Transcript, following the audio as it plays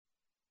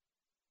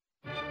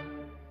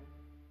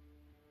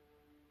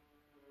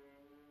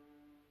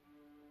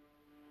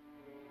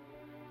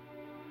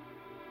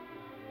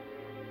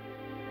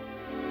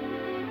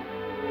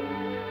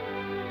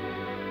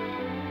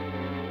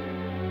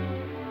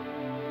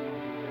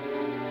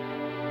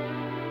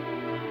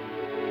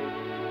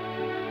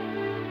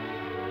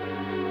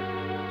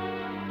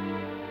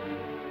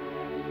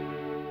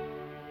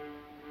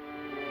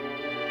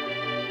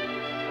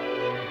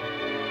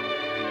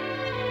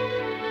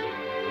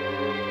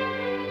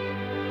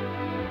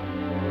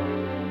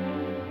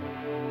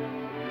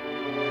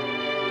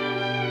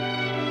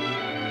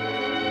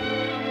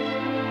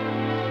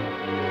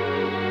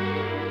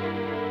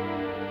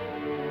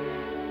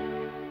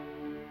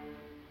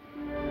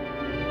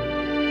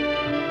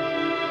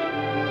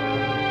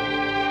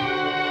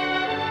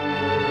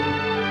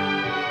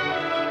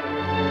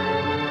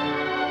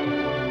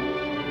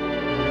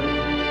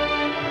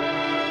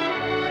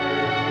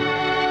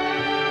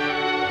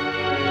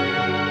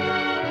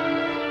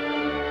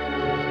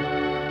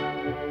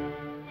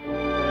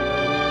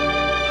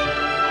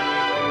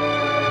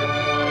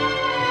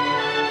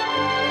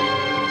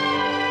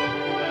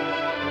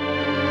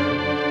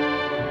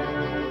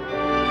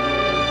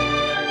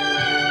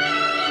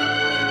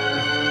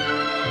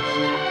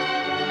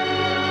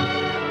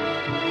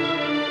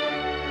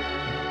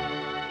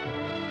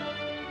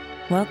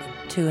Welcome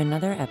to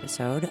another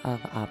episode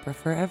of Opera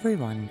for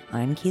Everyone.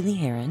 I'm Keely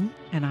Heron,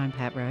 And I'm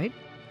Pat Wright.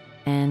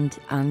 and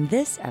on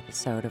this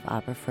episode of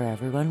Opera for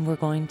Everyone, we're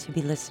going to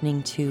be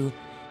listening to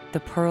The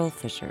Pearl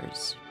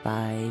Fishers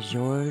by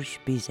Georges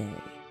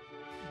Bizet.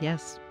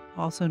 Yes,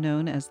 also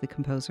known as the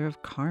composer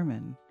of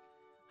Carmen.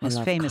 I Most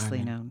love famously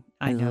Carmen. known.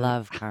 I know.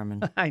 love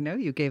Carmen. I know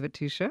you gave it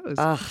 2 shows.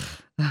 Ugh,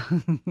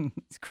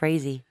 it's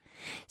crazy.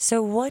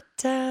 So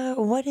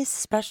what is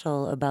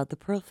special about The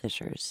Pearl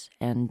Fishers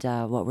and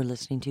what we're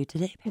listening to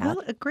today, Pat?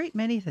 Well, a great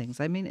many things.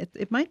 I mean,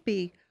 it might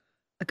be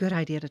a good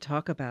idea to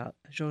talk about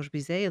Georges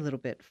Bizet a little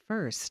bit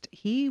first.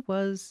 He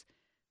was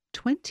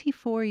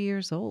 24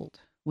 years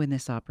old when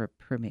this opera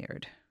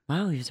premiered.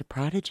 Wow, he was a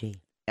prodigy.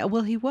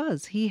 Well, he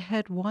was. He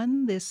had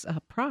won this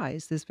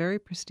prize, this very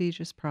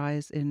prestigious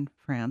prize in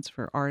France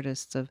for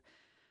artists of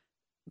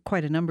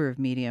quite a number of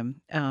medium,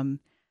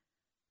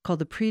 called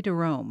the Prix de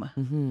Rome.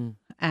 Mm-hmm.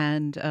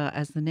 And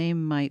as the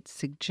name might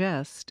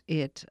suggest,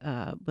 it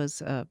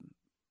was, An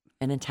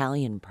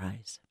Italian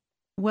prize.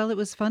 well, it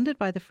was funded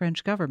by the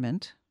French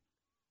government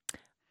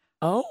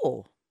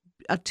Oh,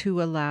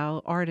 to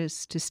allow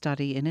artists to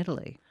study in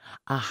Italy.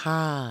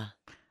 aha.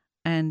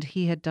 And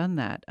he had done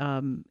that.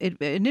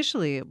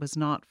 Initially, it was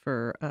not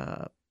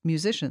for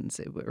musicians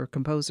or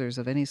composers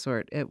of any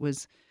sort. It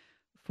was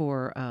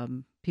for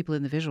people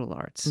in the visual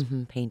arts,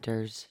 Mm-hmm.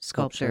 Painters,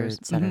 sculptors, sculptors,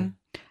 etc.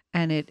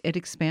 and it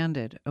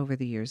expanded over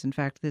the years. In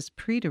fact, this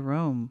Prix de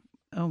Rome,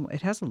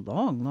 it has a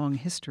long, long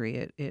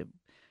history.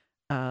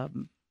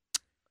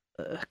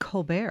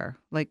 Colbert,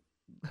 like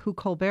who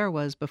Colbert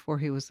was before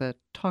he was a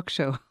talk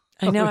show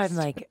I know. I'm host.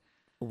 like,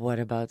 what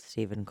about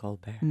Stephen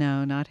Colbert?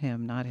 No, not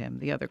him,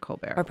 the other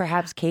Colbert. Or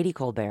perhaps Katie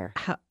Colbert,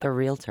 the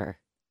realtor.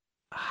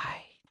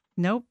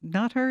 Nope,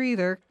 not her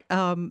either.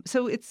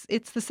 So it's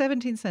the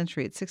 17th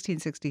century. It's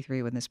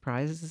 1663 when this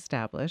prize is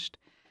established,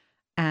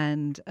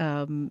 and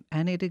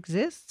it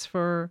exists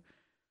for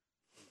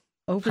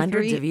over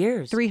Hundreds of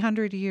years.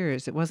 300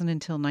 years. It wasn't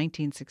until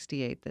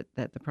 1968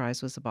 that the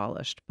prize was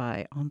abolished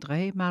by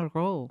André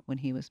Malraux when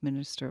he was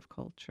Minister of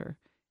Culture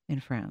in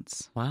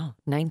France. Wow.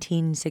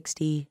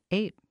 1968.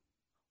 8.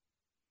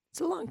 It's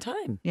a long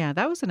time. Yeah,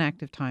 that was an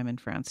active time in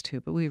France too,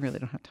 but we really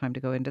don't have time to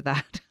go into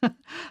that.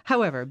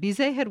 However,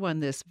 Bizet had won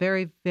this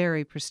very,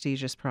 very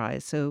prestigious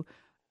prize. So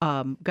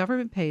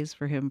government pays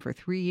for him for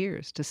 3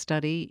 years to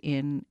study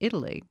in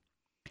Italy.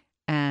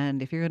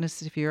 And if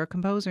you're a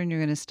composer and you're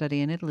going to study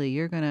in Italy,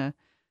 you're going to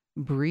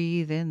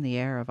breathe in the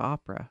air of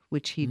opera,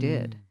 which he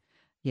did.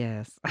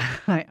 Yes,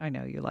 I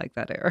know you like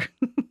that air.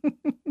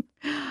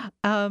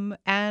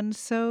 And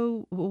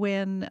so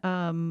when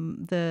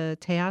the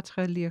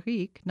Théâtre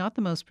Lyrique, not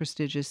the most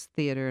prestigious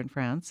theater in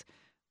France,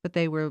 but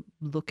they were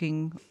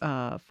looking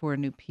for a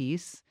new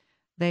piece,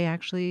 they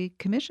actually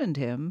commissioned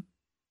him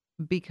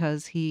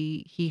because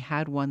he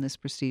had won this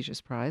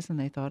prestigious prize, and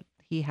they thought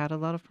he had a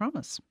lot of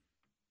promise.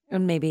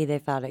 And maybe they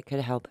thought it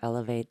could help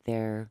elevate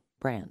their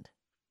brand.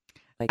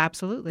 Like,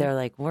 Absolutely. they're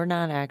like, we're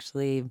not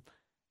actually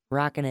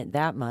rocking it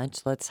that much.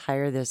 Let's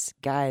hire this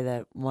guy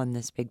that won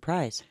this big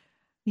prize.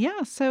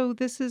 Yeah, so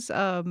this is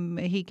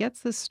he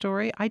gets this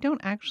story. I don't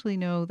actually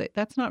know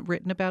that's not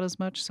written about as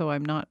much, so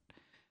I'm not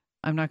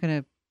going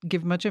to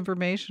give much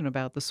information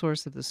about the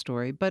source of the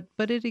story, but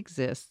it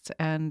exists,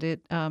 and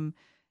it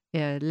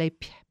Les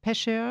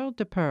Pêcheurs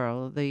de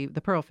Pearl, the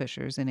pearl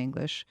fishers in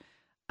English,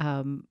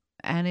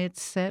 and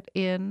it's set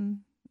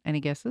in, any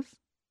guesses?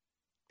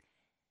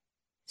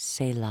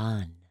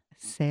 Ceylon.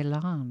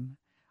 Ceylon,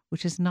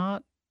 which is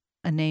not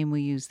a name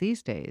we use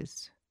these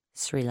days.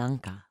 Sri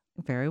Lanka.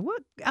 Very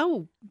what?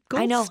 Oh,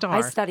 gold I know. star.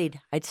 I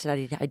studied. I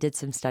did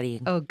some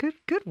studying. Oh, good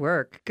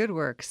work. Good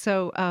work.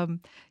 So,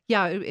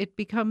 yeah, it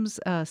becomes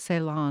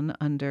Ceylon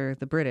under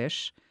the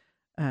British,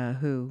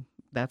 who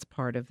that's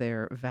part of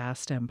their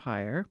vast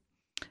empire.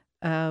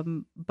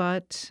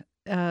 But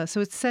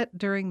so it's set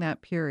during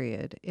that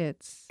period.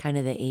 It's Kind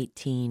of the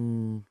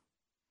 18.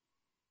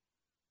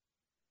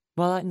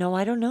 Well, no,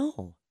 I don't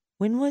know.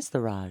 When was the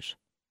Raj?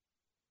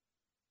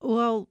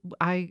 well,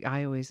 I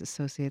always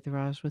associate the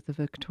Raj with the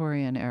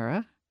Victorian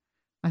era.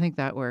 I think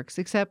that works.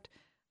 Except,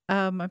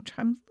 I'm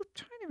trying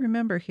to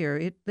remember here.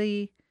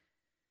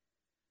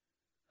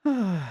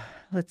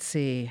 Let's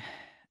see.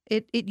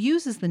 It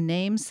uses the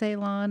name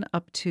Ceylon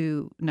up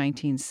to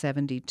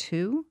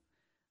 1972,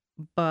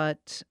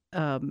 but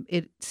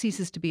it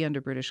ceases to be under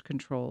British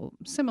control.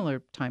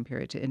 Similar time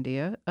period to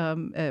India.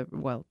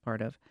 Well,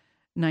 part of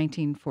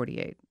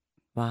 1948.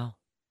 Wow.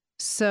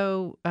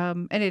 So,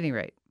 at any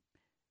rate,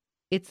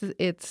 it's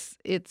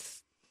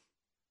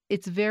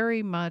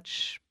very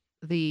much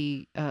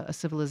a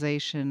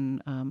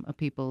civilization of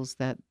peoples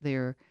that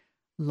their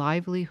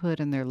livelihood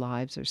and their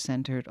lives are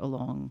centered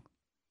along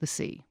the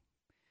sea.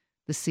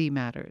 The sea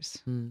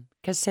matters.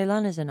 Because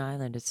Ceylon is an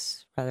island.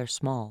 It's rather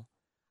small.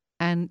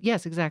 And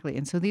yes, exactly.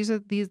 And so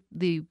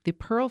the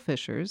pearl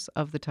fishers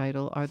of the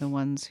title are the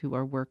ones who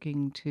are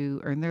working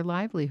to earn their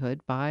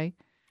livelihood by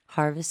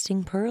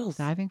Harvesting pearls.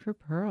 diving for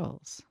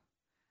pearls.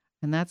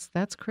 And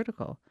that's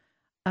critical.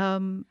 Are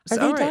So,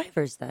 they all right.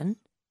 divers then?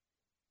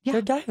 Yeah,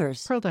 They're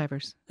divers. pearl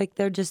divers. Like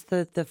they're just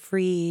the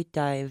free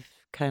dive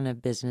kind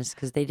of business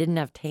because they didn't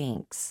have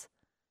tanks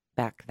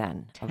back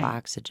then of Tank.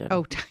 oxygen.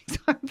 Oh, tanks.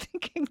 I'm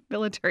thinking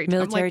military.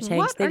 Military I'm like, tanks.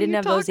 What They are didn't you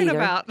have those talking either.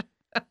 about?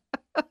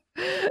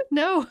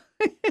 No.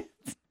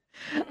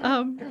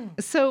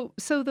 So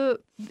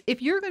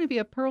if you're going to be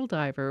a pearl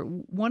diver,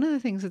 one of the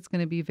things that's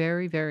going to be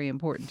very, very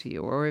important to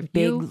you, or if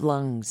Big you,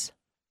 lungs.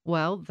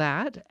 well,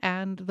 that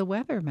and the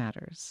weather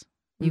matters.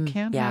 You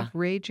can't yeah. have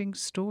raging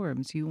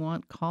storms. You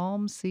want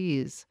calm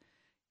seas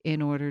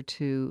in order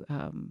to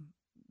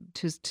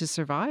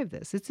survive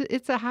this.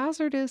 It's a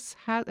hazardous.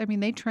 I mean,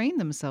 they train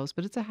themselves,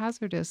 but it's a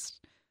hazardous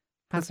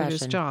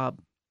Profession.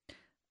 job.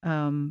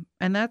 And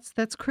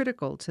that's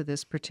critical to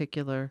this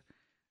particular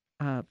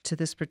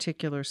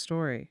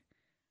story.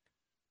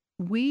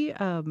 We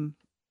are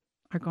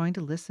going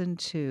to listen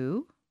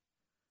to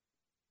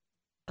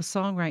a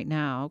song right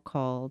now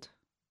called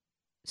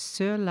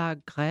Sur la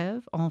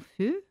grève en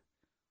feu,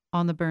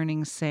 on the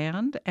burning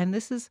sand, and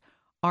this is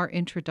our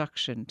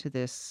introduction to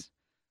this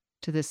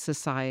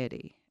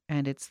society,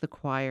 and it's the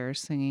choir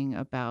singing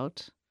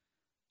about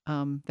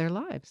their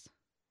lives.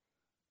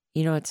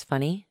 You know what's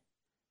funny?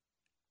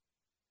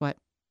 What?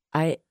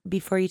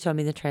 Before you told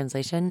me the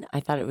translation, I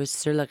thought it was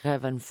sur la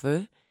grève en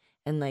feu,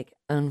 and like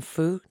en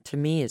feu to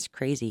me is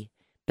crazy,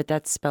 but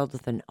that's spelled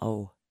with an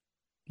O.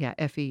 Yeah,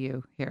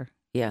 FEU here.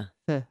 Yeah,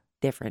 The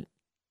different.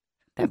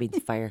 That means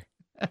fire.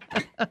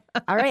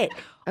 All right.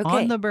 Okay.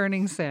 On the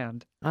burning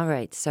sand. All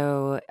right.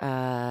 So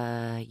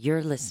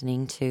you're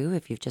listening to,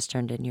 if you've just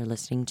turned in, you're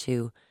listening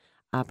to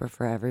Opera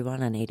for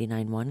Everyone on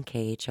 89.1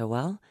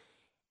 KHOL.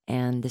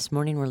 And this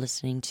morning we're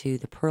listening to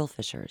The Pearl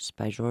Fishers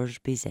by Georges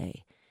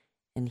Bizet.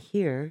 And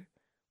here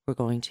we're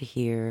going to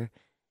hear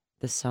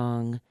the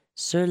song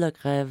Sur la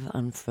grève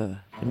en feu.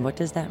 And what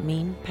does that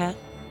mean, Pat?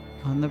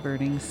 On the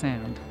burning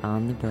sand.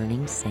 On the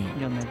burning sand.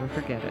 You'll never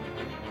forget it.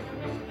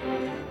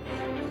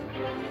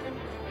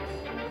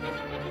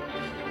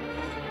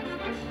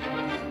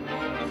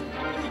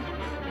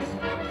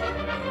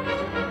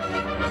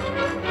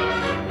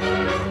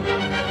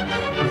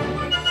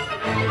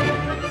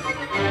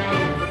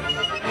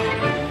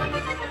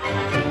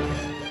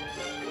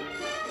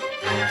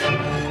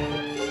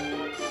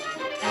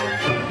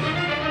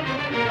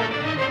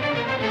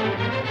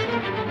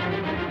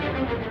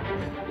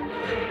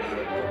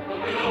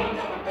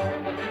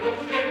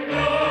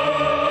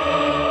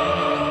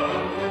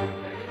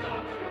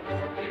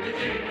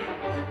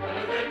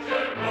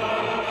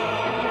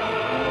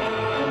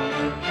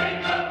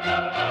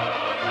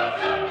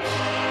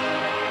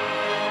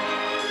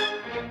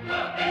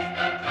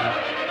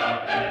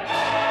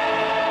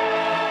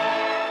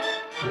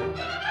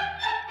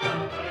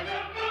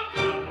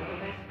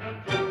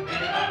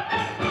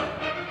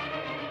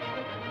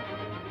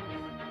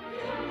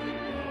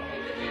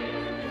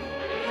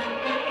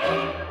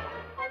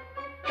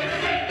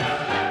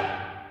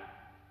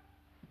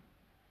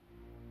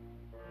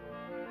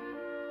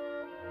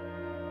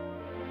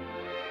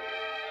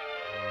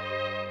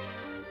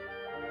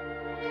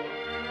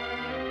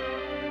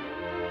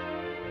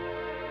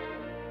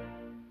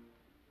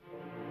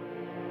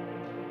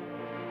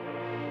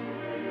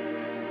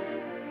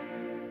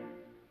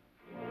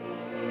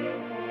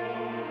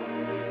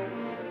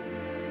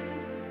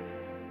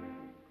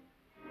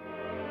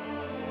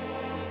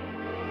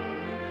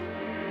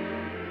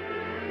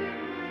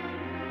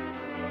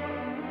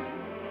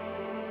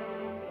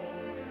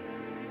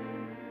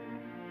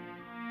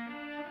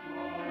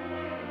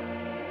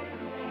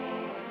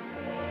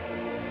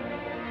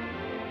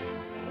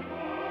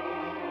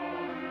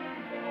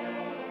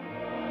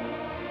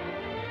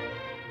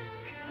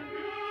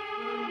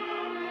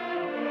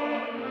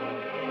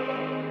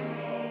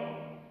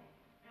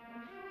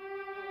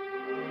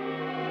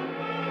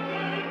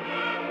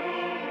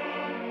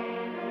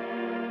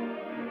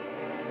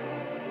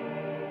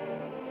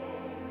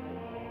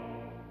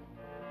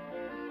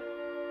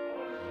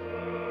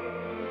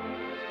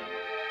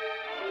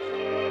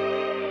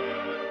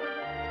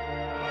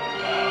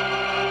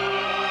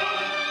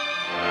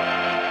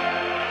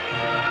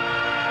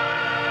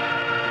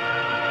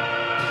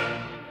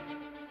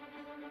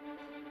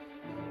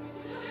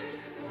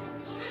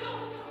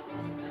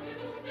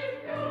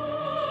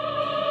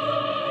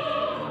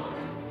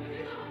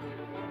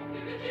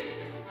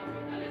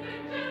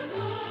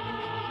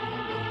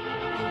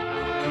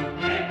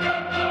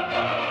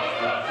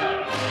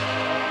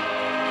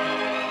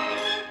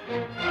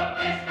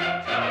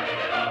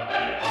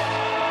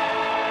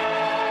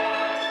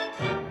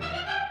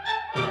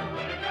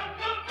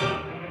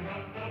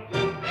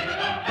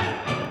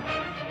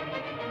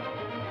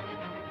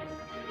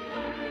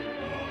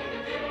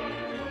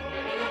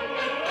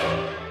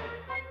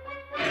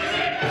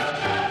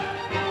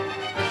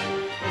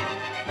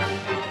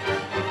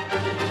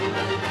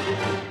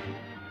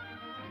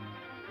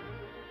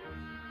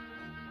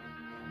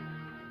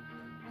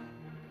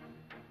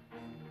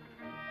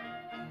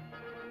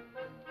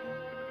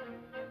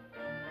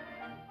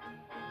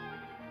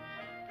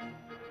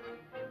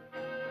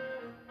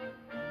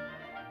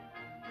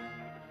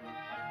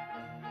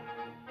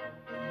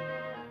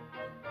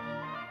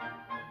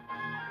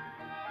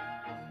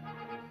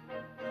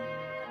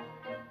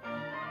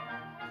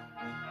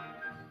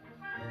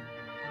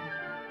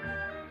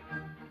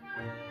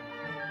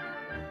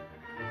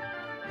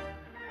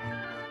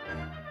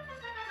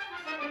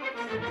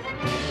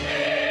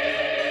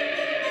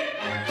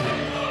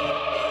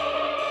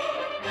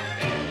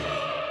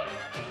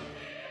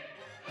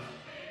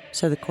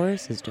 So the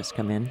chorus has just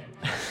come in.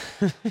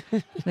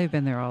 They've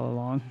been there all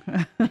along.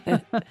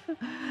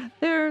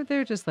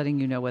 They're just letting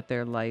you know what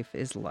their life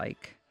is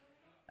like.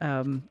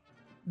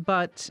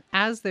 But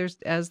as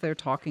they're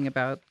talking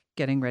about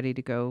getting ready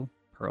to go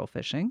pearl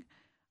fishing,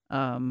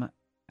 and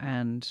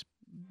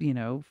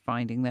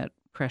finding that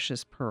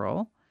precious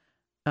pearl,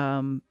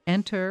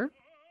 enter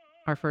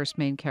our first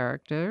main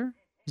character,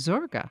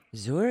 Zorga.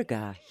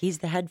 Zorga, he's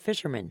the head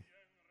fisherman.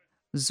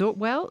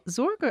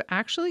 Zorga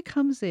actually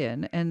comes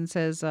in and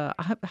says,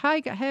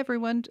 hi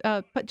everyone,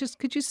 but just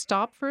could you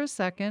stop for a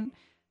second?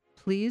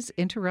 Please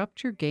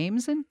interrupt your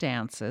games and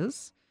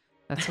dances.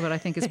 That's what I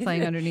think is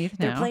playing underneath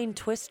now. They're playing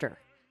Twister.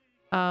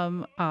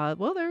 Well,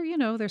 they're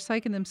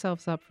psyching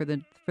themselves up for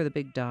the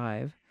big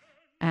dive.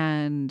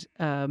 And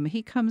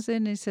he comes in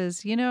and he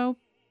says,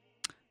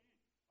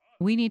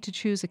 we need to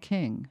choose a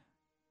king.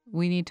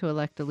 We need to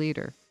elect a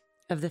leader.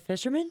 Of the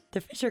fishermen? The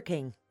Fisher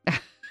King.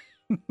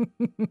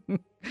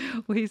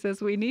 Well, he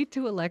says we need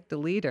to elect a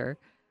leader,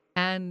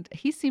 and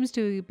he seems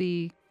to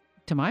be,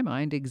 to my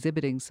mind,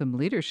 exhibiting some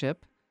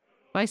leadership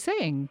by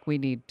saying we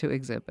need to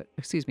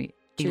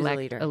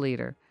elect a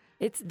leader.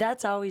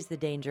 That's always the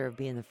danger of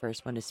being the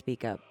first one to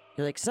speak up.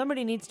 You're like,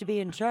 somebody needs to be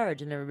in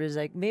charge, and everybody's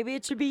like, maybe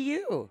it should be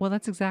you. Well,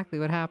 that's exactly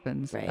what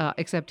happens. Right.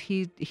 Except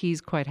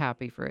he's quite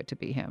happy for it to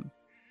be him.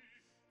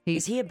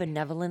 Is he a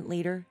benevolent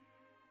leader?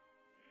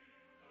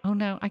 Oh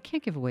no, I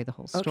can't give away the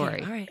whole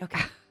story. Okay, all right,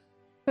 okay.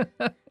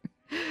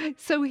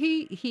 So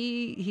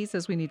he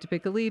says we need to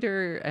pick a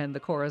leader, and the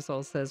chorus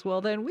all says, well,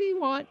 then we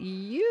want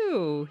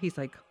you. He's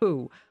like,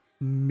 who?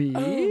 Me?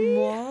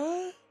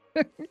 Oh,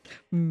 what?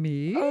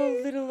 Me?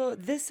 Oh,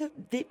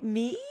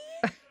 me?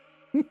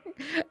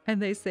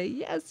 And they say,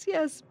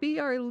 yes, be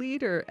our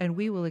leader, and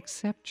we will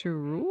accept your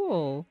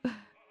rule.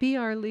 Be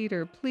our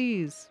leader,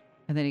 please.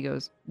 And then he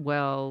goes,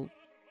 well,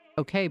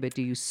 okay, but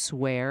do you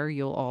swear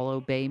you'll all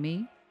obey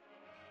me?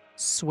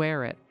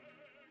 Swear it.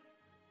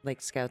 Like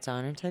Scouts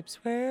Honor type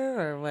swear,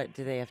 or what?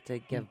 Do they have to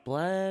give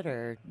blood,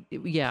 or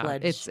yeah?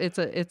 Pledge?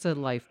 It's a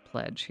life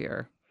pledge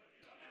here.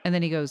 And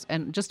then he goes,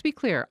 and just to be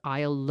clear, I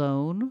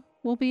alone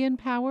will be in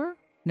power.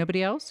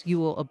 Nobody else. You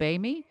will obey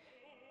me,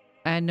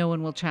 and no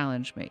one will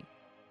challenge me.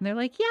 And they're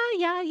like,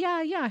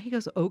 yeah. He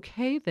goes,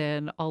 okay,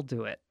 then I'll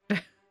do it.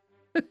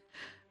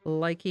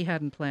 Like he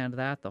hadn't planned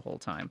that the whole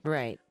time.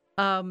 right?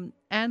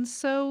 And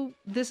so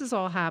this is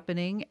all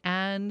happening,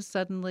 and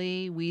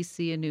suddenly we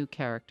see a new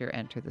character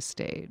enter the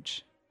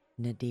stage.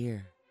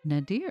 Nadir.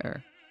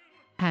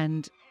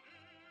 And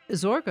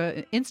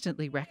Zorga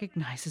instantly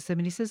recognizes him,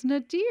 and he says,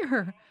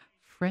 Nadir,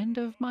 friend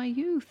of my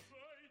youth.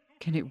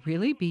 Can it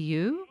really be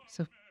you?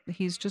 So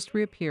he's just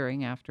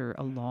reappearing after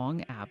a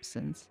long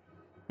absence.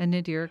 And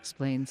Nadir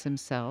explains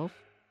himself.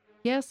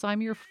 Yes,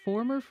 I'm your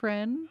former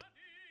friend.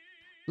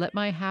 Let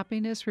my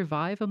happiness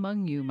revive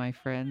among you, my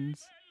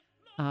friends.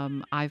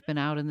 I've been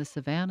out in the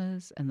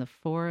savannas and the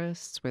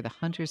forests where the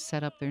hunters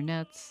set up their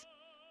nets,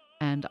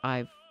 and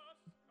I've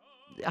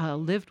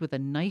lived with a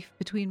knife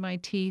between my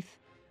teeth,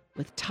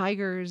 with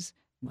tigers,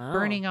 Wow.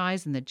 burning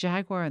eyes, and the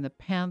jaguar and the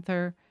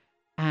panther,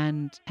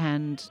 and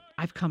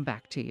I've come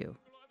back to you.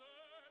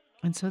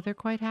 And so they're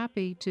quite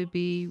happy to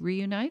be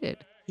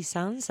reunited. He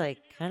sounds like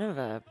kind of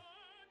a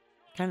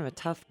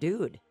tough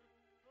dude.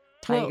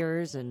 Well-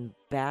 Tigers and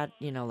bad,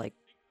 like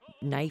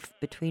knife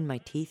between my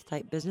teeth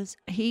type business.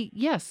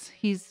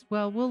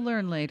 We'll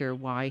learn later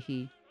why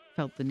he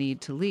felt the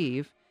need to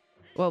leave.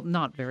 Well,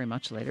 not very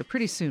much later.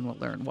 Pretty soon we'll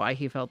learn why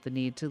he felt the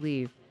need to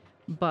leave.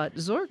 But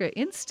Zorga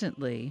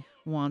instantly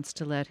wants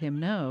to let him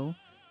know,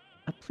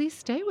 please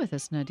stay with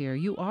us, Nadir.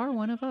 You are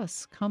one of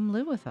us. Come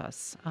live with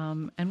us.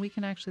 And we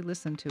can actually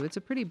listen to, it's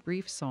a pretty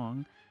brief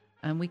song,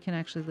 and we can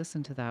actually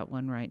listen to that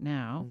one right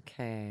now.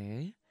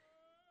 Okay.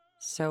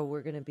 So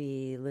we're going to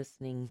be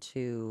listening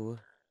to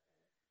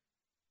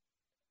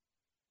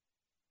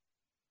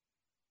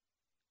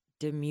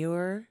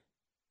Demure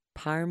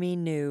Parmi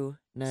Nu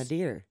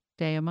Nadir.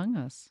 Stay among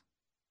us,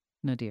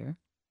 Nadir.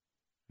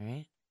 All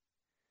right.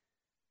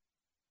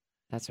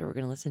 That's what we're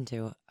going to listen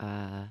to.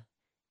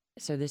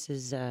 So this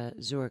is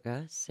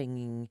Zorga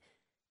singing,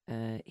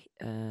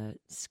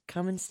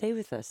 come and stay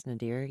with us,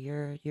 Nadir.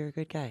 You're a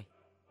good guy.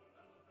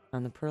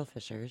 On the Pearl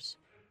Fishers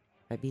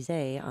by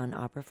Bizet on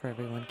Opera for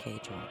Everyone,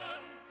 KHOL.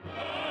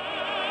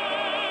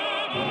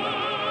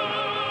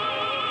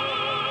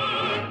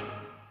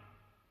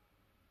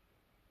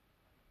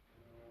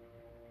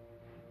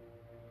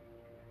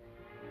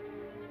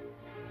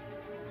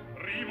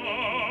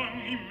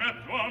 Rimani in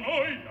mezzo a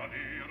noi,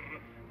 Nadir,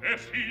 e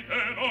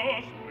siete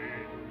nostri.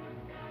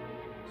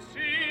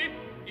 Sì,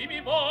 i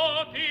miei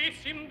voti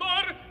sin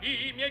d'or,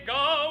 i miei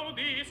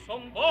gaudi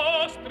son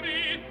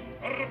vostri.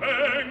 Per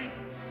ben,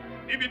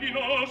 ivi di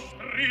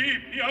nostri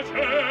piacer.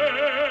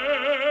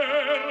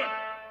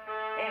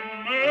 Con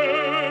me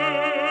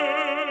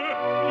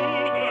tu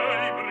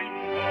dei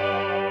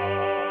brindar,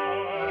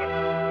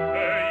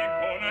 e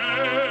con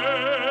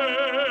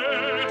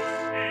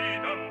essi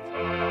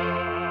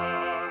danzar.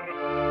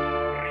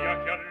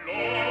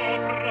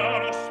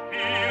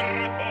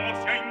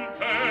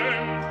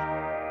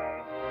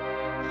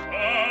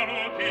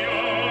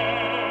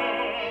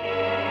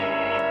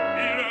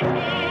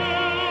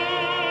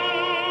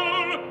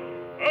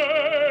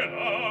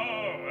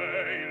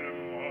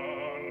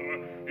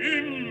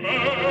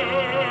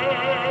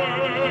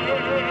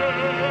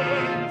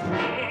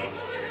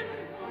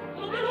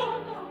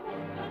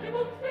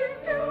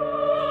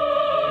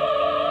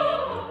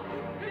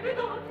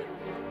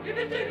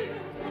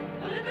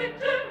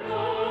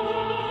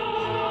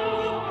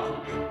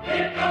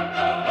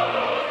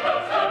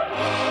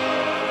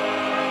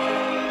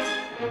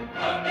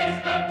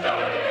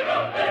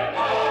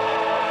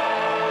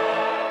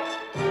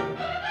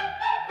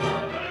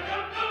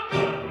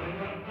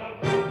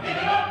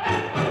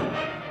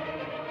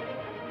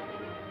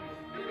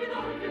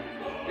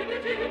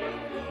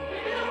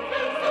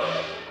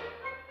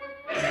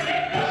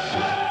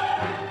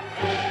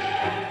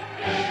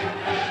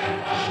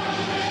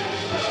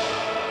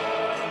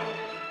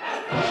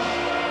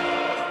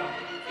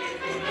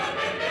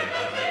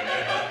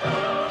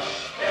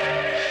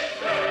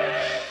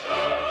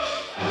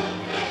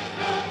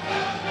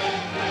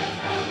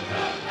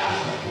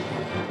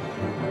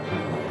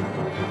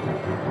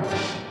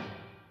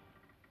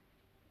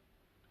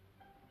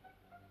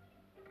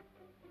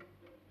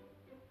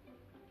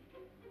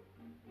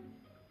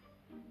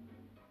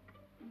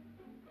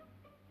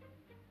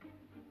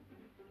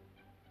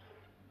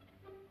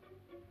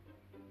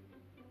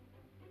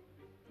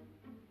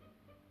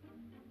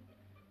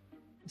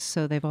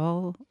 so they've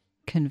all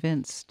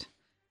convinced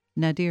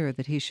Nadir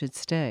that he should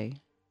stay.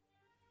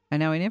 I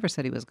know he never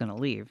said he was going to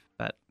leave,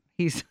 but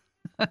he's...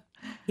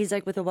 He's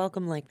like, with a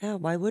welcome like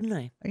that, why wouldn't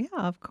I? Yeah,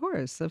 of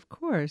course, of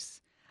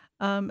course.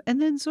 And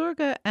then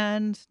Zorga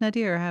and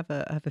Nadir have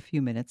a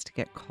few minutes to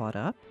get caught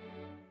up.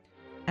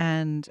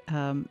 And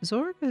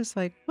Zorga is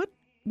like,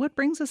 what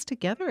brings us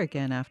together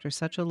again after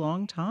such a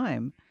long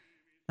time?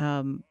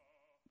 And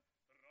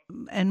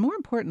more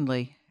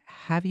importantly,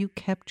 have you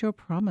kept your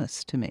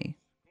promise to me?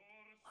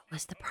 What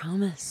was the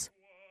promise?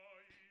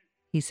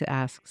 He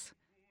asks,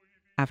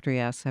 after he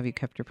asks, have you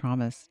kept your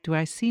promise? Do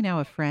I see now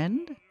a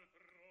friend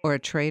or a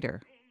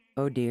traitor?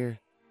 Oh, dear.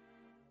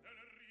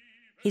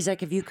 He's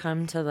like, have you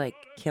come to, like,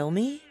 kill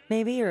me,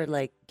 maybe, or,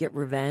 like, get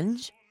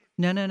revenge?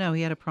 No.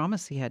 He had a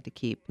promise he had to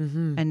keep.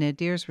 Mm-hmm. And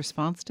Nadir's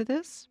response to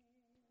this?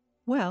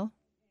 Well,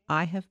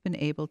 I have been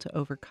able to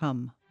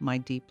overcome my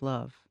deep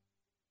love.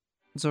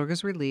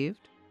 Zorga's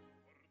relieved.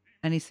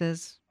 And he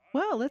says,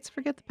 well, let's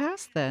forget the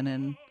past then,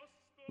 and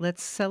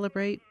let's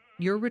celebrate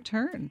your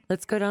return.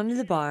 Let's go down to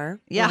the bar.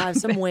 Yeah. We'll have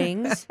some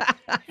wings,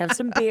 have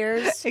some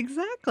beers,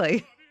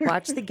 Exactly.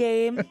 watch the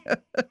game.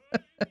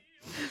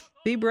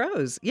 Be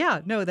bros.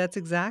 Yeah, no, that's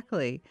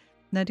exactly.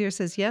 Nadir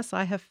says, yes,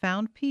 I have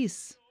found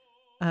peace.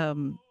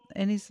 And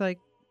he's like,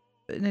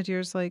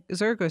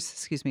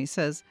 Zorga,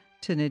 says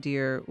to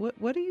Nadir,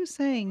 what are you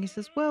saying? He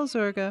says, well,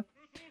 Zorga,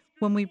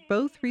 when we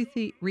both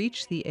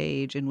reach the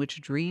age in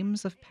which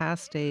dreams of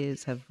past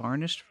days have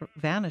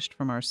vanished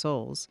from our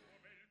souls,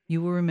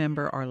 you will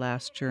remember our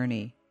last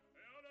journey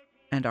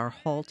and our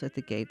halt at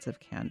the gates of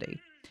Candy.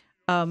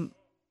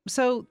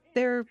 So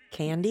they're...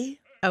 Candy?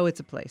 Oh, it's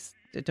a place.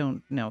 It's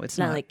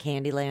not like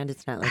Candyland.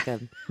 It's not like a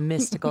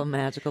mystical,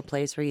 magical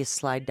place where you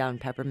slide down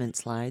peppermint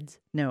slides.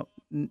 No,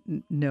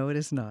 no, it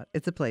is not.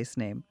 It's a place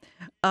name.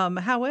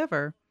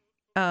 However,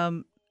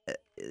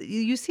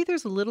 you see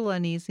there's a little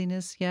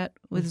uneasiness yet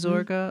with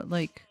Zorga,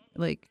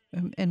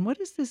 and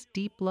what is this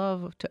deep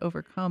love to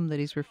overcome that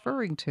he's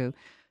referring to?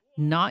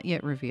 Not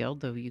yet revealed,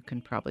 though you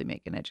can probably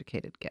make an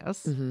educated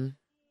guess. Mm-hmm.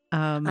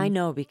 I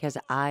know because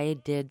I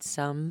did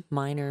some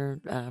minor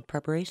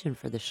preparation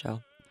for the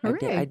show.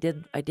 Hooray. I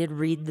did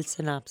read the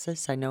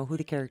synopsis. I know who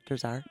the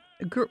characters are.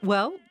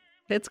 Well,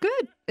 it's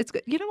good. It's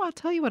good. You know, I'll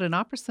tell you what, an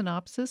opera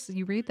synopsis,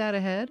 you read that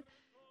ahead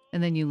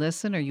and then you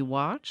listen or you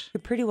watch.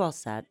 You're pretty well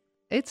set.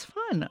 It's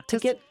fun. To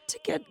get,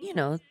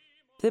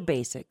 the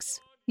basics.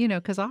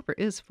 Because opera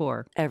is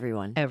for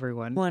everyone.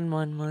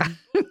 One.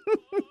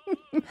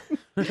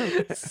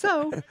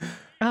 So,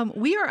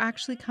 we are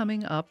actually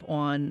coming up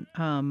on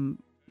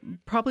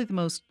probably the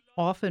most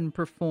often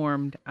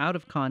performed out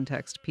of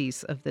context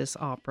piece of this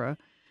opera,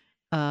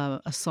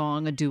 a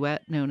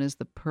duet known as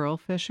the Pearl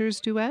Fishers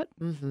duet.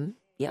 Mm-hmm.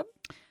 Yep.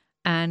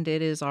 And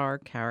it is our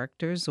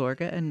characters,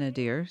 Zorga and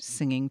Nadir,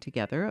 singing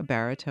together, a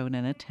baritone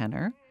and a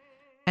tenor.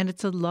 And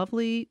it's a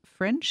lovely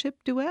friendship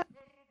duet.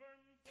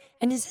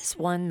 And is this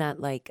one that,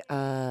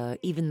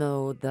 even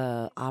though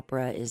the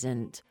opera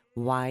isn't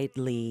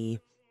widely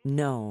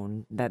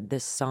known, that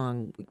this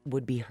song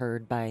would be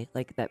heard by,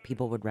 that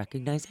people would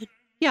recognize it?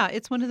 Yeah,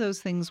 it's one of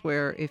those things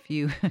where if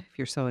you're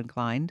so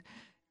inclined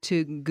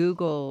to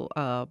Google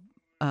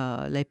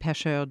Les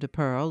Pêcheurs de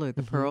Pearl or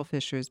The Pearl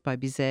Fishers by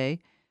Bizet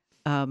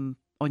on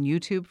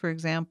YouTube, for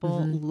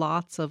example,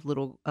 lots of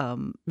little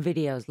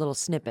videos, little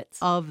snippets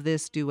of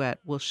this duet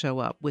will show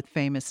up with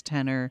famous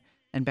tenor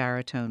and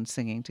baritone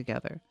singing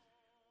together.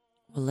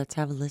 Well, let's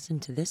have a listen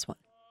to this one.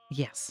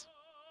 Yes.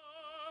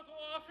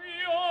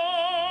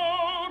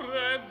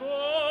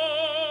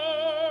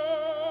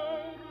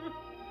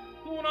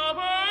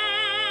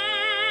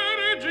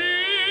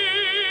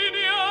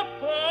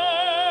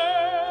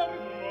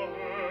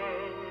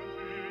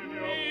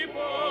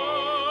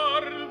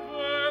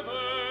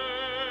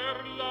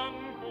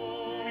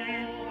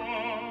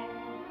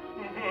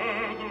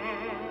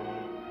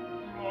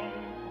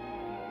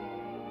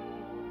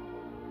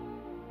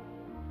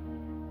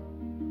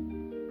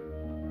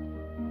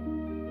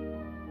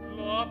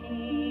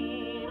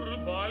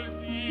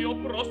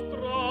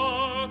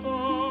 Prostrata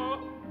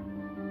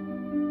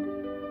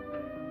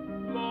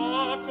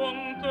la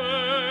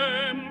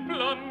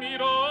contempla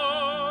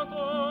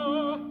ammirata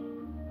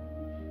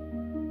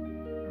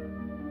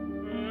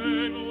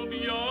e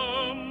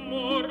l'udiam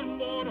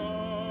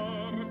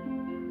mormorar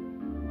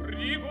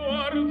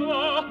riguarda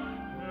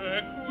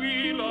e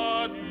qui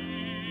la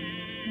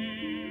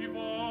diva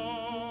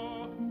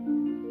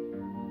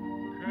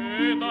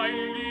che dai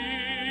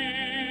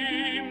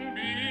limbi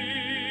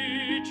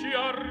ci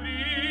arriva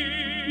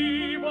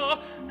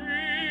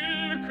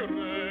il creator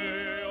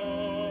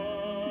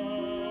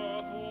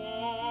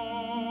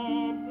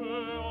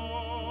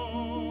peor.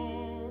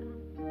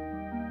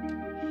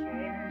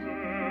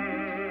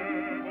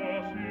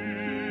 Songevasi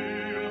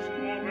il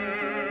suo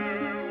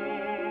vero,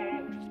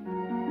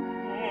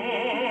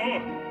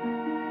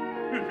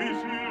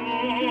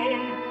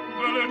 vision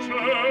del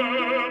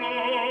cielo,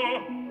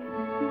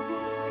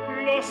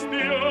 la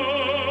stiamo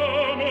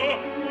ad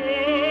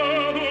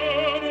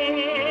adorarmi.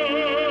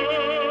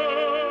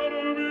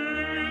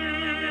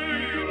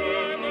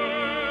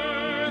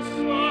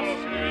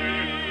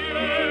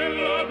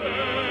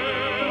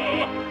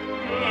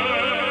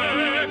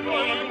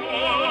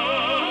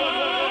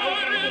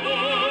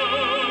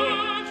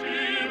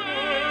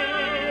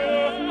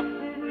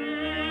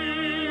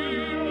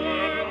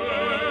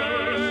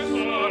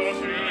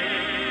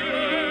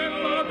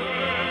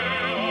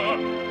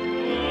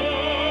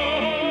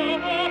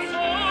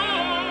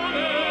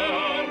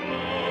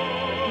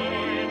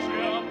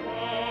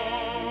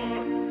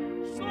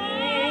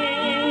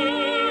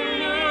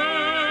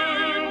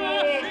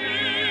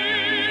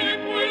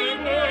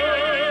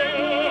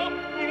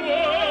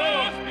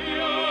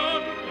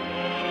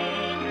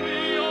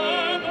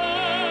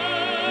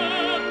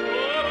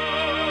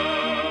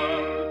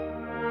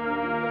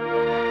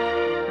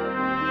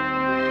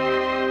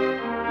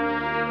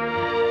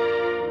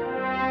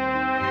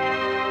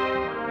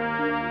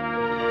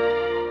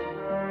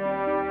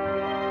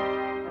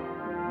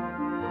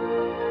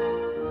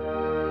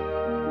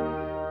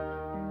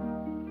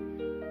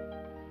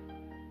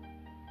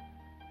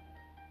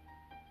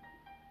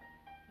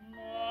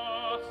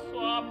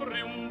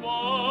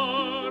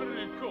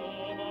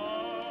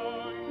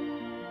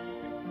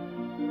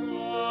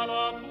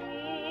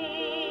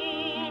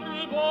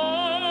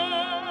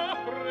 va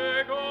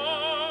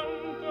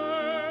pregante,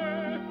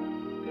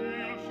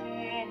 il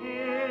suo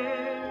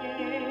velo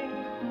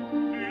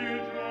di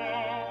già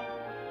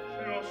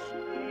si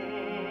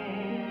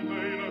asconde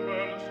il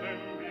bel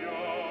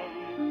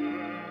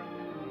sembiante.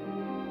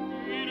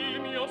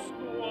 il mio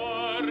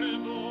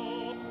sguardo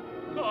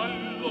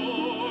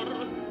allor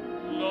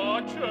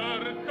la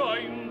cerca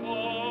invan.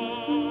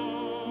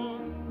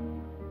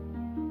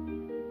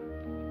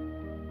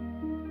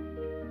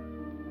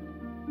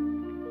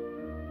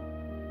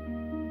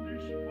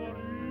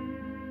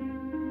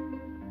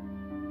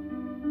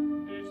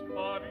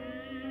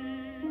 Disparì,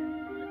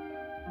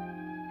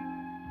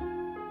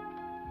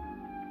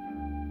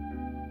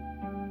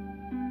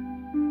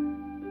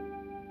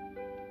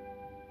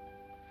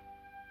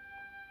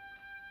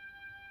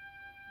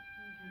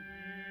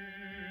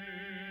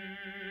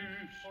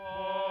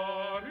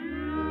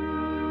 Disparì.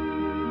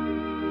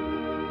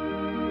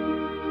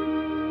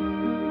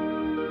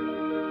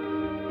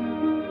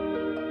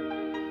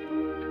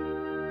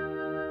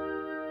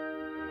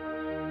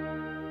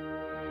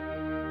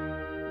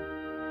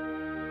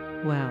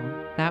 Well,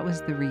 that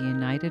was the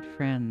reunited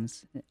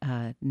friends,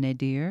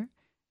 Nadir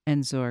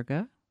and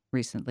Zorga,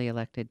 recently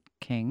elected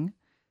king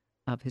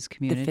of his The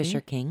community. Fisher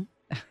King.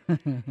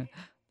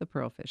 The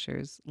Pearl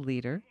Fishers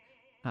leader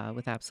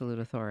with absolute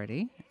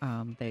authority.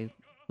 They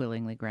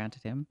willingly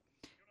granted him.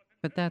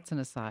 But that's an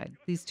aside.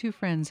 These two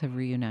friends have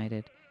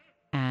reunited.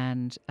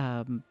 And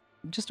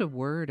just a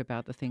word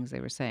about the things they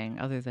were saying,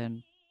 other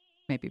than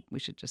maybe we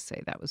should just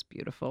say that was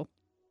beautiful.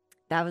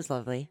 That was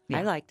lovely. I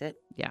Yeah. liked it.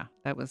 Yeah,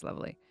 that was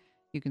lovely.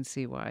 You can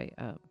see why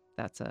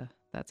that's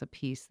a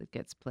piece that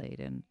gets played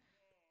in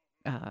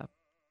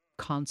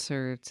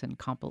concerts and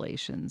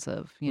compilations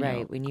of, you Right.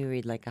 know, When you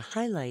read like a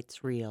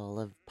highlights reel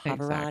of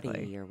Pavarotti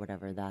Exactly. or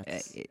whatever,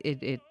 that's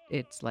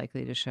it's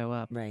likely to show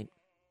up. right.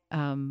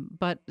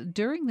 But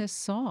during this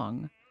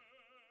song,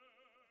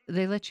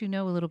 they let you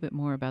know a little bit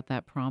more about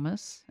that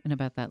promise and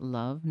about that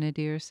love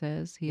Nadir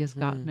says he has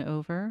gotten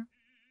over.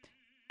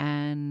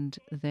 And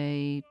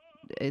they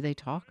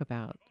talk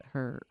about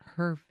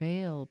her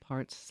veil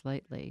parts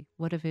slightly.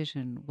 What a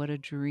vision, what a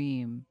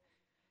dream.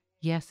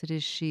 Yes, it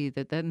is she.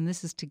 That then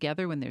this is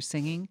together when they're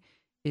singing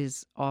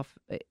is off.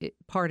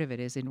 Part of it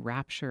is in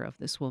rapture of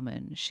this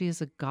woman. She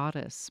is a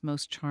goddess,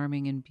 most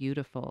charming and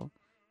beautiful.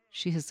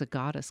 She is a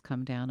goddess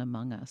come down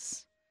among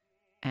us,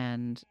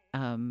 and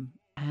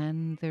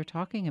they're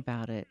talking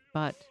about it,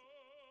 but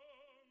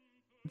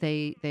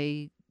they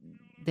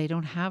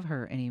don't have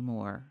her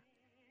anymore.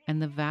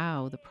 And the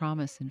vow, the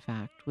promise, in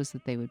fact, was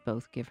that they would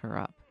both give her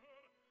up.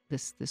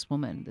 This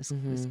woman, this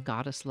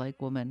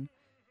goddess-like woman.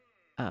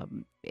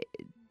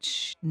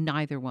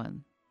 Neither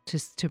one,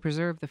 to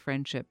preserve the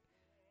friendship,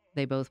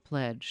 they both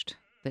pledged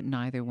that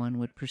neither one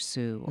would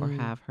pursue or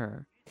have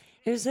her.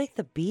 It was like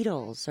the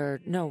Beatles,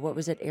 or no, what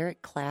was it?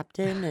 Eric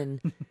Clapton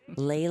and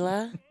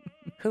Layla.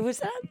 Who was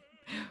that?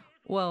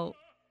 Well,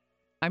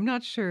 I'm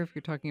not sure if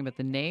you're talking about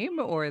the name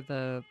or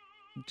the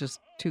just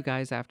two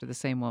guys after the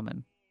same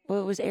woman.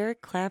 Well, it was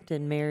Eric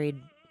Clapton married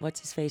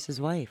what's his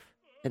face's wife,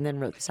 and then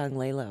wrote the song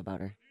Layla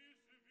about her.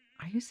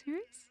 Are you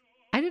serious?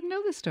 I didn't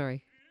know this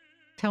story.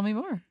 Tell me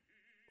more.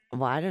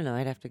 Well, I don't know.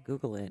 I'd have to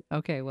Google it.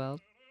 Okay, well,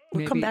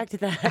 We'll come maybe- back to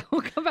that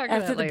We'll come back to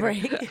after that the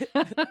later.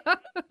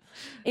 break.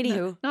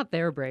 Anywho, Not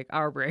their break,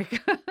 our break.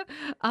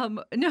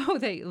 No,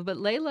 but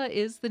Layla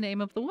is the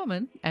name of the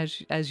woman,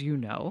 as you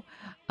know.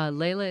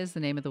 Layla is the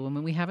name of the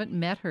woman. We haven't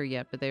met her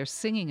yet, but they're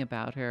singing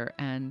about her,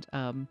 and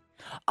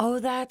oh,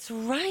 that's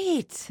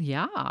right.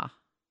 yeah,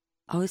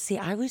 Oh, see,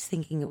 I was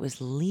thinking it was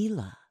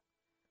Leela.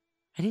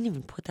 I didn't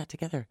even put that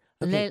together.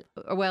 Okay.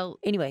 well,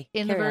 Anyway,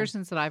 in the carry on.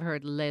 versions that I've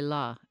heard,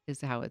 Layla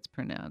is how it's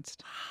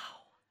pronounced.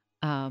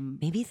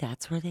 Maybe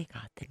that's where they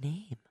got the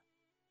name.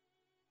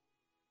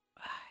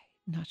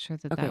 I'm not sure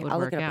that Okay, that would I'll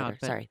work look it up out.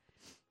 later. Sorry.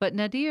 But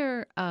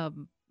Nadir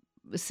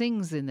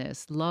sings in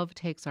this, love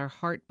takes our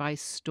heart by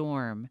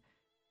storm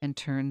and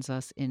turns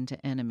us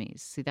into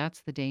enemies. See,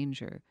 that's the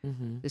danger,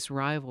 this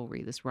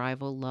rivalry, this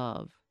rival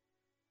love.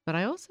 But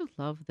I also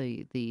love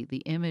the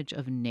image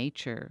of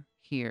nature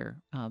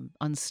here,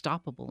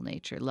 unstoppable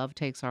nature. Love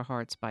takes our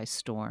hearts by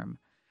storm.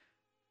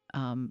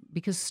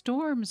 Because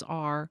storms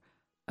are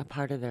A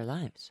part of their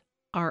lives.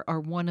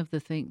 one of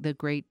the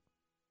great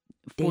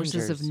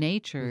forces of Dangers.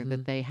 nature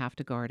that they have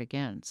to guard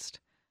against.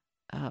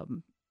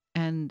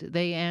 And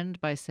they end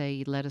by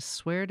saying, let us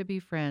swear to be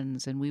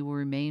friends and we will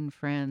remain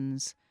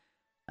friends.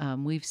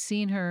 We've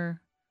seen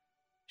her.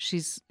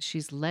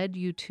 She's led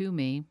you to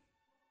me,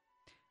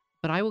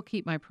 but I will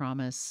keep my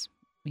promise.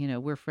 You know,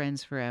 we're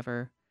friends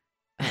forever.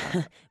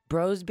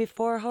 Bros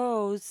before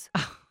hoes.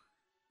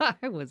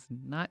 I was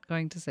not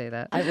going to say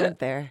that. I went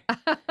there.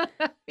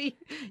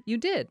 You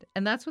did.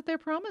 And that's what they're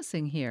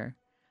promising here.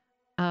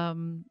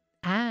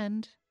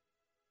 And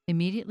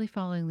immediately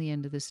following the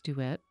end of this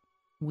duet,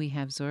 we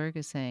have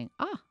Zorga saying,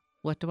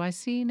 what do I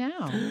see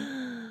now?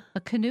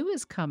 A canoe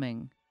is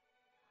coming.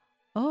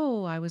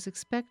 Oh, I was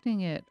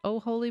expecting it. Oh,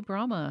 holy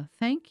Brahma,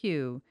 thank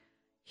you.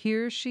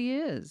 Here she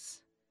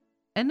is.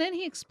 And then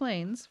he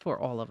explains for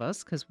all of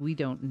us, because we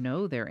don't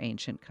know their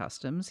ancient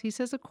customs, he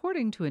says,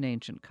 according to an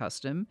ancient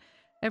custom,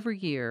 every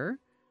year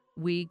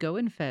we go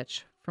and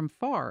fetch from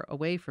far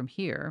away from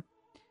here.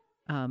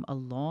 A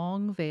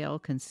long veil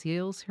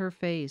conceals her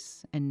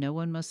face, and no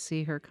one must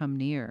see her come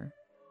near.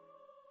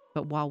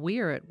 But while we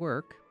are at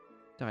work,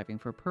 diving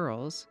for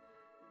pearls,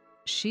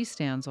 she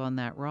stands on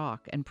that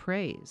rock and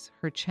prays,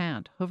 her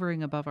chant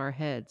hovering above our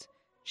heads.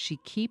 She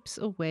keeps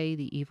away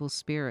the evil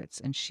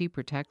spirits, and she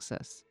protects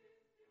us.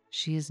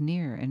 She is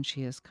near, and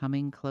she is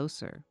coming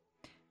closer.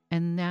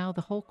 And now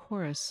the whole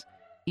chorus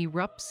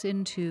erupts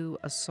into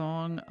a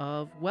song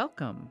of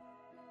welcome.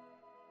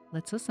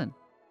 Let's listen.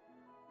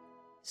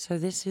 So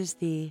this is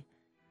the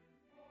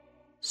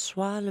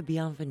Sois le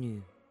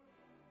bienvenu.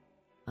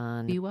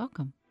 Be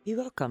welcome. Be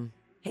welcome.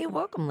 Hey,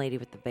 welcome, lady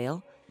with the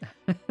veil.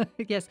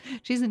 Yes,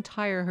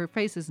 her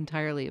face is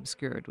entirely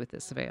obscured with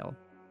this veil.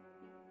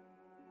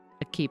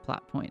 A key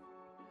plot point.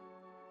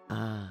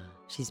 Ah,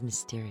 she's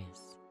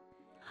mysterious.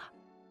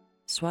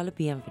 Sois le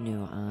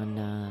bienvenu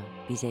on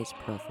Bizet's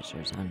Pearl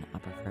Fishers on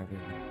Opera for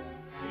Everyone.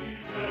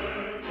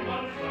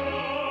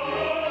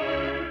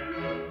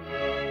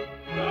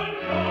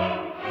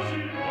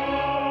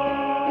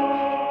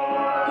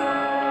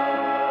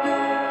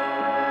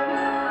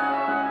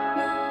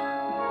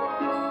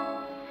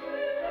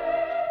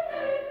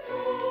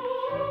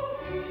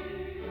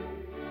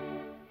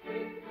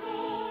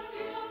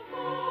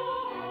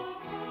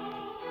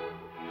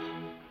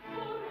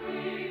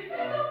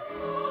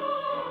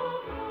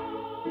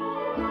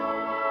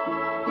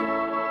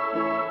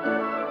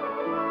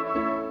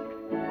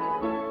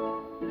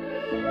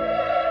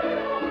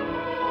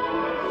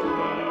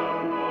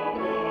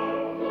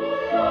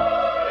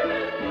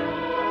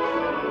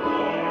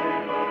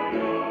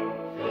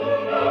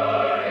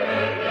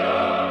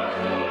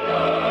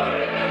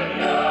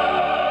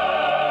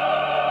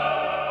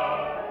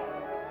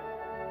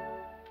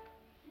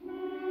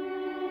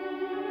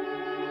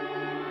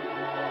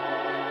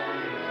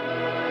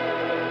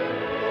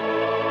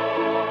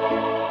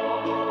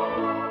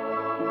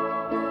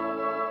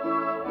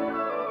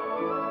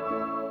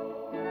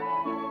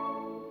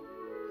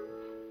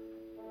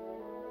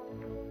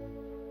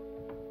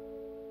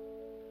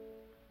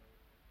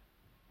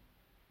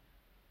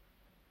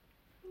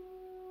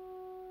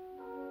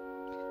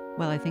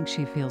 Well, I think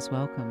she feels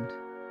welcomed.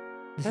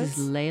 This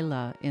is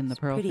Layla in The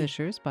Pearl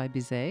Fishers by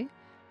Bizet,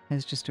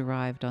 has just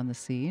arrived on the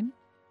scene.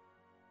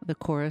 The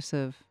chorus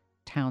of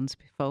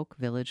townsfolk,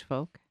 village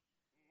folk.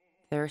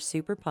 They're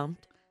super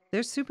pumped.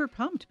 They're super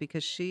pumped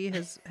because she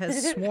has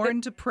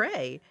sworn to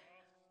pray.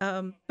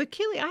 But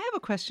Keely, I have a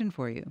question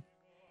for you.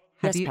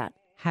 Pat.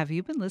 Have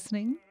you been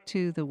listening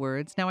to the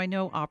words? Now, I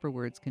know opera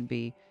words can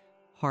be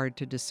hard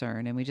to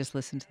discern, and we just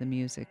listen to the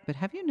music. But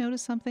have you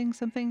noticed something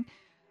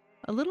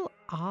a little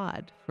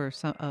odd for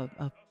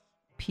a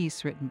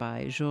piece written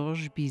by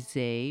Georges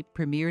Bizet,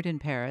 premiered in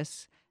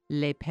Paris,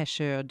 Les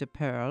Pêcheurs de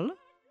Perles,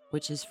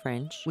 Which is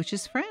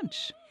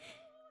French.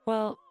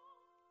 Well,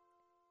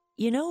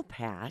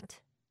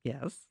 Pat.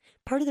 Yes.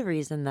 Part of the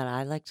reason that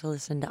I like to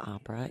listen to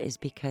opera is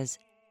because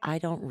I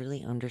don't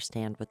really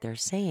understand what they're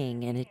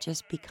saying, and it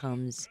just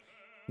becomes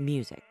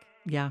music.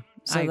 Yeah,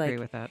 So, I agree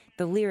with that.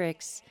 The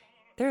lyrics,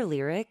 they're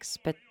lyrics,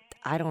 but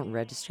I don't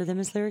register them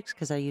as lyrics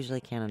because I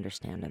usually can't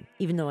understand them,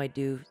 even though I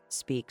do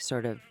speak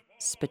sort of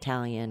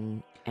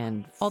Spitalian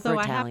and Although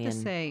I Fritalian have to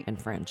say,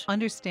 and French.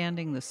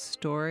 Understanding the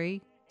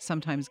story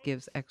sometimes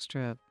gives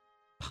extra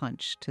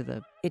punch to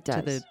the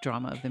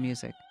drama of the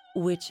music.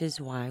 Which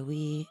is why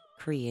we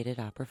created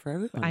Opera for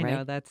Everyone. I right?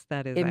 know that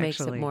is. It makes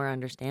it more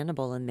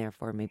understandable and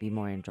therefore maybe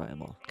more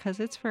enjoyable. Because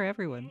it's for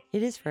everyone.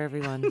 It is for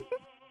everyone.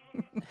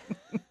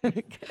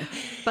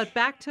 But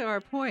back to our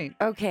point.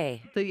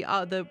 Okay.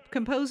 The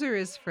composer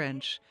is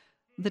French.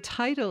 The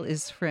title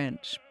is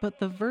French, but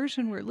the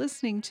version we're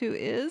listening to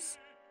is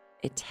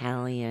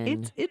Italian.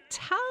 It's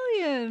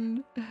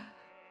Italian.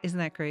 Isn't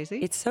that crazy?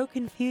 It's so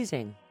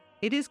confusing.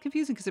 It is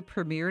confusing because it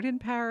premiered in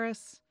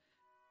Paris.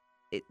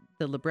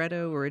 The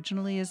libretto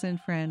originally is in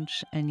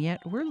French, and yet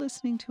we're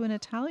listening to an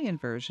Italian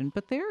version.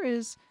 But there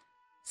is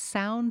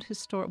sound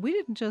We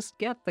didn't just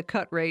get the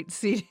cut rate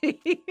CD.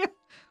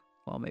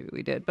 Well, maybe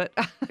we did, but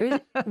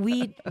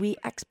we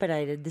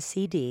expedited the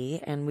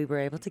CD, and we were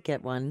able to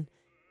get one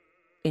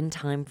in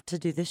time to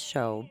do this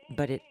show.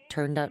 But it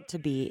turned out to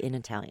be in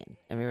Italian,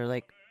 and we were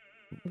like,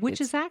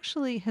 which is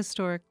actually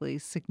historically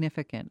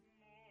significant.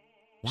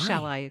 Why?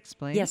 Shall I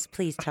explain? Yes,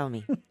 please tell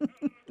me.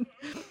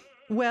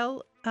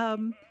 Well,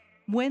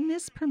 when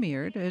this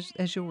premiered,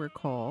 as you'll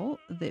recall,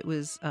 it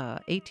was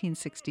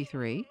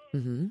 1863.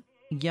 Mm-hmm.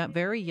 Yeah,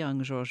 very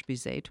young Georges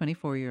Bizet,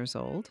 24 years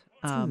old.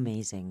 It's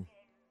amazing.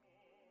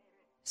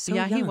 So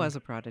yeah, young. he was a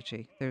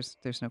prodigy.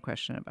 There's no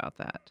question about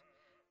that.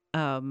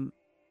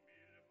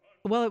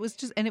 Well, it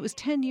was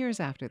 10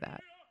 years after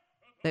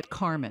that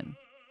Carmen,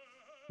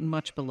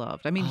 much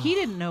beloved. I mean, he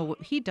didn't know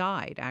he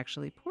died.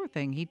 Actually, poor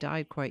thing, he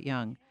died quite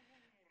young.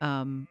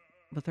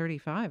 But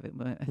 35,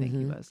 I think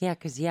he was. Yeah,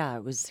 because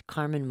it was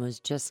Carmen was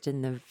just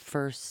in the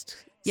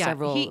first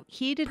several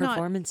he did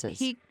performances.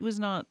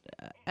 not.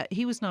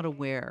 He was not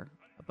aware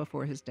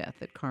before his death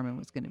that Carmen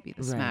was going to be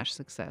the Right. smash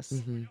success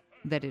Mhm.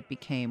 that it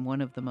became,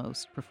 one of the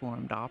most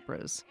performed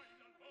operas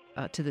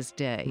to this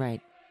day.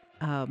 Right.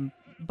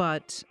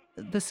 But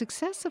the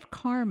success of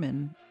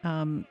Carmen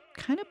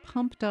kind of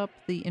pumped up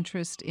the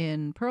interest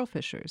in Pearl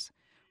Fishers.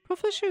 Pearl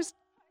Fishers,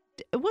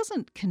 it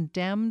wasn't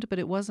condemned, but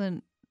it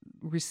wasn't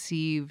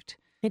received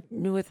It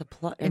knew with I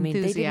mean, they didn't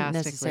enthusiastically.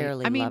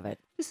 necessarily I mean, love it.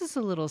 this is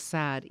a little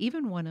sad.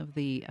 Even one of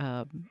the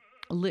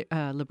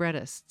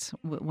librettists,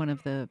 one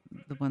of the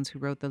ones who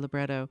wrote the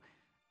libretto,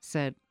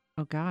 said,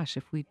 "Oh gosh,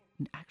 if we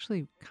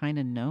actually kind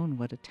of known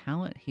what a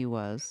talent he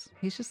was,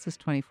 he's just this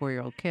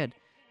 24-year-old kid.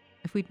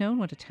 If we'd known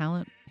what a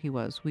talent he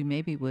was, we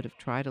maybe would have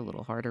tried a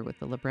little harder with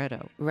the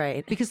libretto,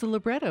 Right. because the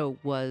libretto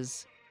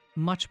was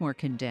much more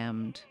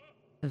condemned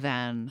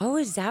than Oh,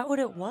 is that what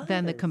it was?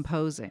 the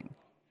composing.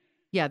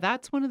 Yeah,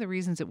 that's one of the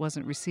reasons it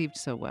wasn't received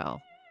so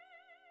well.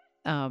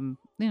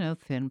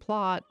 Thin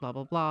plot, blah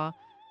blah blah.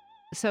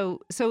 So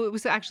it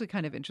was actually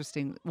kind of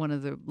interesting. One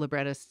of the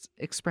librettists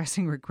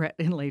expressing regret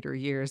in later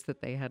years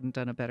that they hadn't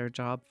done a better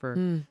job for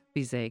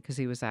Bizet, because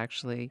he was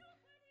actually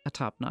a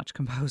top-notch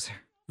composer.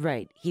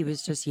 Right. He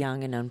was just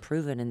young and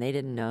unproven, and they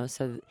didn't know.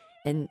 So,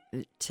 and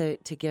to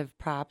give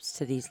props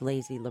to these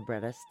lazy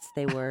librettists,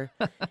 they were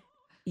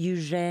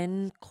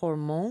Eugène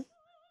Cormont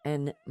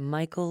and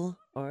Michel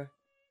Carré.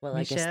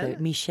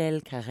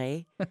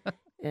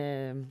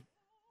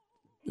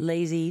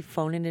 Lazy,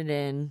 phoning it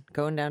in,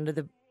 going down to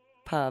the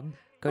pub,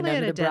 going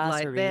down to the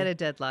brasserie. They had a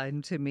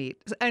deadline to meet.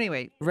 So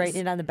anyway,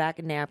 writing it on the back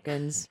of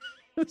napkins,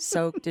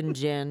 soaked in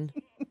gin.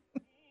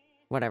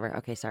 Whatever.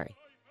 Okay, sorry.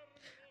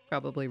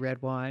 Probably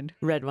red wine.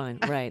 Red wine,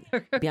 right.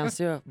 Bien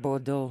sûr,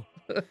 Bordeaux.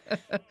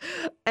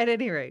 At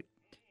any rate,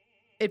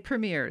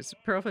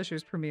 Pearl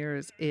Fishers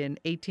premieres in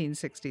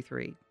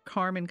 1863.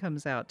 Carmen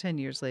comes out 10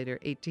 years later,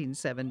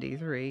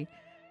 1873.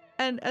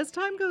 And as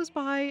time goes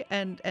by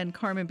and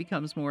Carmen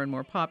becomes more and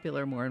more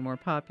popular,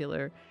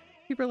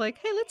 people are like,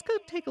 hey, let's go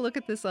take a look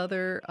at this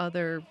other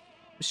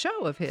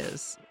show of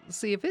his,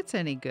 see if it's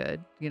any good.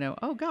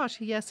 Oh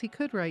gosh, yes, he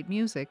could write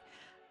music.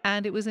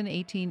 And it was in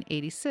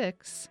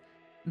 1886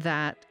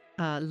 that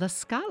La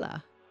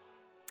Scala.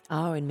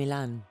 Oh, in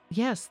Milan.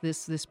 Yes,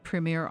 this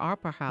premier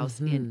opera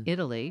house in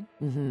Italy.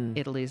 Mm-hmm.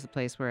 Italy is the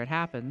place where it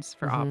happens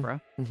for opera.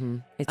 Mm-hmm.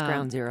 It's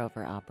ground zero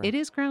for opera. It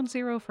is ground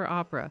zero for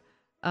opera.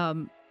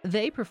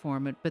 They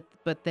perform it,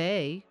 but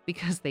they,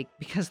 because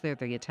they're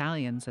the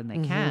Italians and they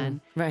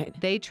can, right.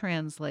 They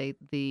translate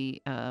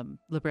the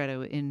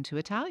libretto into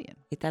Italian.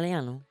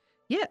 Italiano.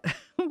 Yeah.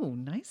 Oh,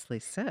 nicely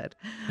said.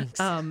 Thanks.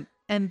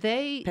 And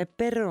they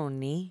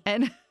pepperoni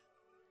and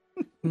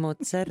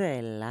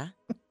mozzarella.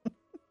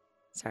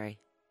 Sorry.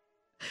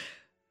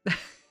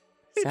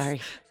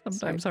 Sorry.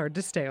 Sometimes hard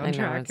to stay on I know,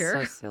 track it's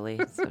here. so silly.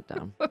 It's so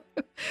dumb.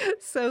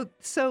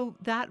 So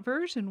that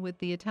version with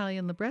the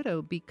Italian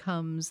libretto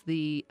becomes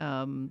the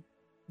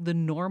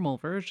normal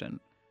version,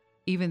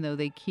 even though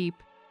they keep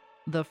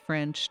the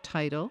French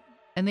title,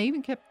 and they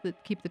even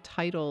keep the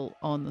title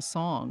on the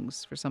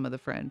songs for some of the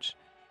French.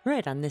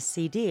 Right, on this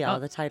CD, all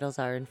the titles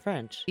are in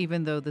French.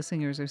 Even though the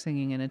singers are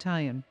singing in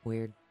Italian.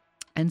 Weird.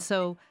 And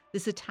so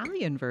this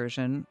Italian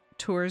version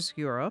tours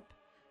Europe.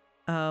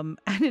 And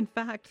in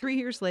fact, 3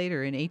 years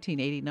later, in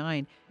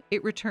 1889,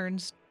 it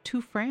returns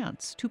to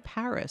France, to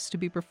Paris, to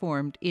be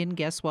performed in,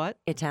 guess what?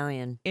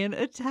 Italian. In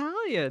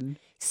Italian.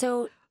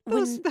 So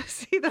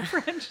See, the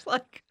French,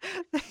 like,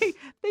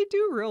 they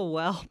do real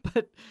well,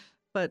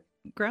 but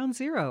ground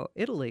zero,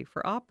 Italy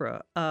for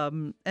opera.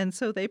 And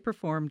so they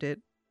performed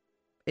it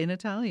in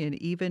Italian,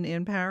 even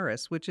in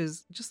Paris, which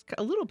is just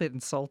a little bit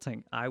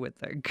insulting, I would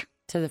think.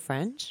 To the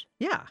French?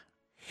 Yeah.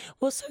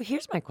 Well, so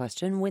here's my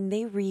question: when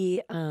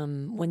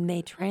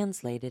they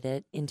translated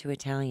it into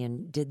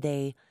Italian, did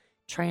they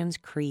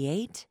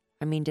transcreate?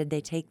 I mean, did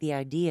they take the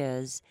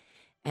ideas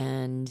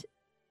and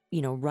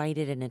write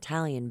it in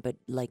Italian, but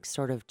like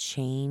sort of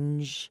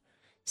change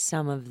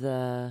some of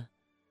the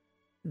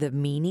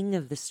meaning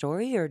of the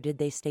story, or did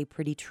they stay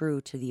pretty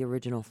true to the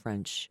original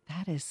French?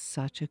 That is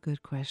such a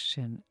good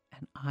question,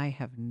 and I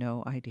have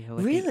no idea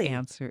what Really? the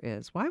answer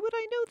is. Why would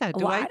I know that?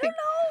 I don't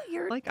know.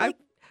 You're like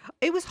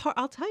it was hard.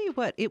 I'll tell you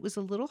what, it was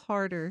a little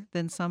harder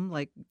than some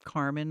like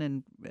Carmen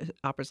and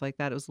operas like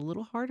that. It was a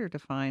little harder to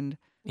find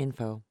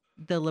info.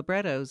 The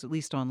librettos, at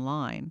least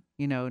online,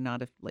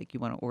 not if like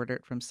you want to order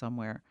it from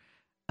somewhere.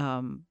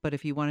 But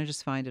if you want to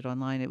just find it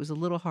online, it was a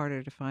little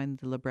harder to find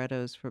the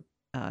librettos for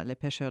Les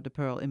Pêcheurs de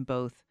Perles in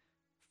both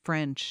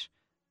French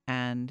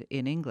and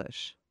in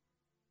English.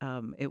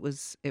 It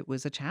was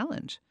a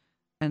challenge.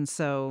 And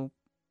so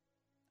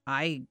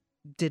I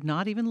did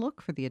not even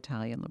look for the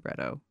Italian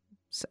libretto.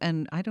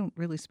 And I don't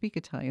really speak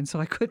Italian,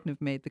 so I couldn't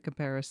have made the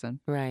comparison.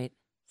 Right.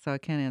 So I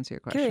can't answer your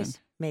question. Curious.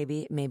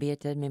 Maybe it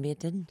did, maybe it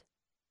didn't.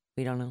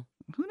 We don't know.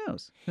 Who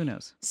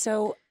knows?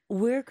 So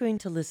we're going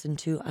to listen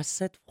to À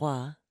cette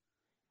voix,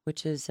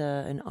 which is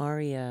an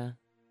aria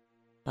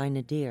by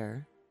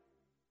Nadir.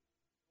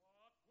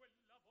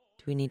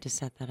 Do we need to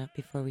set that up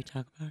before we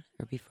talk about it,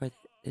 or before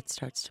it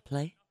starts to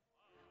play?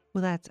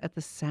 Well, that's at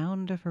the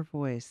sound of her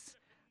voice.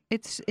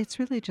 It's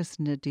really just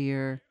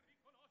Nadir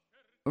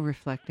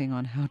reflecting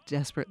on how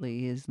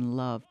desperately he is in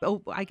love.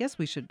 Oh, I guess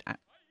we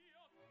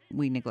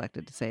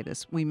neglected to say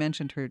this. We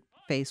mentioned her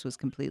face was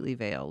completely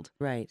veiled.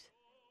 Right.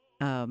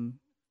 Um,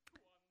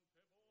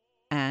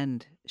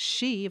 and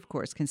she, of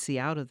course, can see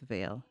out of the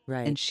veil.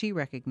 Right. And she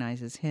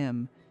recognizes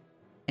him.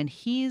 And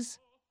he's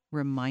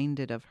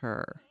reminded of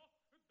her.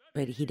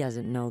 But he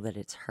doesn't know that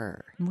it's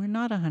her. We're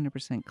not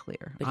 100%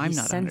 clear. But I'm he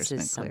not 100%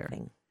 senses clear.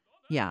 something.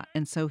 Yeah,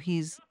 and so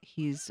he's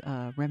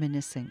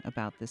reminiscing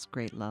about this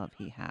great love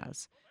he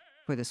has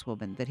for this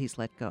woman that he's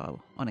let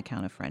go on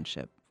account of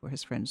friendship for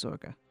his friend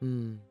Zorga.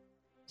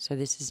 So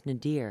this is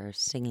Nadir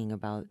singing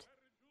about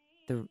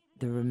the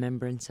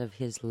remembrance of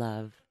his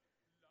love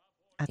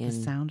At the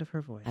sound of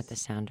her voice. At the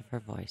sound of her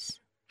voice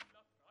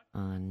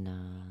on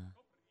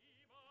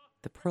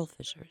The Pearl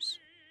Fishers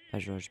by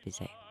Georges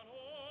Bizet.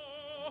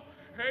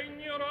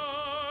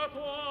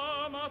 Ignorato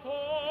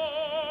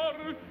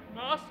amator,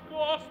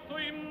 nascosto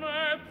in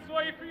mezzo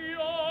ai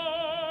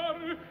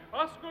fior,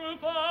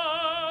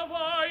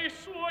 ascoltava I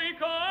suoi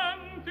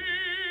canti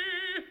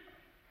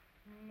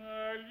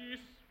negli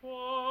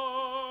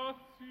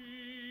spazi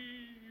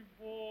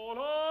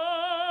volanti.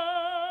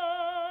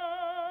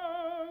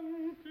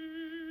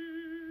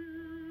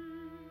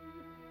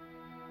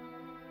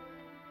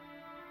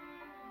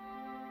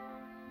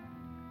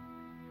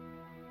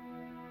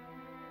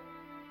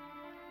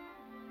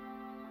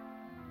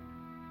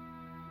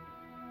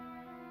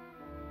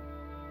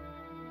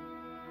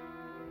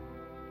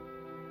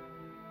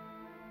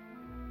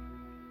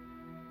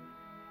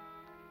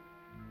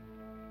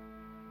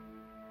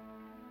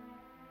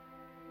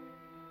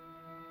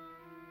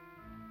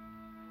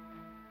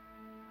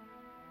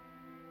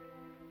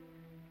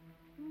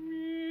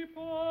 Mi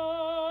par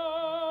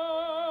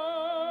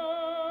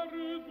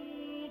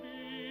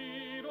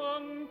d'udir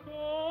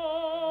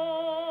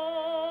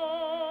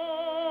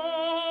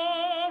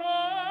ancora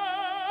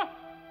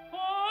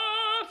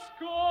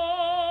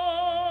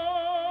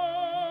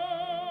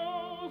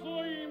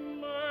ascoso in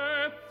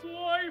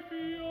mezzo ai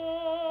fior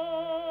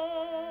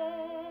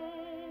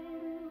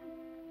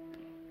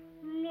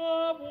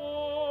la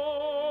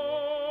voce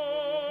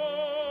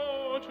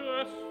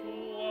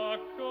sua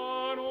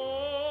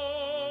canora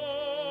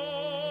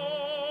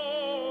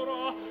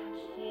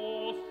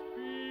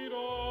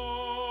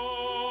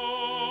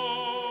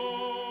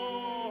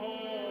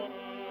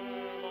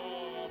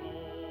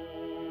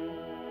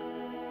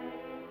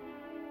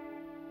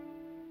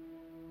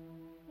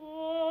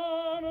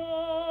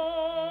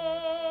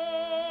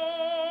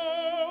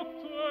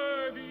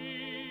notte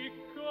di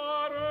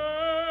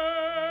carezze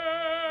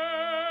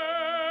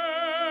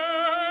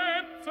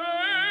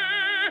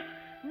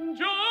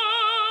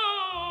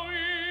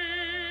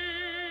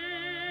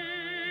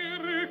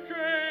gioir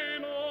che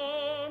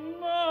non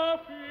ha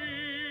fin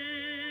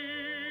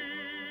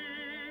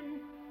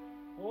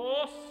o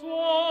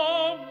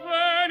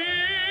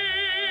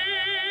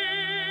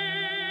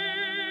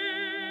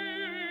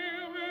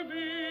sovvenir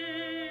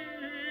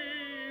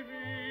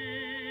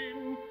divin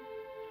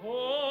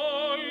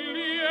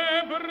folli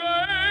ebbrezze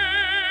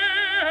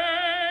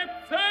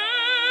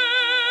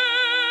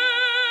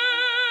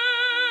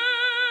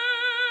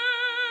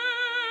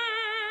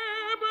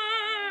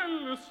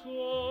bel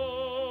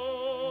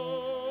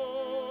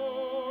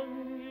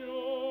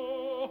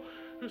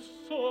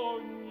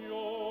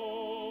sogno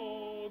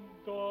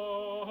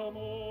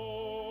d'amor.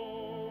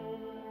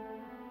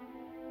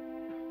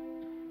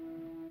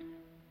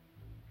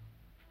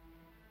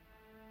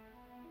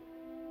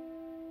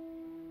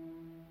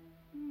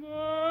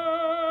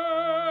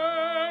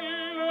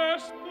 Nelle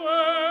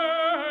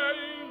stelle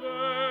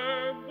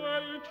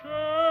del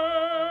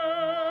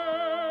cielo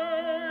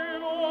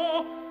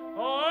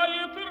al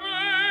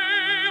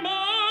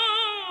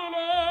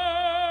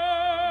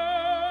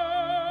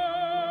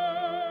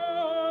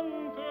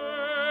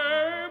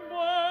tremolante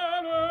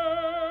banen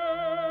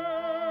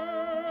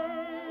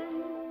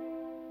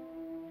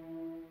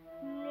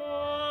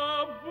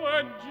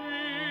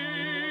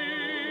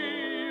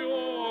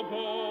l'avveggio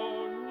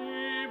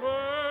d'ogni vero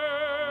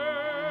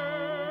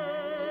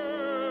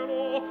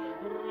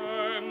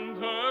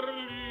render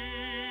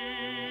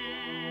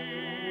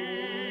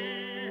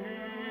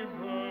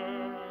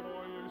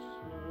libero il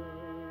ser.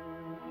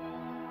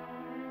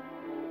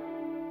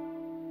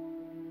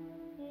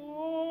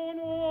 O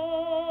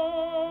notte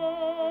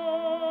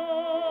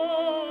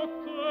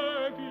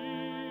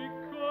di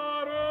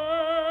carezze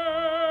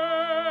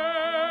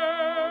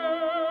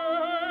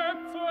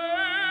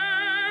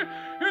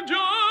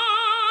gioir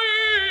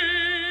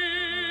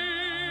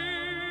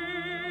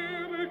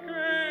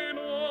che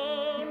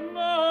non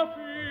ha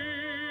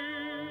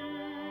fin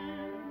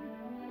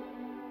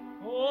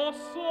o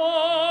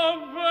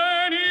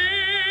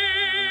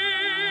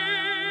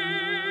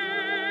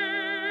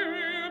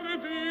sovvenir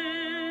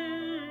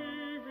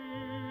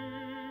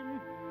divin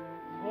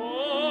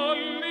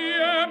folli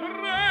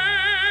ebbrezze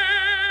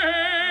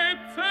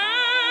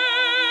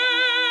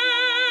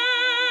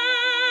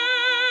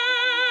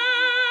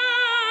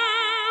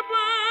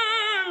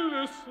bel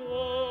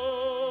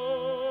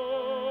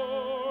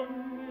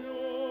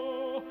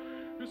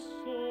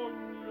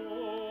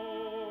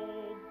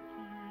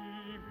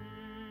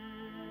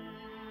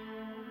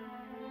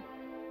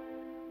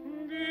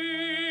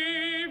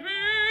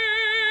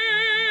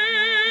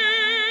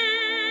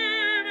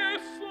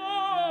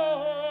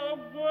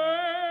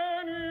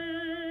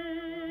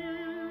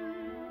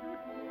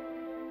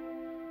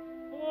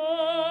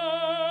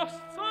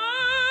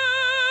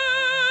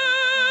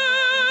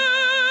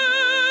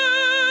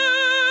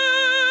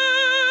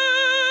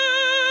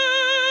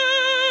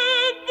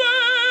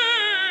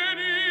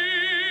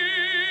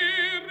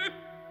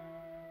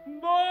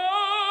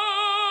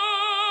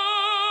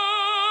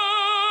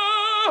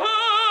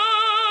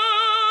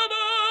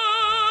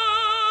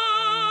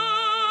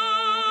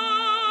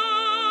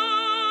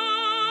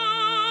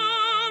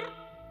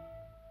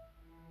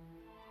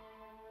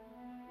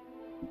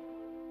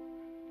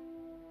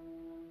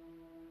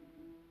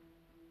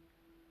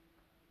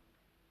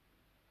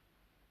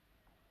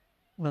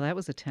Well, that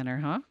was a tenor,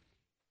 huh?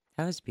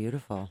 That was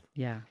beautiful.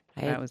 Yeah,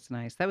 I that was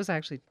nice. That was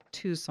actually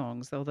two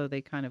songs, although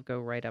they kind of go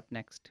right up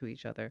next to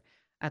each other.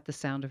 At the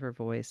sound of her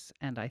voice,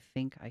 and I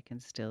think I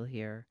can still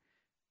hear.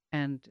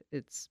 And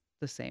it's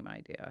the same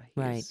idea.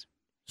 Right.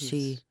 He's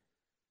She,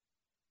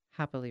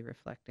 happily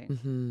reflecting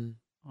on.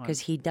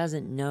 because he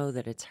doesn't know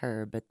that it's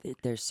her, but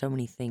there's so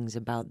many things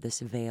about this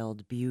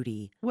veiled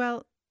beauty.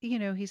 Well,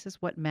 he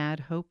says, "What mad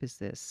hope is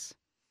this?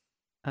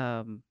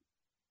 Um,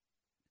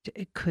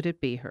 could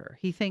it be her?"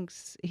 He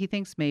thinks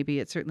maybe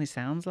it certainly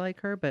sounds like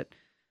her, but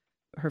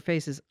her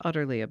face is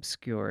utterly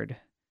obscured,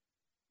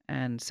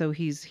 and so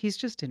he's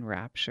just in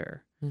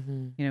rapture.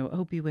 Mm-hmm.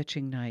 Oh,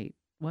 bewitching night.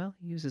 Well,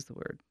 he uses the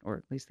word, or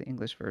at least the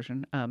English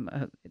version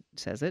it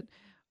says it.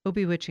 Oh,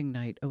 bewitching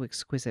night. Oh,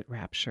 exquisite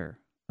rapture.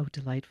 Oh,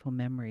 delightful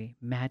memory,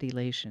 mad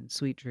elation,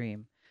 sweet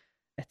dream,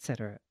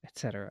 etc.,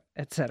 etc.,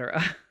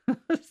 etc.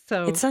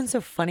 So It sounds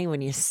so funny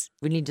when you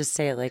just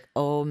say it like,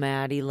 "Oh,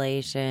 mad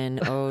elation,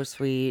 oh,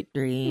 sweet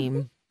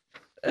dream."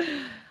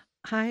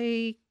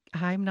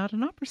 I'm not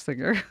an opera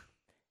singer.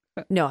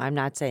 No, I'm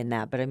not saying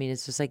that, but I mean,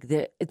 it's just like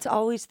it's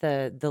always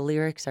the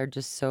lyrics are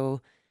just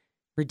so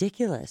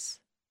ridiculous.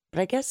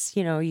 But I guess,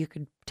 you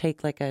could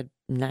take like a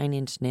Nine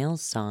Inch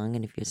Nails song,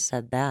 and if you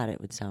said that,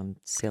 it would sound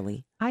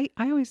silly. I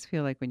always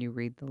feel like when you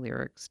read the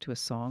lyrics to a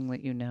song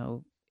that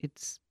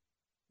it's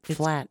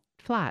Flat.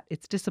 flat.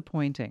 It's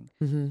disappointing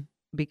Mm-hmm.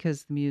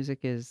 because the music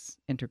is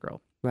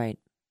integral. Right.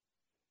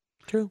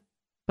 True.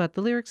 But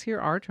the lyrics here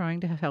are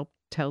trying to help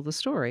tell the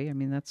story. I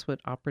mean, that's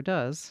what opera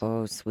does.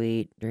 Oh,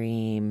 sweet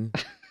dream.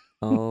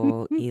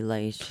 Oh,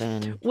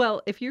 elation.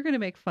 Well, if you're going to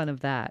make fun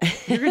of that,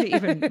 you're going to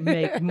even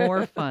make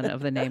more fun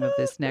of the name of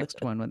this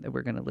next one that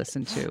we're going to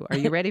listen to. Are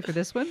you ready for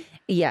this one?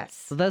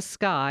 Yes. The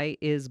sky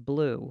is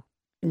blue.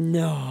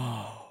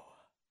 No.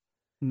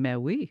 Mais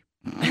oui.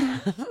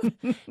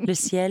 Le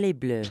ciel est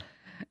bleu.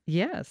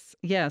 Yes,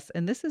 yes.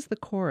 And this is the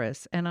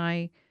chorus. And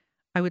I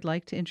would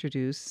like to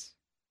introduce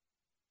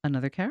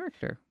another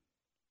character.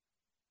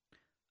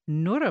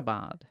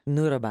 Nurabad.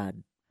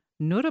 Nurabad.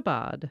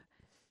 Nurabad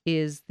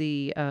is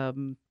the I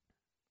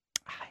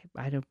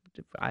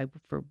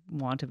for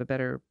want of a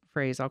better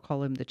phrase, I'll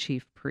call him the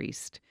chief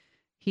priest.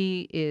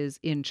 He is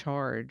in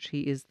charge.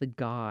 He is the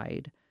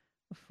guide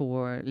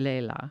for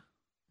Leila.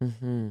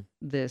 Mm-hmm.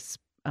 This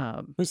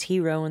Was he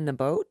rowing the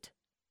boat?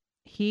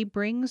 he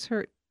brings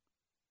her.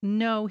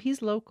 No,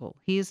 he's local.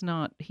 He's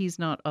not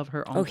of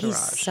her entourage. Oh, he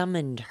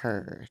summoned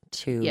her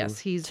to. Yes,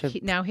 he's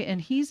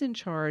in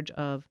charge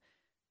of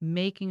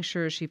making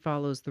sure she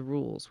follows the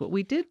rules. What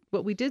we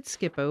did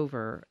skip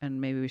over, and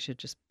maybe we should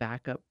just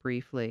back up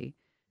briefly.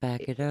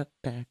 Back it up,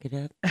 back it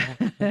up, back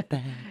it up,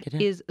 back it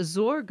up. Is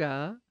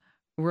Zorga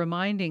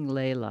reminding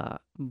Layla,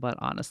 but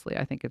honestly,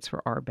 I think it's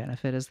for our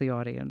benefit as the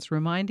audience,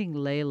 reminding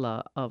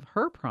Layla of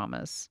her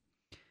promise,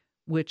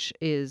 which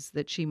is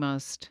that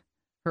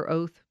her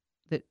oath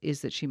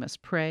that she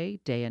must pray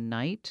day and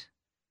night,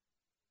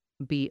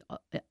 be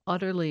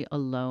utterly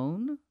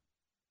alone,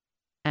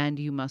 and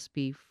you must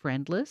be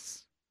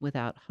friendless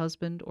without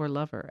husband or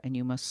lover, and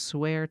you must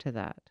swear to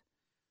that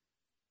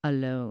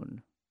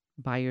alone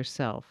by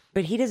yourself.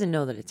 But he doesn't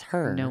know that it's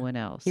her. No one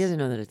else. He doesn't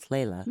know that it's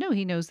Layla. No,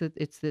 he knows that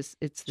it's this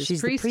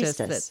She's the priestess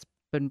priestess. that's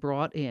been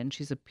brought in.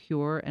 She's a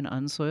pure and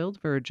unsoiled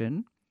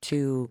virgin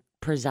To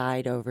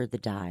preside over the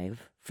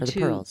dive for the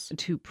pearls.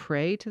 to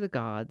pray to the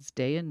gods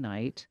day and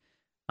night.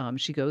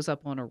 She goes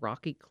up on a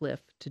rocky cliff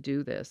to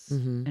do this,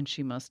 Mhm. and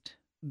she must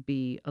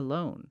be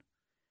alone.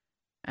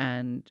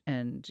 And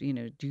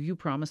do you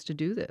promise to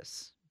do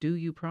this? Do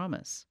you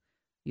promise?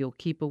 You'll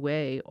keep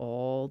away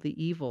all the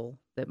evil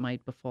that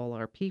might befall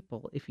our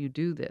people if you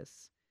do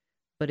this.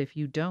 But if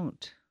you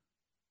don't,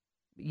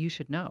 you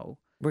should know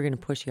We're going to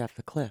push you off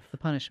the cliff. the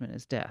punishment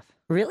is death.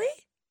 Really?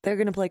 They're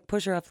going to like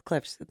push her off the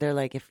cliffs. They're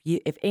like, if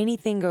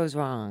anything goes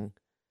wrong,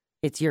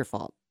 it's your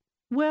fault.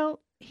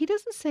 Well, he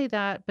doesn't say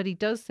that, but he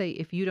does say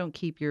if you don't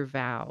keep your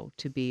vow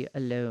to be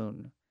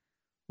alone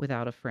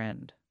without a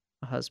friend,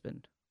 a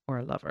husband, or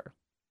a lover.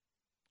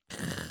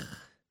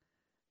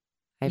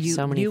 I have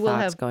so many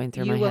thoughts going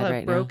through my head right now. You will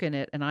have broken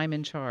it, and I'm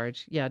in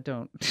charge. Yeah,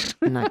 don't.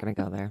 I'm not going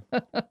to go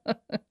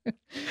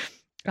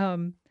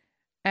there.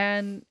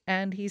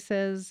 And he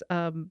says,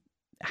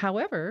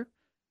 however,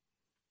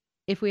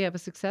 if we have a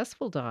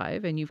successful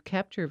dive and you've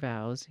kept your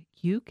vows,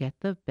 you get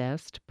the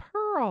best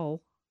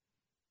pearl.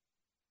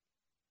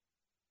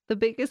 The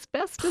biggest,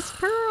 bestest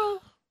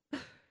pearl.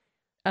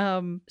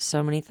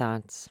 So many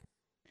thoughts.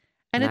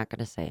 I'm And not going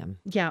to say them.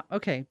 Yeah,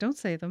 okay, don't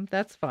say them.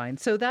 That's fine.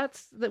 So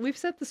we've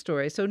set the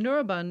story. So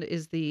Nurabund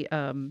is the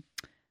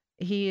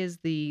he is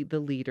the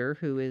leader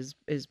who is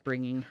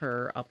bringing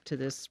her up to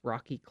this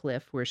rocky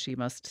cliff where she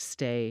must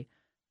stay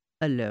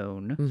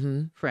alone,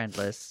 Mm-hmm.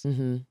 friendless,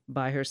 Mm-hmm.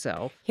 by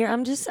herself. Here,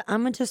 I'm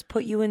gonna just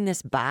put you in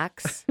this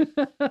box.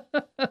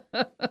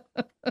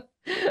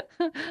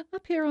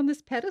 Up here on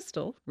this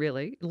pedestal,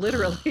 really,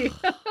 literally.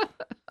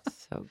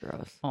 So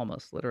gross.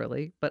 Almost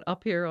literally, but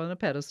up here on a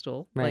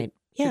pedestal, Right. like,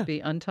 Yeah. to be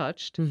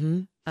untouched.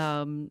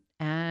 Mm-hmm.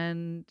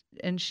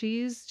 And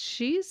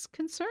she's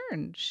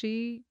concerned.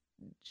 She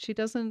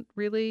doesn't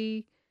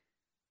really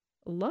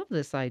love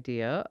this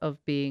idea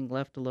of being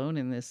left alone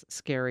in this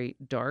scary,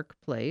 dark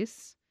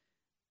place.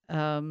 By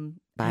And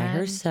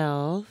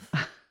herself.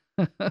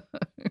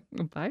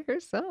 by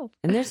herself.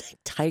 And there's like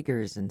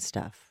tigers and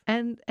stuff.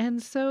 And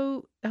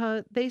so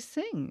they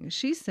sing.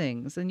 She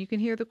sings, and you can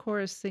hear the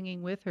chorus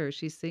singing with her.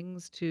 She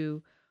sings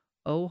to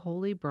 "O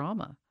Holy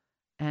Brahma,"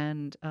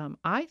 and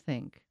I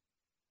think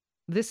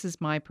this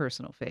is my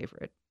personal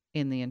favorite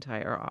in the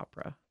entire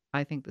opera.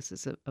 I think this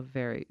is a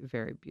very,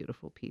 very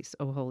beautiful piece,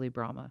 "O Holy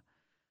Brahma."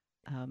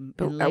 But And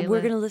we're Layla-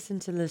 going to listen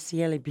to Le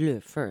Ciel est bleu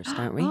first,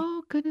 aren't we?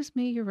 Oh, goodness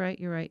me, you're right,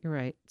 you're right, you're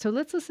right. So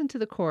let's listen to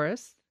the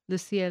chorus, "Le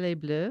ciel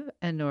est bleu"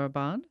 and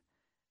Norabad,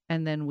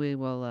 and then we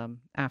will,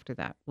 after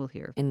that, we'll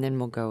hear. And then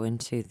we'll go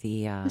into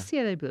the... "Le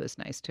ciel est bleu" is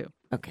nice too.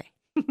 Okay.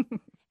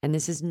 And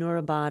this is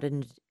Norabad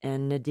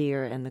and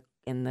Nadir and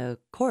the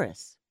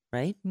chorus,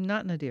 right?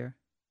 Not Nadir.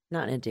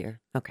 Not Nadir.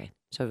 Okay.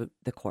 So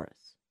the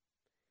chorus.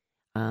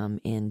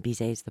 In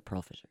Bizet's The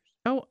Pearl Fishers.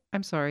 Oh,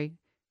 I'm sorry.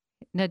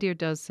 Nadir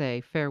does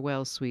say,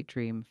 "Farewell, sweet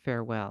dream,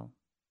 farewell."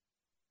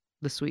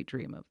 The sweet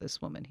dream of this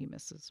woman he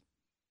misses.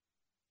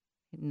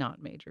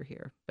 Not major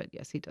here, but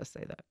yes, he does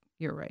say that.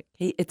 You're right.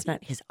 It's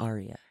not his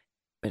aria,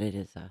 but it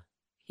is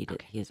he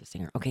is a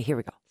singer. Okay, here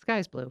we go.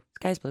 Sky's blue.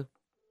 Sky's blue.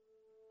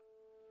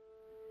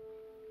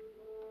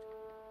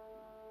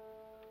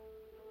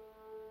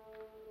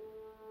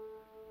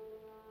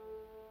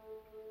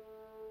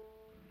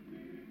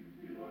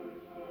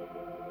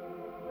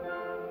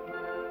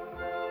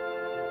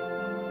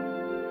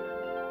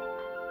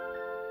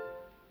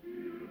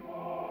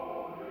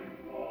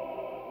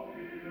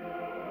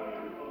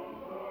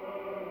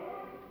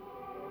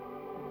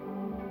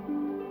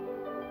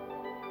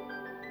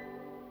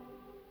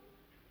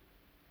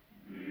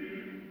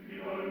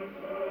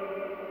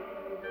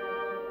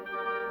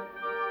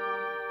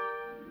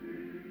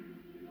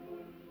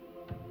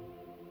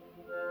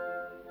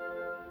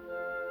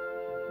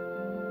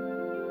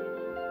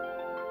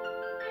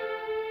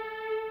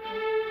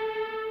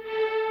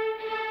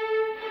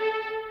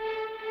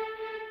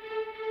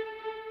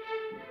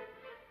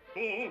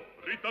 Tu,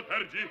 Rita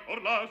Tergi, or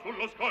là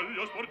sullo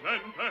scoglio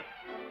sporgente.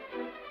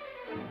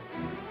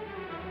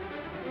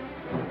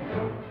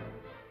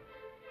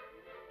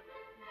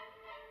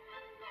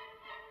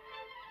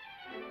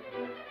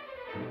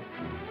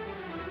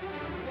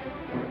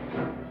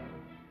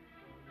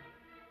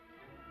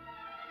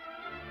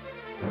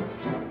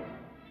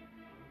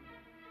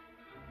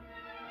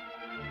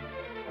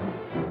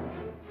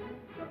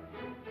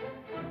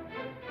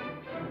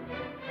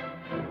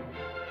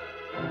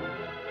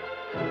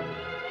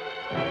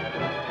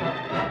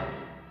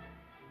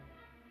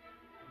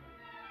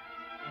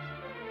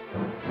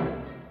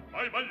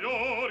 Ai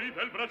bagliori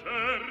del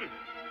bracer,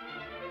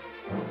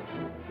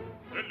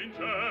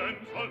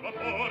 dell'incenso al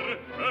vapor,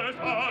 e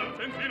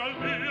salza insino al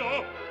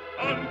Dio,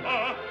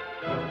 canta,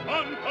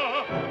 canta,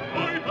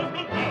 noi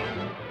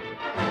t'ascoltiamo.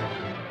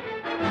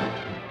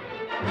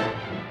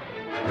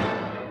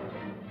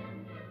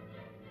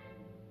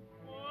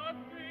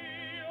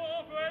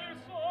 Addio quel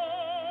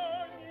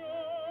sogno.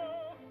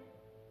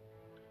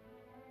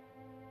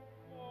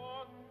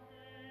 Addio.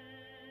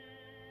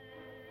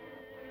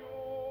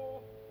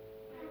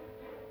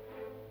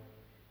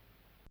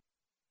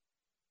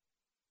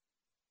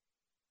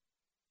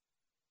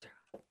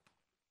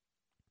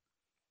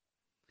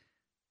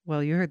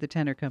 Well, you heard the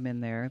tenor come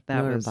in there.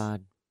 That was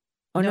Norabad.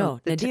 Oh, No, no.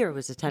 the Nadir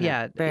was a tenor.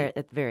 yeah, At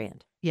the very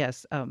end.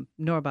 yes.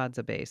 Norbad's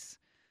a bass.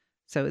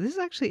 So this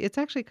is it's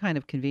actually kind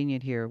of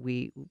convenient here.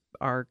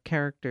 Our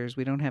characters,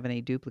 we don't have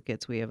any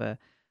duplicates. We have a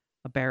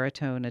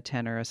baritone, a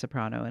tenor, a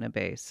soprano, and a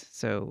bass.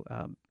 So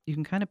you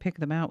can kind of pick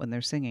them out when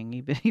they're singing,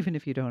 even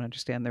if you don't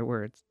understand their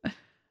words.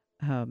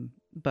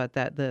 But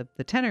that the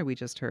tenor we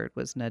just heard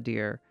was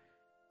Nadir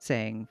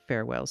saying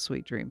 "Farewell,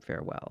 sweet dream,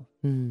 farewell."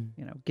 Mm.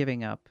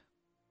 Giving up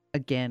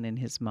again in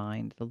his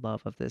mind the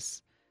love of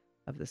this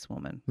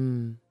woman.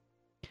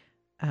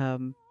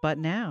 Mm. But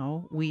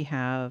now we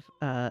have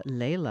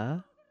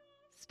Layla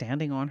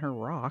standing on her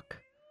rock,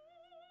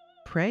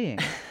 praying,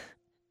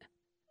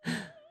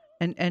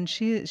 and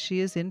she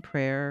is in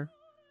prayer.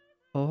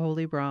 O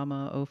Holy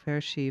Brahma, O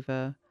fair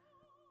Shiva,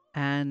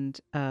 and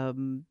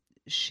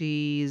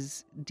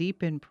she's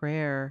deep in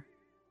prayer.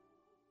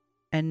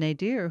 And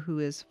Nadir, who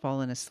has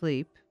fallen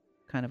asleep,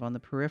 kind of on the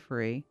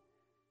periphery,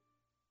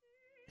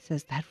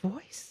 says, "That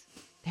voice.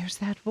 There's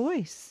that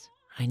voice."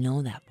 I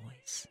know that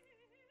voice.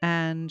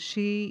 And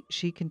she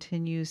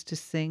continues to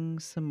sing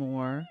some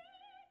more,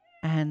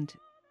 and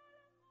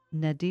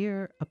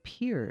Nadir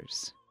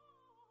appears.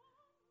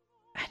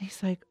 And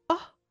he's like,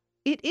 "Oh,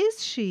 it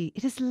is she.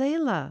 It is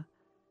Layla."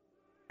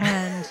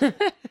 And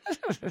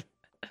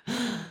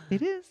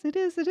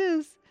it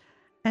is.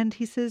 And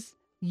he says,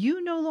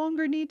 "You no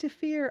longer need to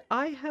fear.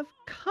 I have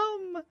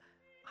come.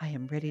 I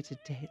am ready to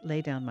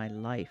lay down my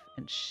life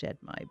and shed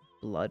my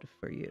blood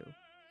for you."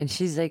 And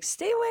she's like,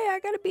 "Stay away. I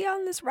got to be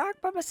on this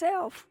rock by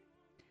myself."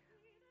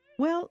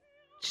 Well,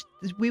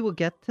 we will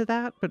get to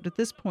that, but at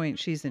this point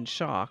she's in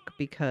shock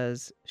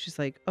because she's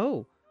like,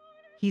 "Oh,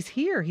 he's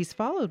here. He's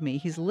followed me.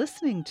 He's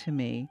listening to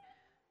me.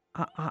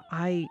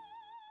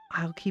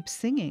 I'll keep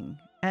singing.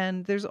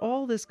 And there's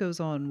all this goes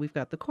on. We've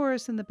got the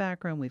chorus in the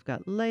background. We've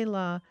got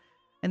Layla.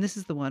 And this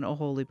is the one, O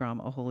Holy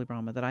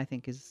Brahma, that I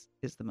think is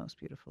the most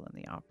beautiful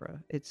in the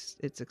opera. It's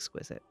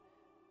exquisite.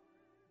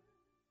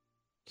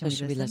 So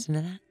should we listen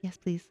to that? Yes,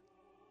 please.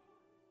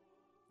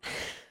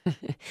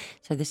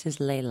 So this is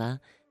Layla,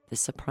 the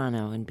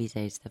soprano, and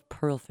Bizet's the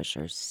Pearl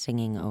Fishers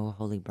singing O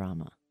Holy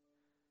Brahma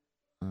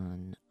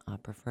on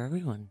Opera for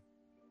Everyone.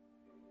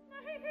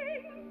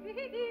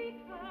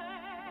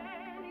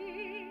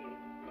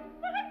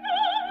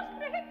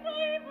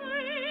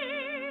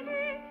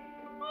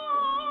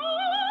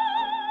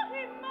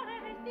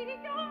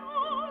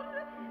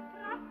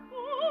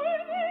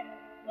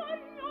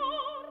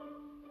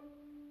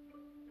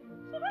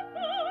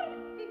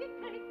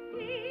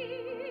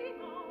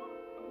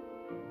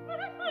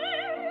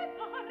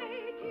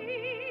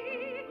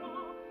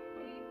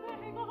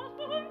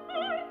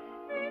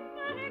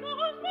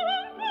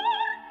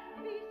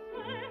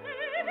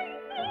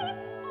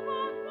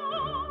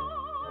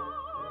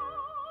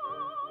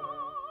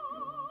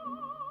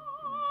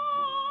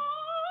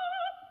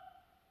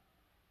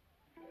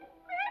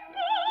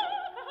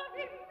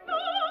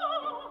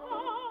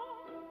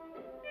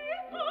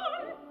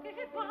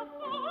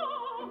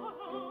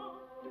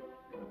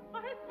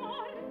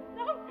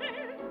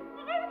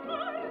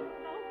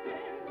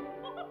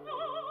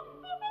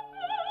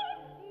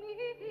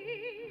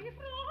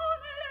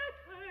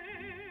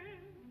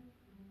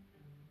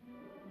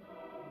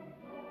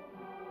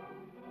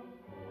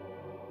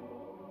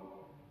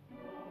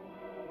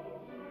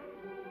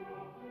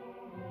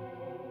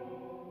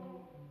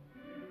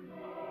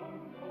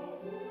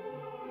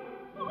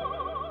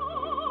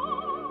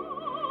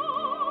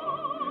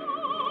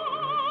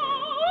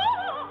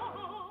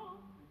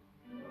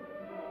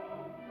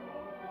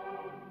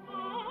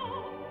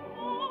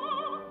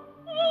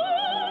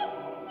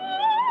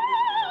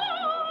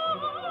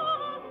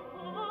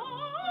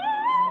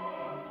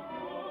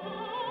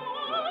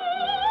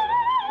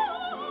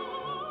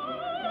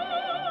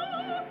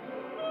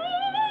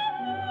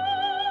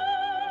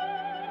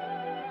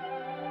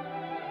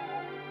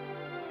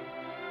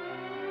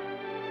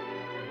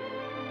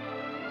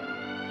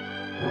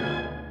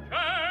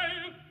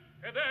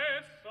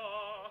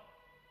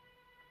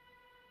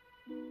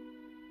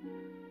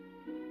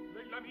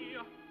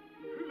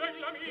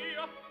 Leyla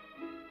mia,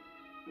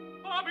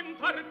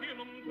 aventarti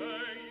non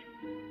dei,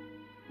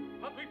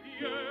 a tuoi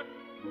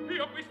piedi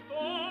io qui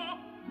sto,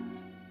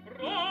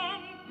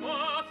 pronto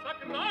a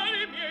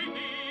sacrare i miei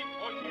dì,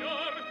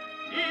 ognor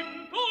in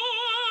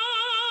tua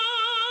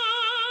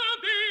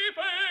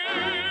difesa.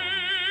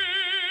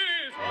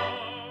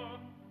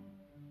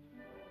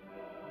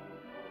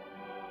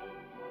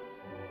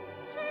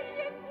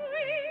 Scegli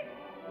qui,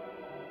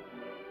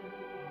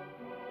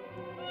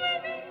 e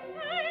mi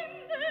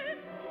intende,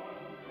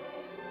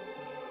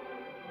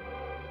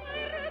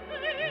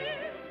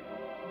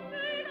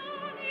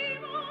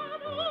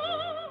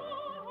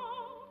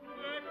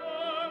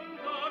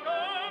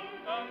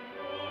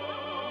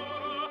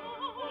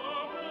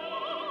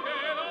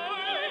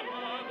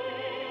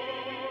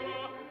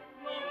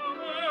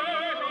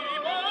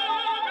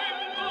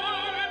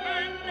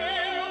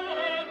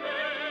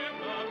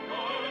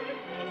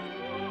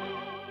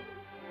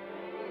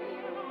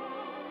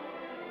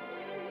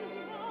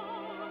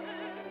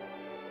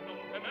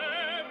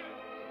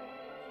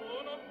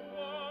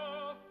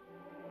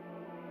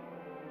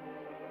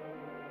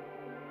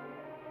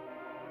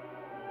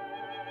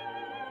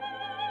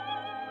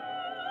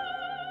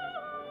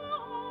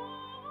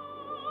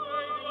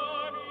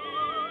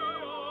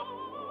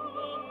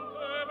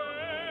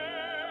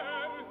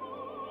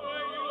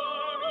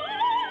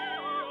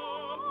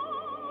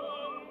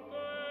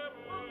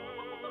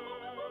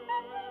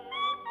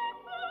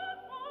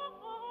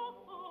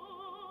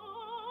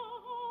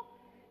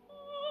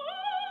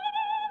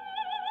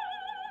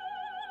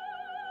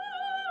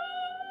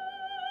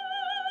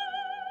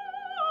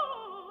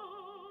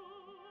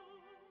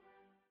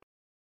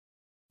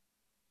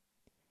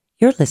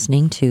 You're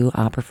listening to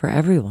Opera for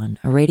Everyone,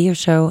 a radio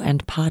show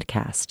and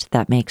podcast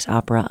that makes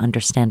opera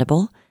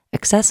understandable,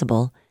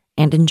 accessible,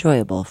 and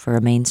enjoyable for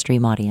a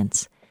mainstream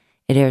audience.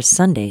 It airs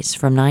Sundays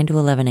from 9 to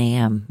 11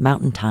 a.m.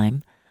 Mountain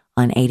Time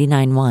on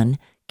 89.1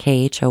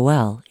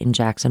 KHOL in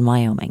Jackson,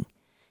 Wyoming.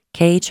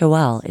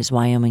 KHOL is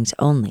Wyoming's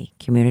only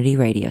community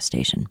radio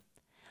station.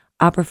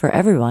 Opera for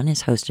Everyone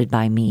is hosted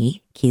by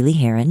me, Keely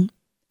Heron.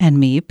 And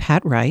me,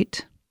 Pat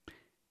Wright.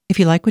 If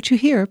you like what you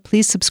hear,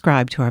 please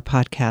subscribe to our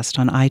podcast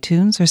on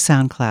iTunes or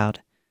SoundCloud,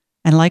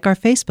 and like our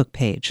Facebook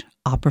page,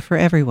 Opera for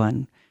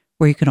Everyone,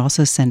 where you can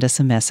also send us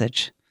a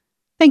message.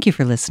 Thank you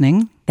for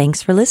listening.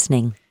 Thanks for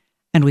listening.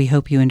 And we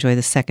hope you enjoy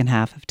the second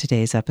half of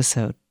today's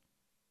episode.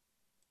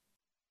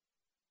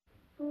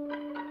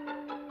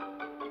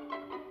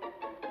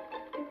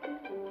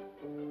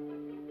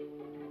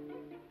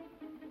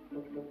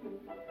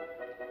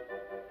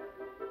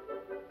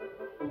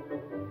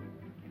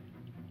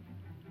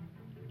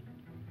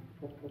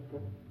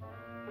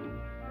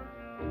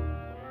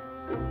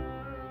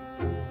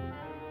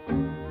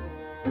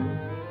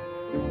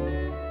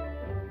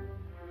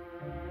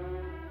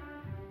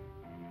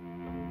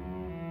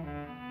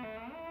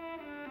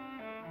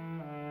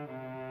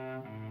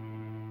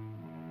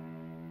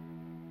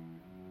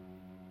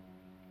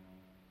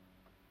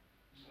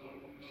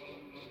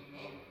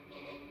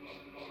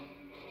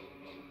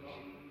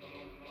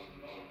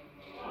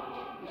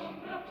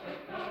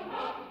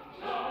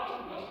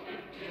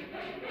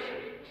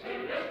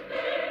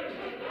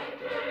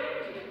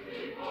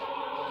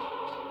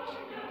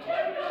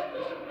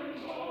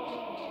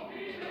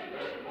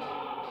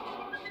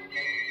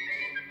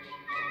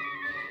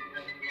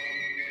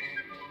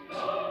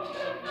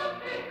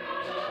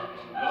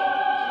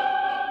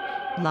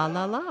 La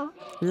la la.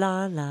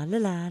 La la la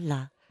la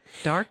la.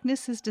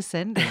 Darkness is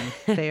descending.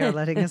 They are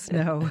letting us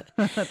know.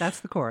 That's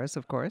the chorus,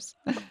 of course.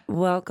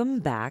 Welcome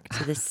back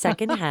to the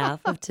second half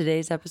of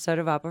today's episode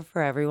of Opera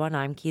for Everyone.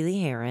 I'm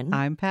Keely Heron.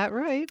 I'm Pat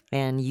Wright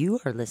And you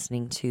are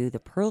listening to The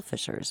Pearl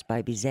Fishers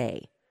by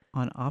Bizet.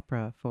 on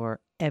Opera for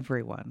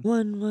Everyone.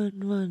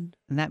 One.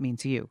 And that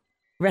means you.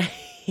 Right.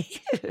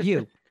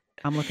 You.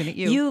 I'm looking at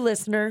you. You,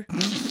 listener.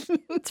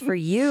 It's for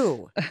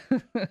you.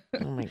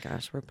 Oh my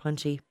gosh, we're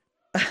punchy.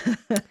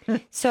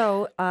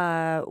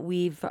 So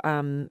we've,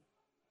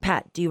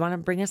 Pat, do you want to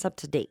bring us up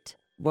to date?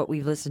 What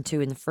we've listened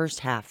to in the first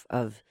half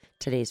of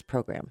today's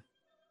program,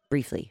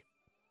 briefly.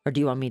 Or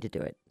do you want me to do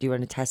it? Do you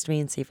want to test me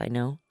and see if I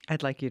know?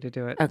 I'd like you to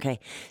do it. Okay.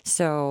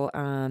 So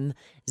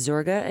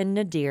Zorga and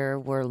Nadir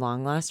were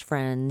long-lost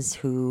friends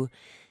who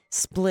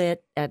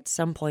split at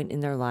some point in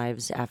their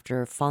lives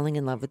after falling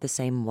in love with the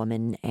same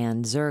woman.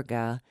 And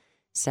Zorga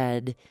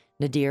said,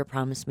 Nadir,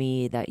 promise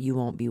me that you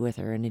won't be with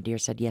her. And Nadir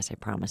said, yes, I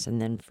promise.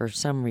 And then for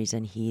some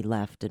reason, he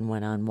left and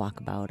went on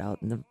walkabout out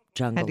in the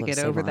jungle. Had to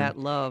get over that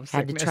love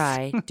Had sickness. to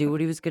try, do what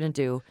he was going to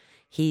do.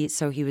 He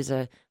was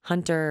a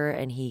hunter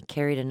and he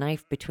carried a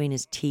knife between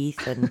his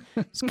teeth and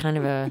was kind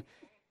of a,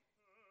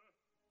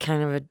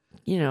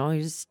 he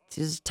was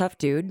a tough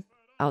dude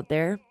out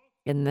there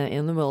in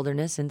the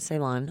wilderness in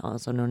Ceylon,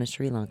 also known as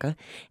Sri Lanka.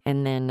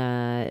 And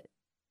then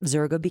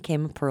Zorga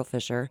became a pearl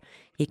fisher.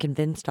 He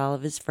convinced all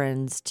of his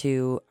friends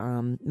to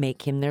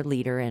make him their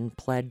leader and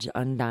pledge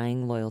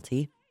undying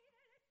loyalty.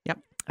 Yep.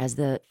 As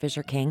the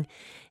Fisher King.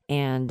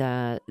 And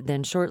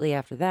then shortly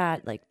after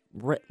that, like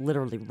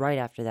literally right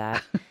after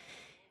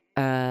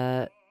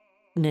that,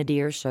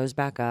 Nadir shows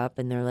back up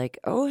and they're like,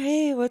 oh,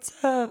 hey,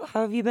 what's up?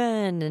 How have you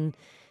been? And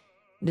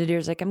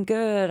Nadir's like, I'm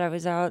good. I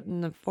was out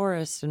in the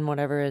forest and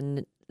whatever.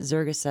 And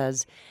Zorga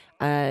says,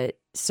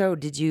 so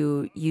did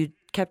you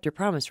kept your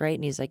promise, right?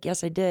 And he's like,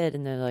 yes, I did.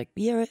 And they're like,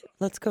 yeah,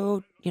 let's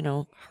go,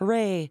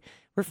 hooray,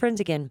 we're friends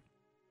again.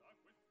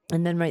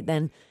 And then right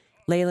then,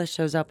 Layla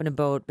shows up in a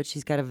boat, but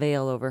she's got a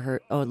veil over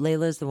her. Oh,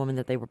 Layla is the woman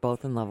that they were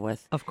both in love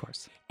with. Of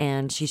course.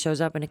 And she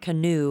shows up in a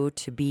canoe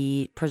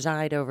to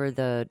preside over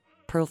the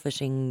pearl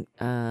fishing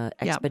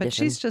expedition. Yeah, but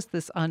she's just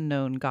this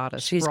unknown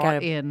goddess She's brought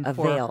got in a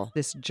for veil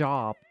this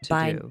job to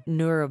by do.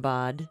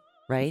 Nurabad,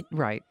 right?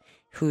 Right.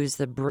 Who's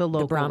the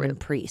local Brahmin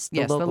priest.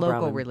 Yes, the local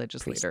Brahmin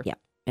religious priest. leader. Yeah.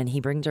 And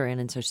he brings her in,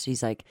 and so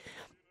she's like,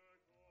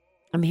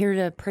 I'm here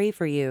to pray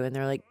for you. And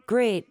they're like,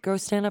 great, go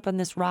stand up on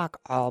this rock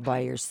all by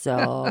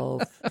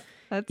yourself.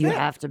 That's You it.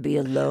 have to be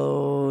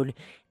alone.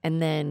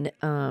 And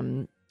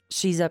then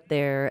she's up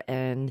there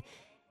and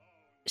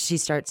she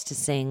starts to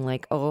sing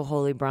like, oh,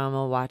 holy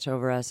Brahma, watch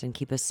over us and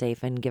keep us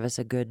safe and give us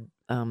a good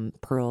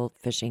pearl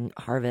fishing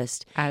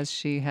harvest. As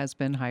she has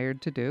been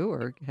hired to do,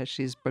 or has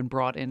she's been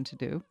brought in to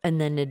do. And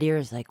then Nadir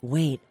is like,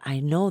 wait, I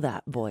know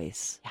that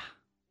voice. Yeah.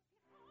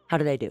 How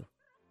did I do?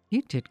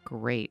 You did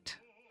great.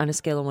 On a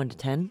scale of 1 to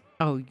 10?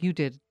 Oh, you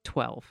did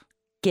 12.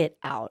 Get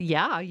out.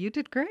 Yeah, you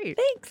did great.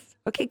 Thanks.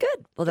 Okay,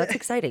 good. Well, that's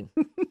exciting.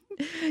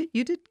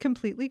 You did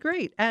completely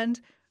great. And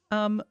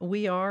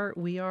we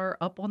are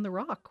up on the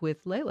rock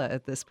with Layla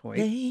at this point.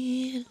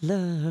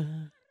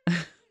 Layla.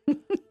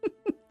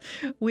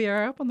 We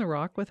are up on the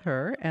rock with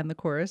her, and the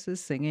chorus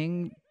is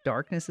singing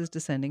Darkness is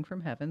Descending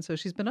from Heaven. So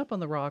she's been up on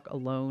the rock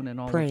alone and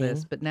all Praying. of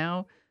this, but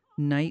now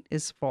night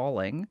is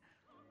falling,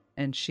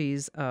 and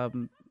she's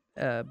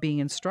being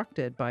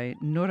instructed by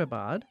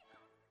Nurabad,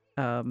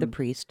 The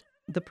priest.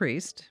 the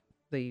priest,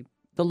 the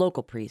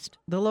local priest.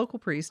 local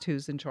priest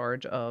who's in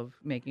charge of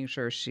making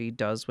sure she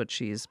does what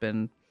she's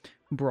been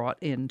brought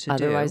in to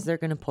Otherwise, do. they're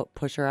going to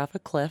push her off a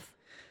cliff.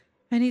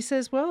 And he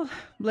says, well,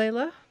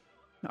 Layla,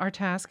 our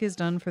task is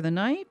done for the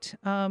night.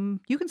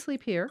 You can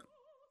sleep here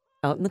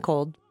Out in the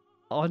cold.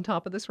 on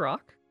top of this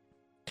rock,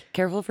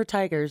 Careful for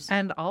tigers.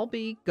 and I'll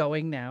be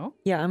going now.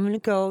 Yeah, I'm going to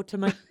go to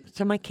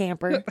my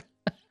camper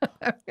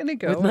I'm going to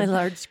go with my and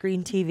large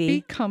screen TV.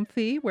 be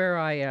comfy where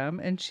I am.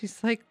 And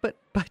she's like, but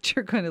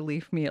you're going to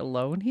leave me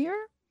alone here?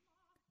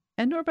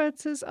 And Norbert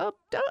says, oh,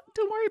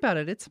 don't worry about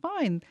it. It's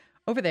fine.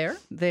 Over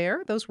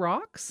there, those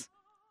rocks,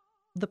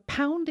 the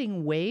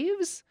pounding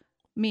waves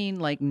mean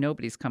like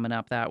nobody's coming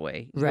up that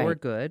way. You're Right.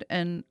 good.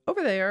 And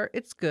over there,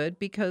 it's good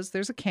because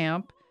there's a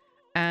camp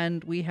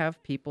and we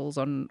have peoples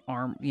on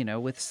arm,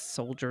 with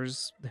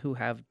soldiers who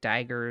have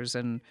daggers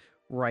and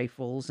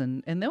rifles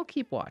and they'll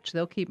keep watch.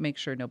 They'll make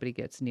sure nobody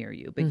gets near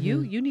you. But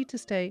you need to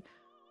stay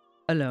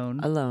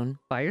alone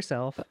by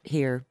yourself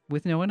Here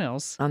with no one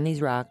else on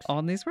these rocks.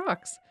 on these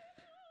rocks.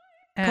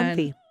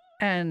 Comfy.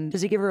 And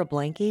Does he give her a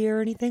blankie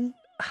or anything?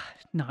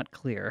 not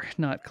clear.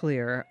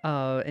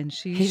 And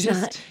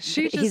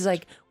He's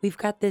like, we've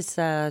got this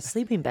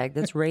sleeping bag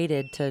that's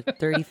rated to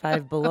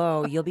 35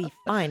 below. You'll be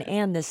fine.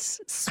 And this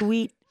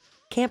sweet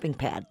camping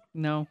pad.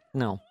 no.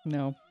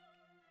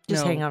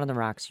 Just No. hang out on the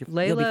rocks. You'll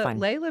be fine.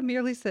 Layla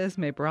merely says,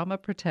 may Brahma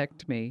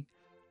protect me.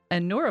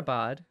 And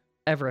Nurabad,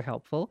 ever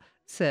helpful,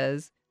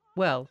 says,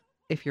 well,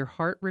 if your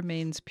heart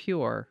remains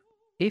pure,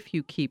 if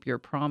you keep your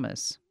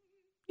promise,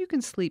 you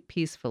can sleep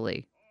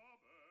peacefully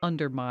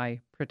under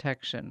my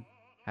protection.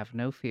 Have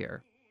no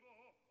fear.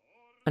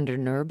 Under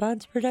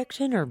Nurbad's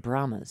protection or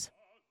Brahma's?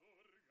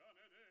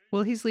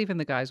 Well, he's leaving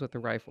the guys with the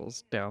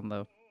rifles down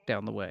the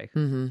way.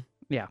 Mm-hmm.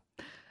 Yeah.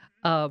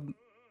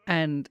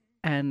 And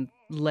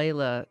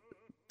Layla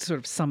sort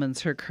of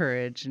summons her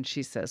courage, and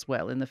she says,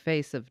 well, in the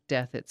face of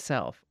death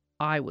itself,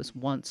 I was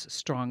once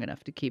strong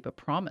enough to keep a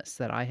promise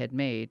that I had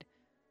made.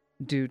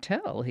 Do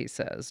tell, he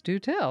says, do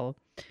tell.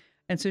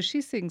 And so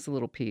she sings a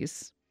little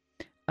piece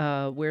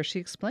where she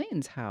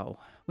explains how,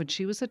 when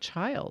she was a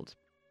child,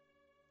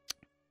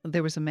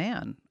 there was a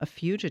man, a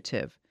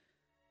fugitive,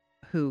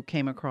 who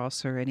came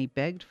across her, and he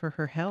begged for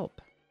her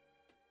help.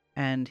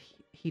 And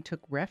he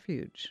took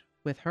refuge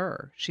with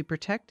her. She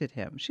protected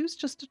him. She was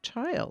just a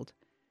child.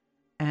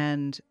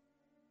 And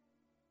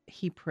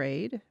he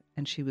prayed,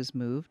 and she was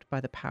moved by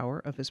the power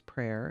of his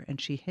prayer, and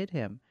she hid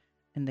him,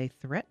 and they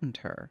threatened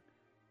her.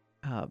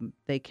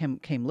 They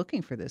came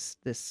looking for this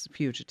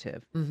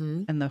fugitive,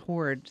 Mm-hmm. and the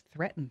horde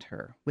threatened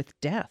her with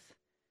death.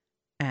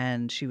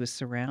 And she was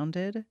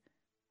surrounded,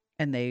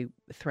 and they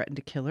threatened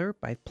to kill her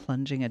by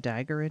plunging a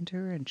dagger into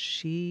her, and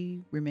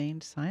she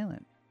remained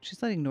silent.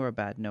 She's letting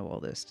Norbad know all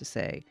this to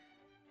say,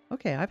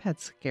 okay, I've had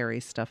scary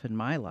stuff in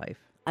my life.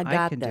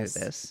 I can this. do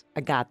this.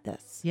 I got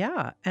this.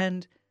 Yeah.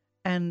 And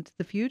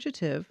the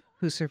fugitive,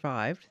 who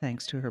survived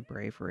thanks to her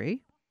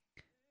bravery,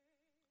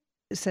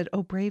 said,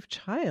 oh, brave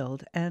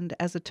child. And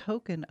as a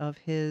token of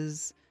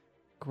his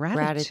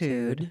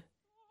gratitude,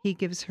 he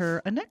gives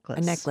her a necklace.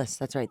 A necklace.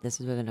 That's right. This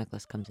is where the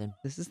necklace comes in.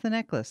 This is the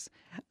necklace.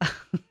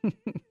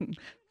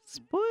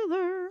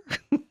 Spoiler.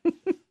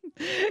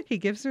 He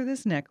gives her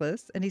this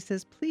necklace, and he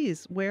says,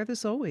 please wear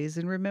this always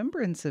in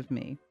remembrance of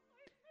me.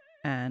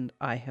 And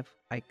I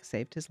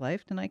saved his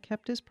life, and I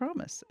kept his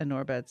promise. And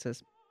Norbad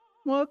says,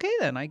 well, okay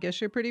then. I guess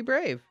you're pretty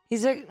brave.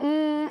 He's like,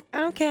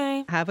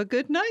 okay. Have a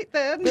good night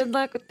then. Good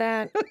luck with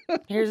that.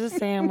 Here's a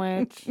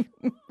sandwich.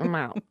 I'm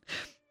out.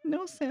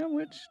 No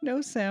sandwich.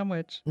 No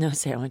sandwich. No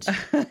sandwich.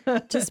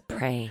 Just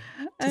pray.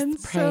 Just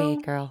And pray,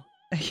 so- girl.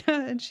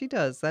 Yeah, and she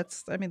does.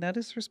 That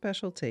is her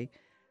specialty.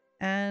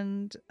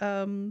 And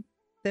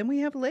then we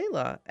have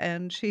Layla,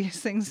 and she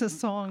sings a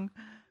song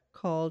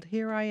called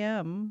Here I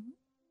Am,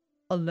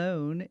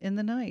 Alone in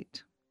the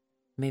Night.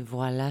 Me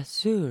voilà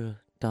seul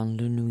dans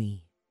la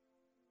nuit.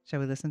 Shall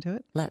we listen to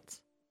it?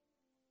 Let's.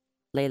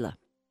 Layla,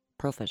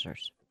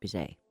 Professors,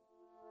 Bizet.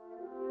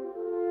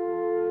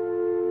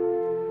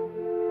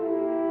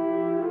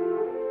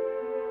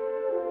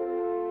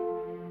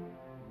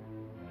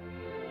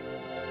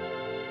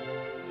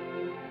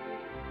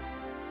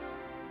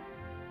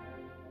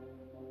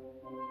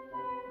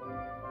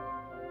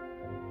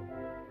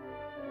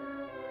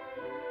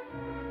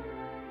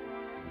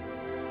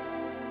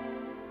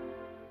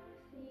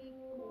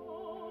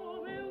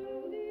 Siccome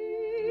un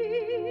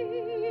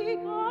dì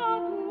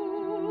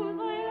caduto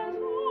il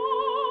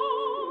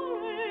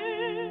sole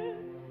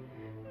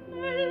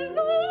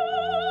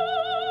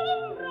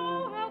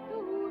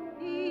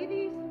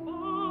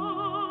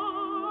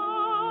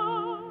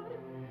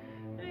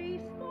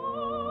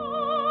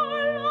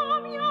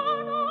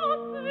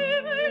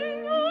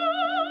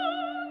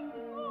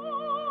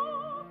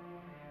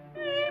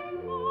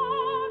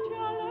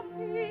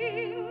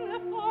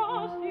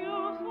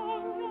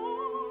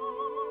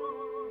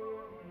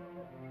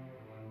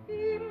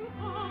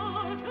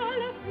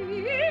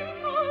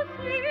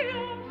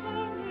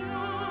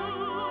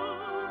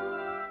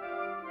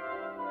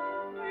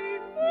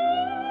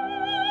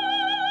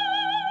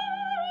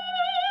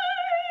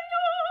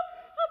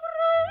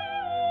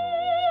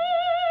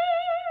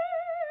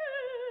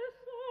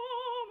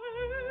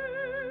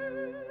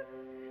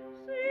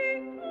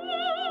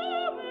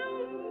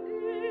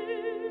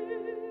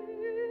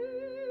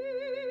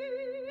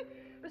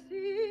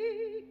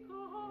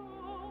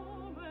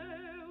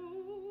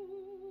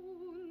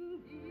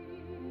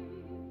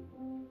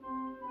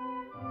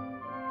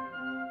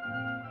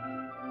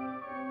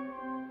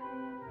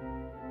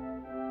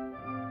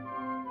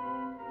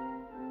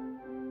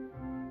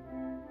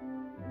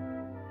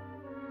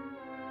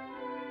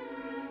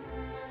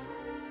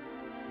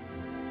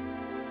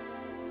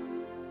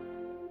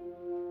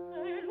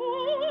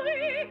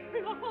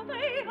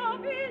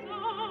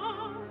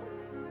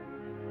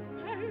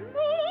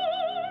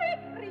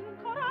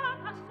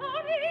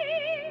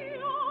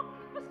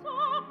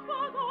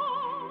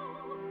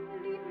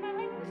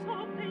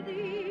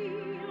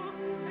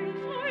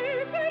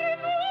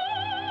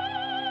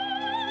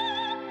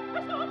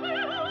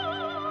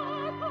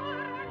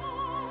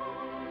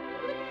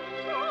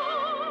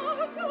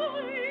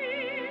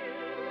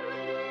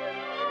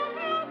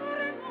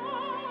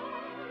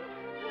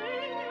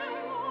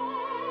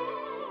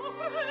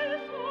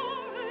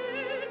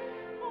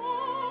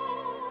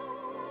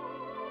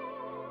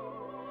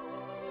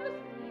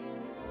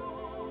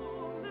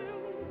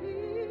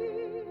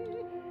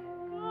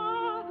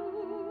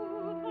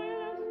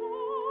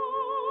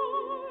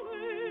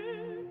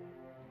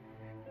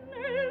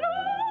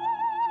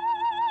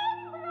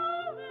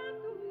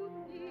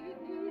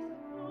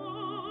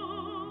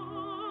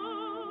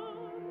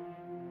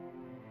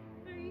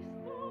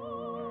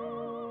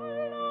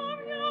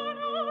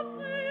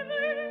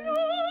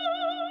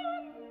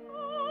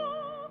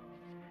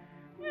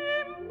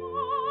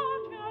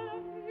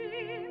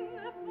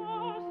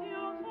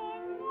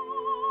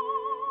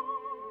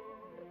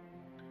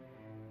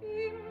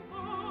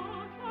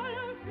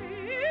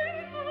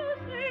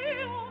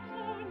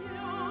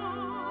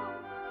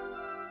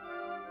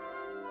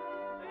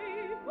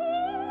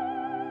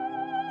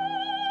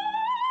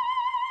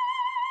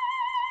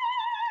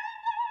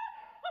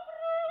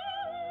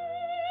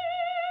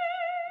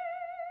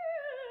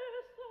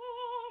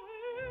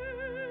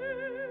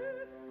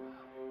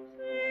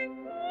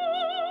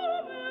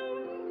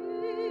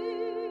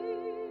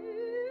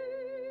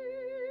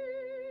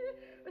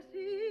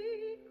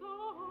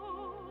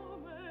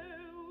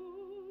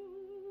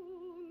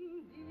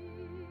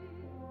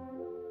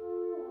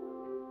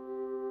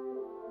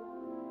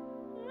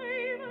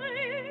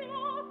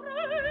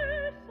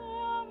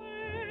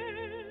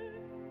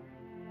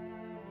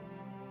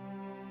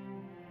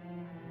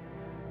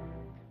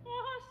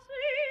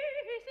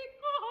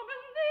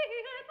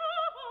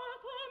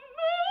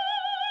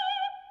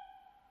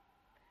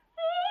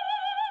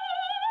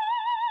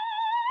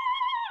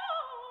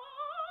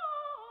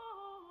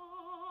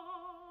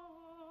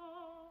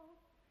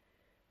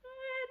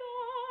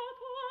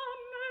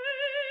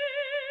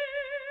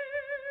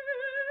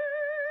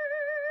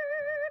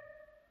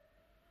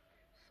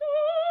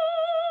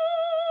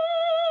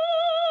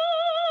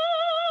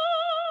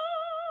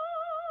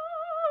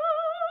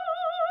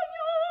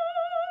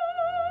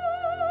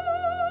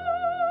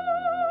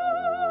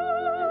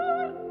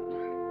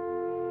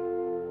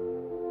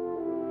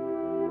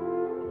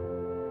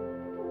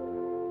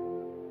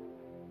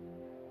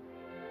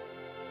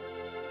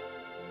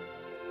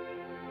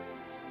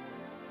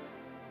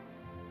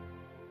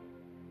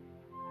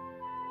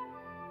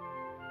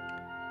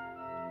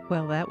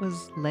Well, that was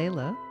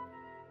Layla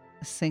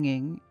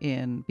singing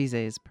in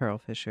Bizet's Pearl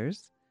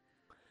Fishers.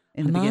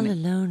 In I'm the all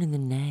beginning, alone in the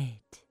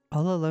night.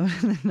 all alone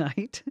in the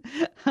night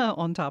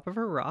on top of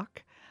her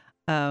rock.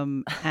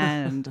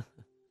 And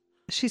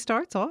she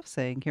starts off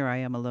saying, "Here I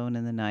am alone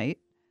in the night."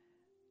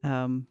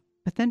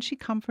 But then she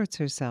comforts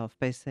herself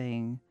by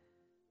saying,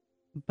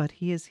 "But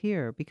he is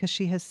here," because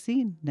she has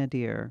seen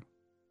Nadir,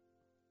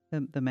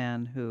 the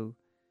man who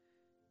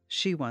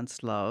she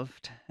once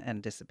loved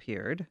and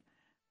disappeared.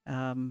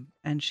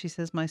 And she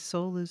says, "My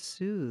soul is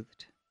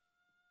soothed.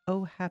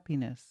 Oh,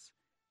 happiness."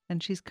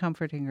 And she's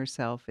comforting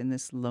herself in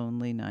this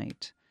lonely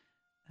night.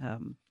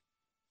 And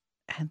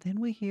then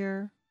we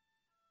hear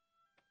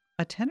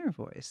a tenor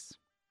voice.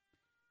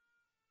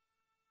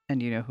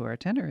 And you know who our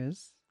tenor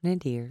is?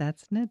 Nadir.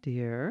 That's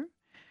Nadir.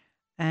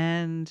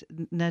 And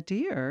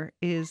Nadir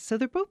is, so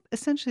they're both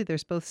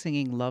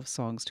singing love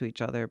songs to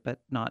each other, but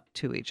not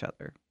to each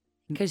other.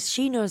 Because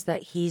she knows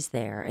that he's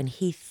there, and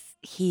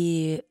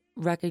he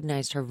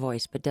recognized her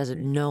voice, but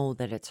doesn't know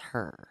that it's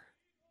her.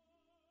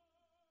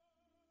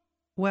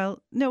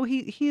 Well, no,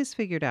 he has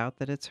figured out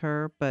that it's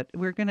her, but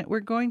we're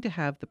going to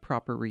have the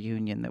proper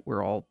reunion that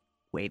we're all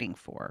waiting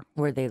for,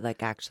 Where they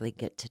like actually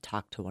get to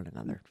talk to one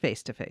another.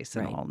 face to face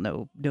and Right. all,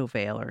 no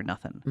veil or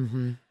nothing.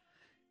 Mm-hmm.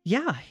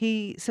 Yeah,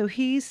 he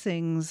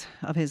sings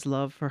of his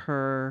love for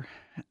her,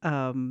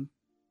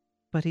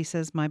 but he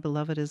says, "My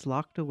beloved is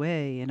locked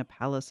away in a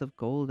palace of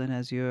gold and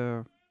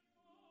azure,"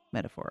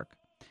 metaphoric.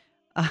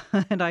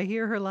 And I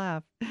hear her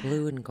laugh.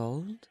 Blue and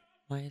gold?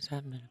 Why is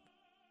that metaphor?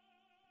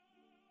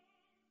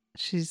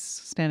 She's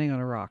standing on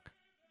a rock.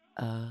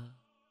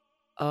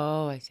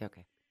 Oh, I see.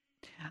 Okay.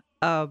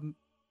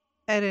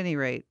 At any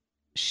rate,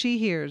 she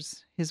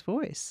hears his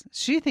voice.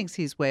 She thinks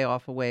he's way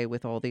off away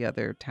with all the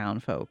other town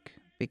folk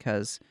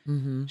because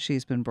Mm-hmm.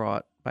 she's been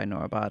brought by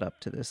Norbad up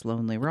to this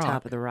lonely rock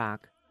Top of the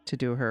rock. to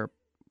do her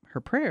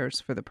prayers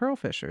for the pearl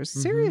fishers.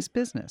 Mhm. Serious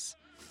business.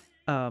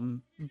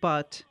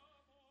 But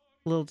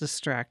a little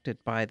distracted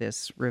by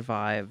this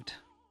revived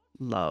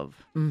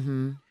love.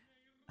 Mm-hmm.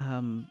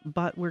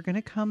 But we're going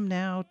to come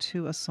now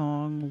to a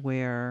song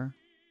where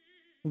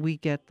we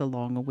get the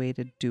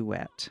long-awaited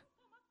duet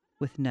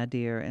with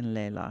Nadir and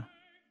Layla.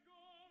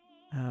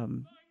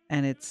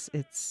 And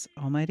it's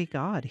Almighty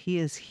God. He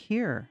is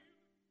here.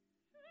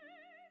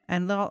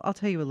 And I'll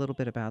tell you a little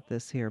bit about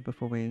this here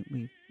before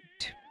we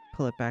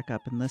pull it back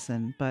up and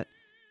listen. But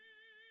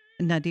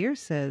Nadir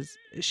says,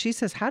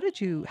 "How did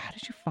you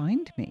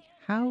find me?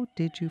 How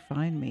did you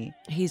find me?"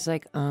 He's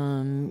like,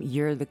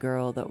 you're the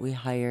girl that we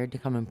hired to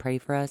come and pray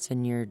for us,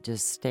 and you're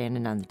just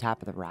standing on the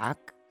top of the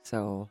rock.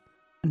 So,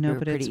 No, You're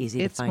but pretty easy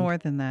to it's find. more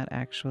than that,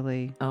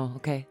 actually. oh,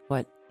 okay.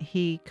 What?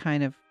 He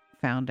kind of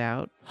found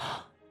out.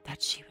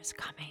 That she was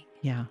coming.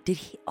 Yeah. Did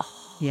he?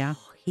 Oh, Yeah.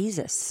 He's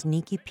a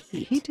sneaky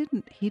Pete.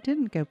 He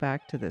didn't go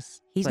back to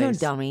this He's no place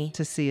dummy.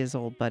 to see his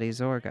old buddy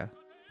Zorga.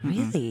 Mm-mm.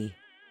 Really?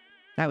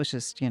 That was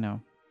just,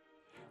 something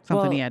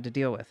Well, he had to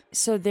deal with.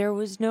 So there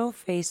was no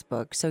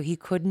Facebook, so he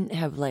couldn't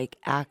have like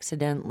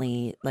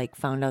accidentally like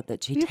found out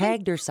that she You think-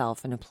 tagged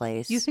herself in a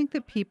place. You think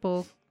that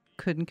people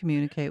couldn't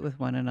communicate with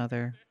one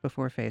another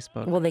before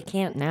Facebook? Well, they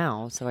can't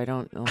now, so I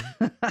don't know.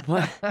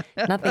 What?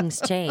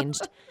 Nothing's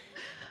changed.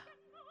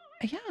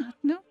 Yeah,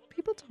 no,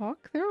 people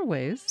talk. There are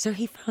ways. So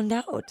he found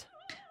out.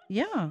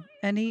 Yeah,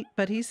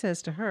 but he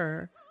says to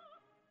her,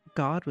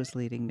 "God was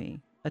leading me.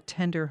 A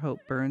tender hope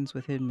burns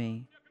within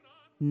me.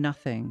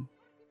 Nothing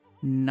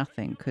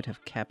could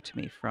have kept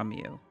me from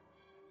you."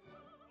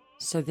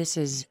 So this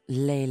is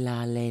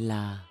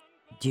Layla,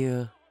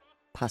 Dieu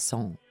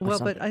passant. or Well,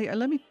 something. but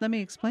let me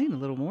explain a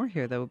little more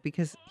here, though,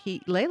 because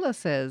Layla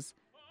says,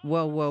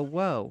 "Whoa, whoa,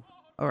 whoa!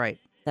 All right,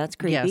 That's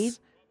creepy. yes,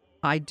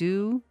 I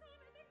do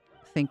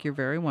think you're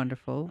very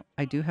wonderful.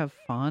 I do have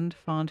fond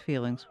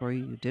feelings for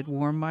you. You did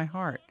warm my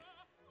heart,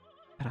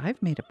 but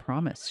I've made a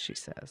promise," she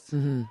says.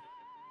 Mm-hmm.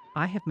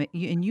 "I have made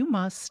you, and you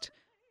must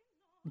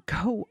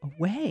go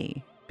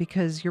away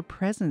because your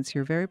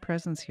very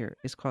presence here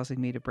is causing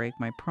me to break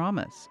my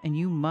promise, and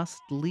you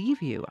must leave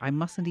you. I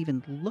mustn't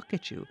even look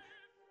at you.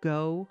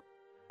 Go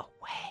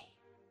away."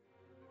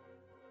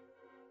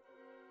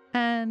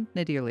 And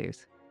Nadir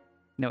leaves.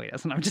 No, he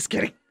doesn't. I'm just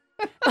kidding.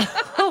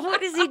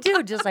 What does he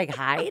do? Just like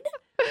hide?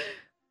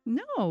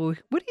 No,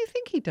 what do you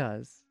think he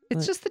does? It's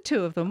What? just the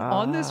two of them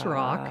on this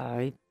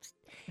rock.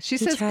 She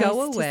says, tries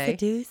 "Go to away."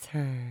 seduce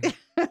her.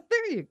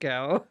 There you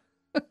go.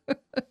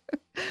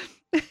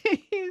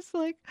 He's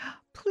like,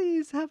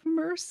 "Please have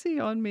mercy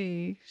on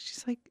me."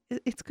 She's like,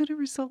 "It's going to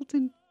result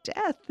in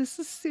death. This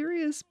is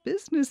serious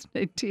business,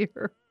 my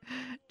dear."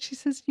 She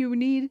says, "You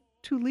need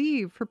to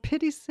leave. For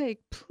pity's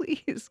sake,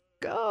 please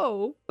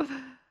go."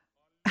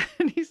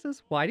 And he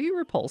says, "Why do you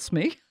repulse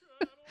me?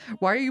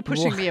 Why are you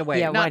pushing me away?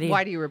 Yeah, Not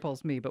why do you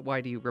repulse me, but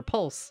why do you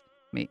repulse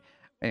me?"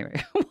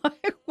 Anyway,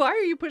 why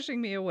are you pushing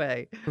me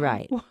away?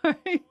 Right. Why?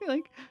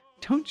 Like,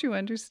 don't you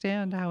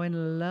understand how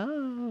in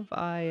love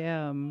I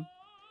am?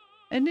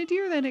 And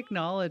Nadir then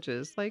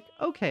acknowledges, like,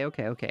 okay.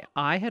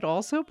 I had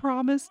also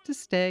promised to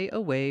stay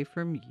away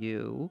from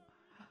you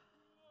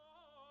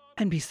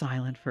and be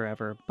silent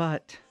forever,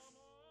 but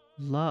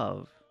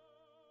love,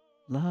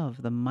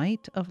 the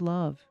might of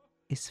love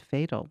is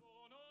fatal.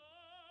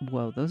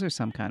 Whoa, those are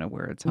some kind of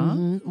words,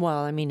 huh?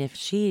 Well, I mean, if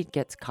she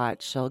gets caught,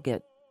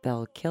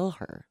 they'll kill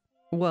her.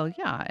 Well,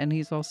 yeah, and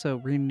he's also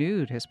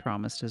renewed his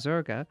promise to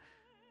Zurga,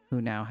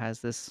 who now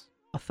has this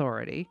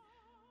authority.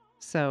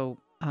 So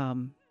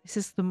he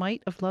says, the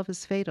might of love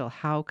is fatal.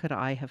 How could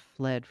I have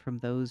fled from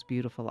those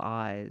beautiful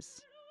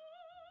eyes?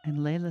 And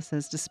Layla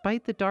says,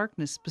 despite the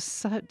darkness,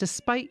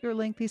 despite your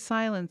lengthy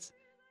silence,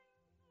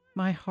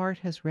 my heart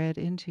has read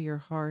into your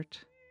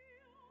heart.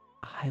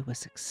 I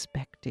was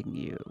expecting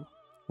you.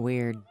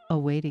 Weird.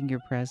 Awaiting your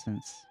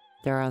presence.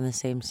 They're on the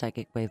same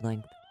psychic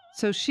wavelength.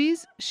 So she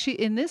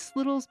in this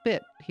little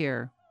bit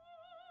here,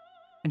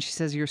 and she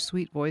says, your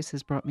sweet voice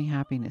has brought me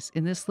happiness.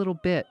 In this little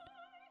bit,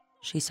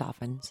 she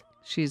softens.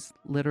 She's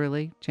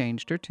literally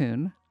changed her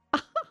tune.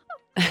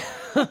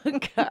 Oh,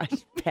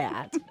 gosh,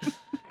 Pat.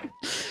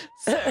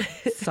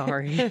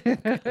 Sorry.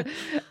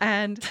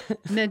 And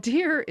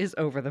Nadir is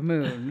over the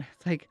moon.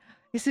 It's like,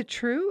 is it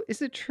true?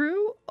 Is it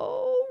true?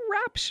 Oh,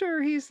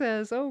 rapture, he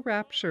says. Oh,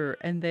 rapture.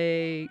 And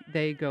they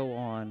go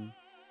on.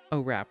 Oh,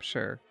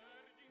 rapture.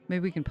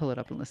 Maybe we can pull it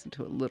up and listen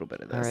to a little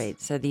bit of this. All right.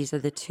 So these are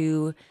the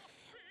two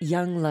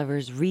young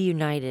lovers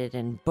reunited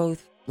and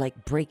both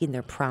like breaking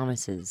their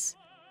promises.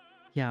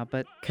 Yeah,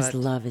 but because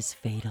love is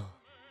fatal.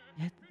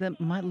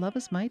 My love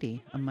is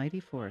mighty, a mighty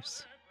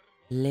force.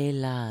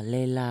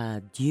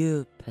 Léla,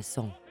 Dieu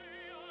passons.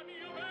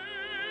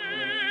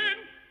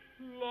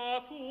 La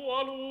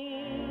tua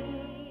luce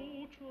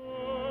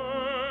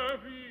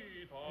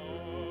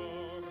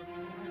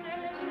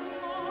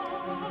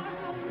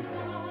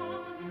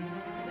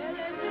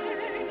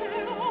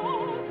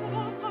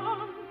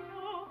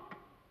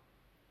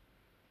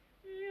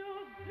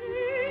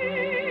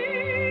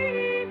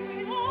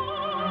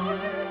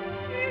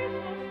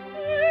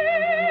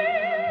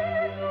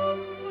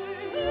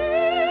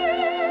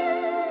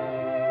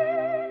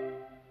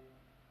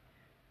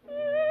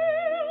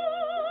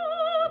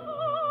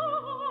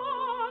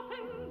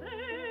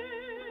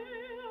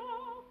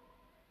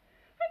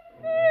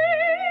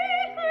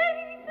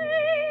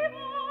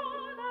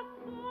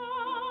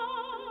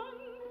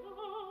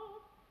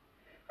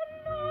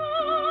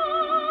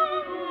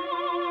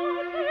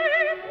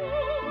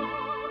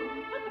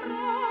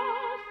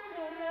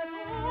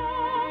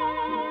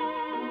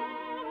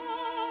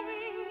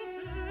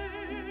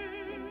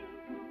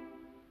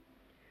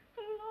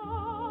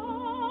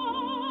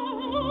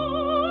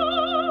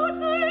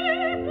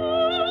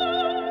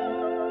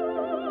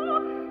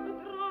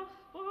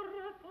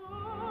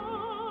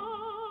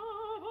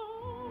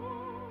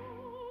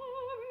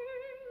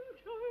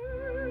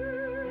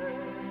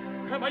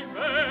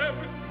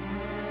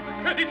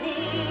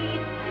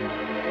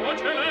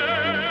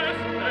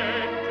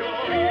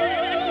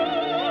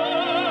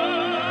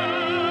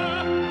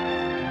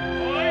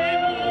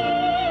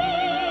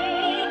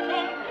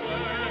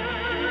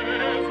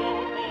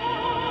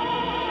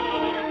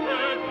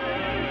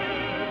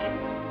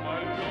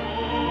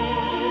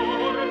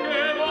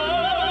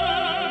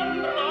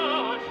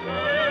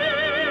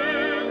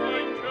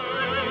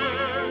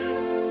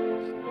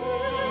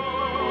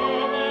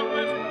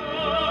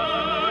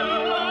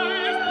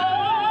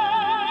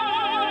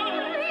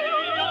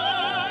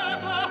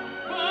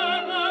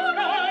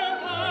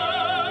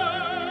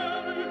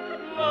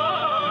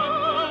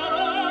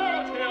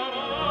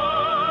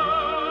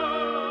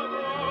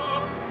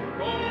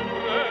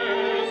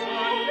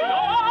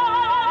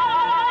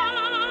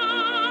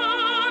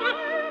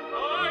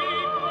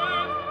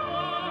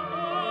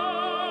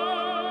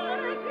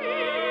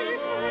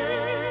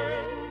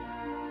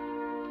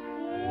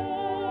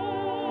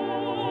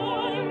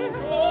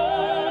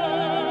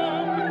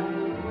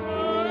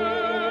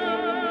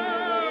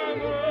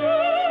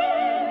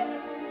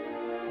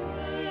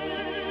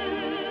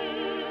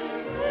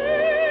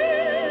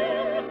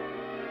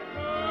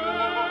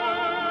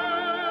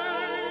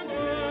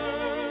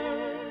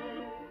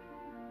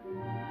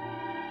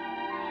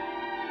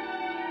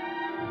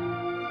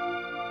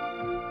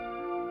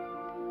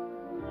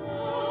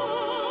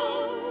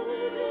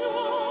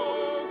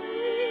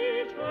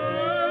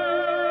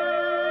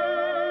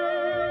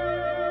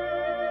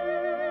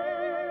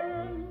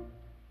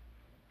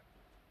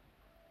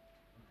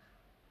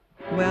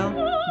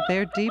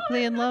They're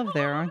deeply in love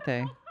there, aren't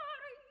they?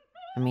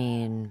 I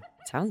mean,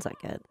 sounds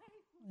like it.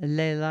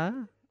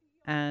 Layla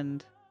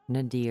and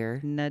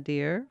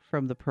Nadir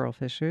from The Pearl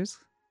Fishers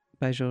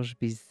by Georges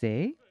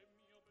Bizet.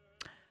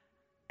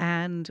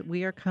 And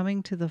we are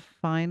coming to the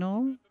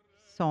final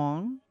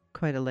song,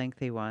 quite a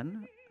lengthy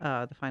one,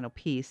 the final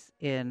piece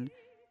in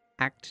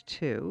Act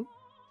 2.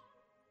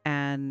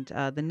 And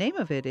the name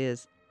of it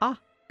is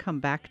Come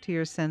Back to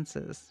Your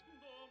Senses.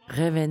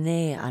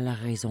 Revenez à la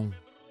raison.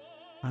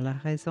 À la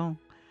raison.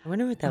 I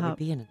wonder what that would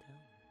be in it.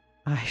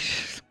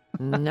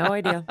 No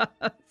idea.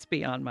 It's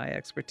beyond my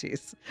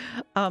expertise.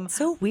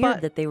 So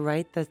weird that they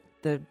write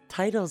the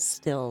titles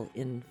still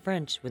in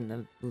French when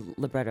the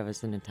libretto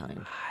is in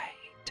Italian. I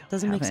don't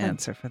Doesn't have make an sense.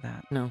 answer for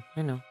that. No,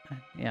 I know.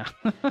 Yeah.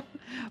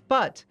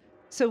 But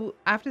So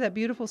after that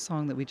beautiful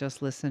song that we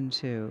just listened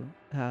to,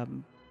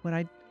 what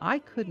I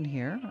couldn't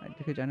hear,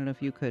 I don't know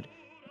if you could,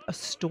 a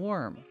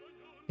storm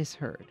is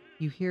heard.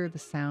 You hear the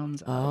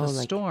sounds of Oh, a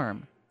like-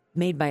 storm.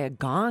 Made by a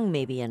gong,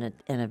 maybe, and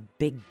a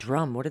big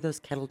drum. What are those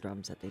kettle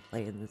drums that they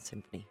play in the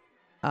symphony?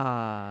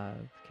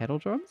 Kettle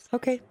drums.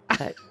 Okay,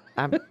 that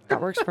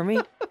works for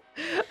me.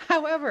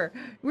 However,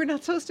 we're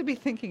not supposed to be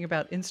thinking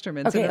about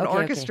instruments Okay, in an okay,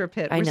 orchestra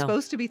okay. pit. I We're know.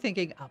 supposed to be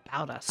thinking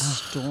about a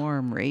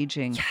storm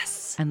raging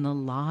Yes, and the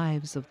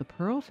lives of the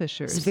pearl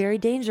fishers. it's very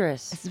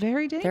dangerous. It's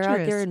very dangerous. They're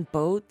out there in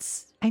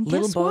boats, And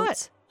little guess what?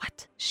 boats.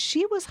 What?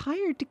 She was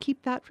hired to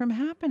keep that from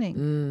happening.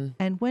 Mm,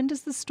 And when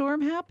does the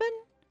storm happen?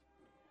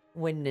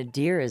 when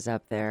Nadir is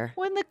up there.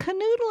 When the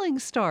canoodling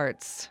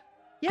starts.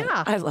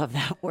 Yeah. I love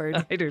that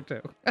word. I do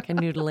too.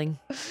 Canoodling.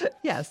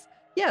 Yes.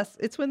 Yes,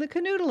 it's when the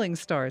canoodling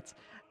starts.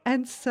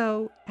 And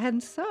so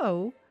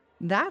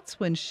that's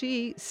when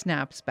she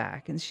snaps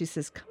back and she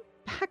says, "Come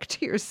back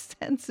to your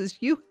senses.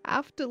 You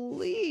have to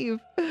leave."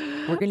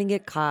 We're gonna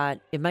get caught.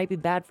 It might be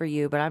bad for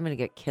you, but I'm gonna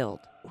get killed.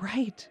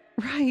 Right.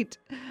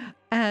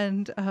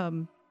 And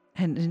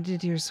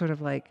Nadir's sort of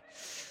like,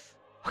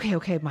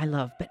 okay, my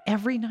love, but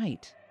every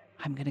night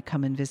I'm going to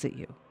come and visit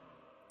you.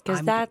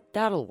 Because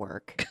that'll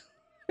work.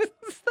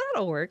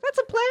 That'll work. That's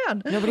a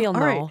plan. Nobody will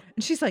All right. know.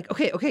 And she's like,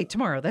 okay,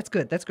 tomorrow. That's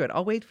good.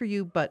 I'll wait for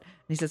you. And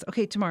he says,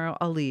 okay, tomorrow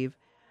I'll leave.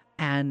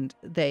 And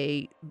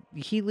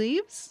he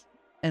leaves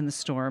and the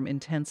storm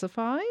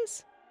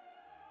intensifies.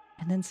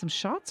 And then some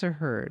shots are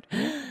heard.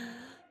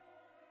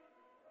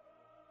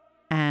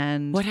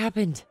 And What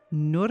happened?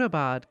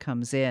 Nurabad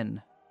comes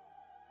in.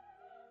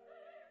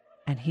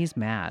 And he's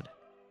mad.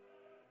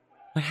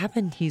 What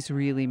happened? He's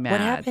really mad.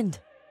 What happened?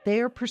 They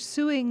are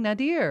pursuing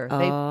Nadir. Oh,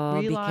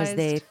 They've realized, because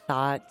they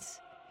thought,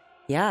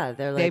 yeah,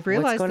 they're like, they've what's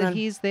realized going that on?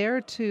 he's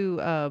there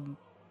to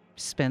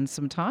spend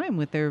some time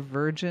with their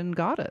virgin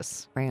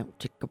goddess. Ram,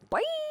 chicka, wow.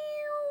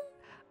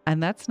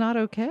 And that's not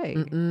okay.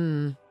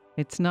 Mm-mm.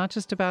 It's not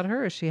just about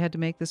her. She had to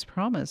make this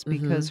promise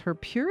because her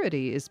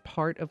purity is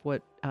part of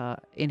what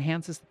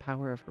enhances the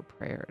power of her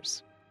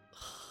prayers.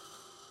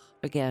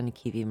 Again,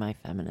 keeping my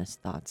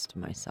feminist thoughts to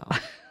myself.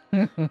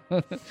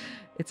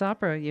 It's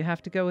opera. You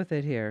have to go with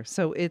it here.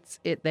 So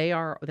they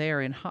are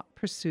in hot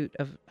pursuit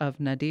of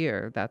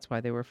Nadir. That's why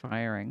they were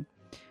firing.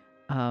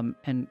 And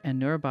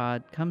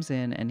Nurabad comes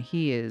in and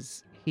he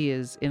is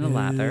in a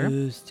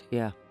lather.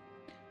 Yeah.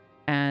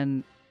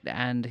 And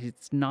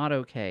it's not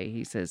okay.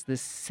 He says,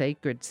 this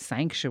sacred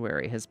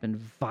sanctuary has been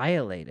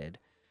violated.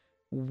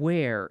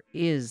 Where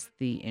is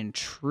the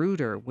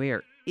intruder?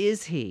 Where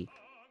is he?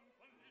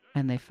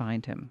 And they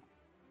find him.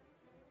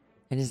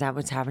 And is that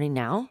what's happening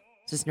now?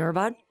 Is this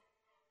Nurabad?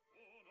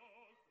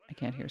 I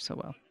can't hear so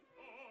well.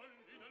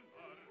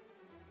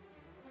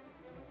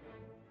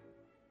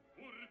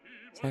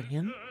 Is that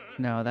him?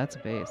 No, that's a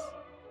bass.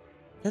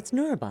 That's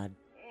Nurabad.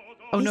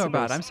 Oh, He's a Nurabad.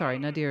 bass. I'm sorry.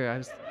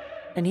 Nadir.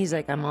 And he's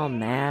like, I'm all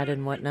mad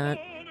and whatnot.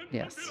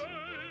 Yes.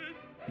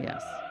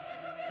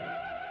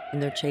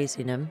 And they're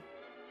chasing him.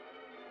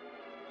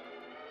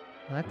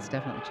 Well, that's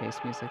definitely chase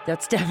music.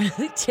 That's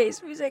definitely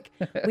chase music.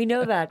 We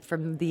know that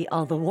from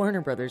all the Warner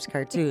Brothers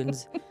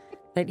cartoons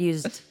that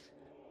used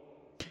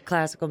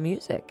classical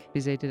music.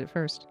 Bizet did it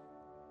first.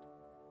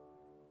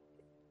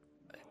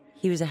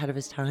 He was ahead of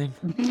his time.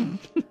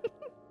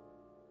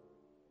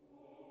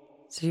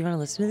 So you want to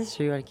listen to this,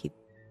 or you want to keep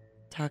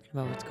talking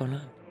about what's going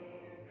on?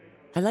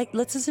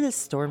 Let's listen to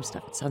storm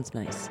stuff. It sounds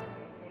nice.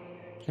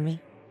 Can we?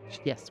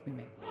 Yes, we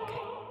may.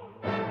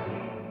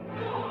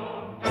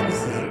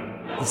 So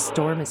the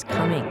storm is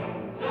coming.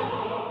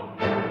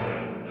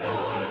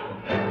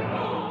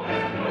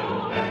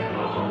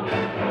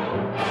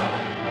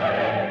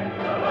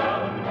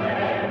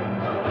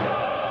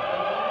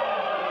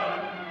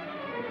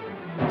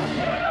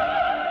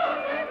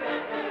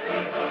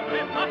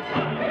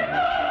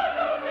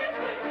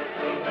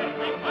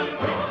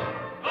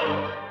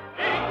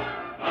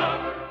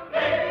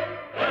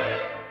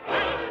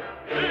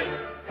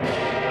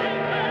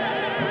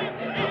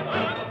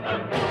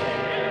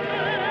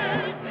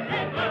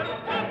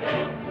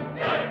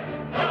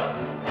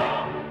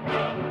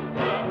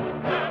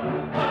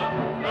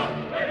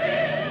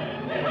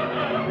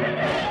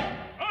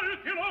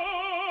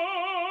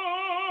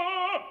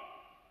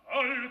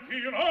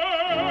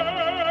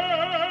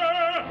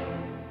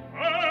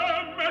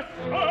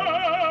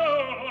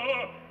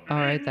 All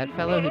right, that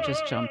fellow who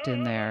just jumped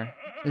in there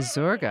is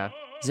Zurga.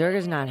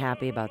 Zurga's not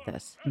happy about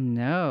this.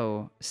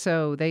 No.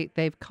 So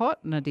they've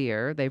caught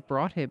Nadir. They've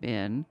brought him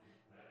in.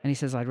 And he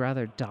says, I'd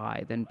rather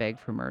die than beg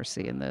for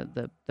mercy. And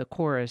the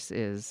chorus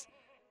is,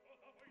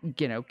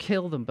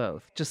 kill them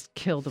both. Just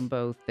kill them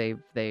both.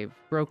 They've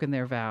broken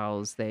their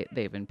vows.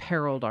 They've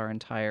imperiled our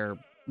entire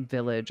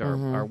village,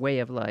 our way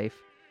of life.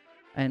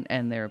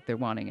 And they're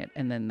wanting it.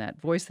 And then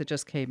that voice that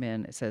just came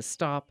in, it says,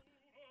 stop.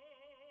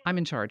 I'm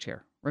in charge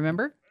here.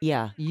 Remember?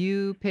 Yeah.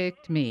 You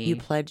picked me. You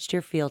pledged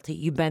your fealty.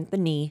 You bent the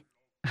knee.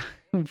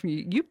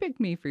 You picked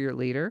me for your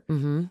leader.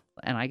 Mm-hmm.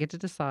 And I get to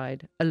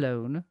decide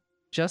alone,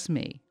 just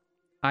me,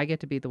 I get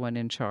to be the one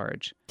in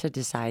charge. To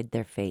decide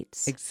their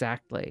fates.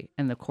 Exactly.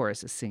 And the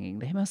chorus is singing,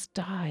 they must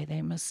die,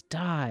 they must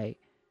die.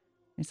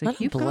 It's A like, lot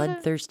of you've got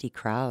bloodthirsty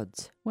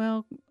crowds.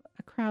 Well,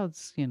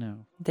 crowds,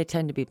 They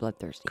tend to be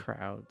bloodthirsty.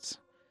 crowds.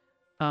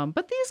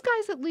 But these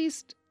guys, at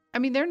least, I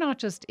mean, they're not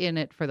just in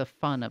it for the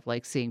fun of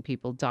like seeing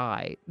people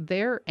die.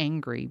 They're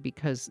angry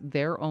because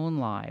their own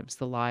lives,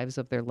 the lives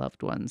of their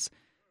loved ones,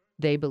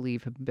 they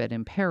believe have been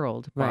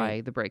imperiled by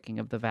Right. the breaking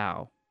of the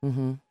vow.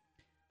 Mm-hmm.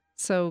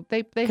 So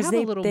they Because have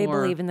a little they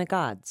more. believe in the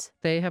gods.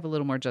 They have a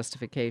little more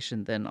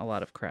justification than a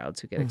lot of crowds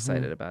who get Mhm.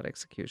 excited about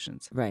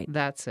executions. Right.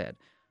 That said,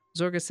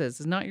 Zorga says,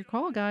 "It's not your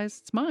call, guys.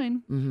 It's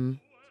mine. Mm-hmm.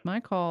 It's my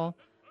call."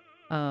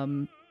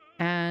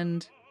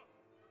 And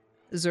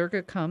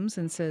Zorga comes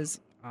and says,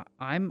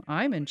 "I'm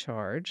in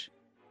charge."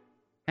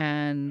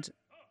 And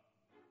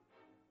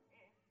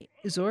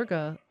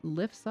Zorga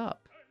lifts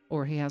up,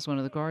 or he has one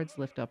of the guards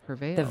lift up her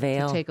veil, The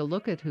veil. to take a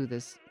look at who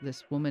this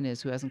woman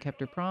is who hasn't kept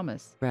her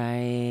promise.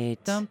 Right.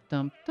 Dum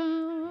dum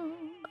dum.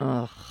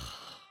 Ugh.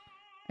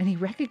 And he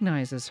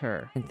recognizes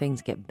her. And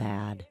things get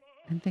bad.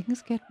 And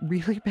things get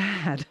really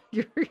bad.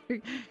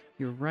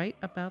 You're right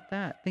about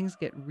that. Things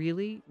get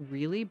really,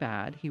 really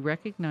bad. He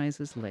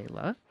recognizes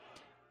Layla,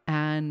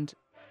 and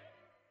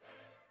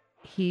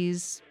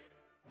he's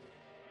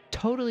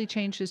totally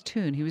changed his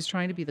tune. He was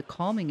trying to be the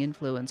calming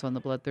influence on the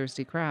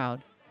bloodthirsty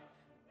crowd,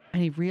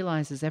 and he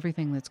realizes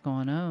everything that's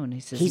gone on. He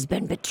says, He's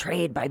been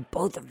betrayed by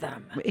both of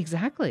them.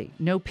 exactly.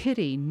 No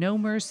pity, no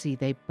mercy.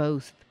 They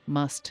both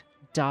must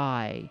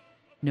die.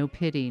 No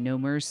pity, no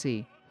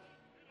mercy.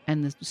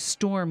 And the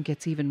storm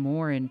gets even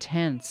more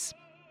intense.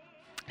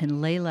 And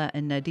Layla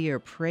and Nadir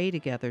pray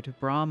together to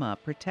Brahma,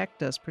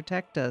 protect us,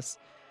 protect us.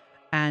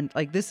 And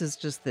like, this is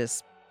just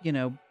this,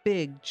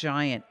 big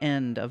giant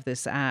end of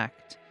this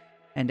act.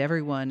 And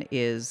everyone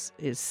is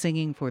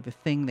singing for the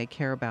thing they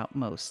care about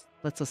most.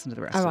 Let's listen to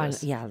the rest of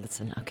this. Yeah,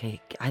 listen.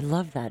 Okay. I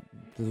love that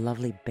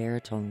lovely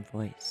baritone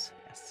voice.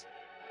 Yes.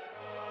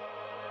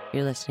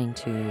 You're listening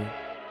to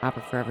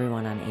Opera for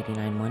Everyone on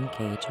 89.1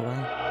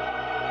 KHOL.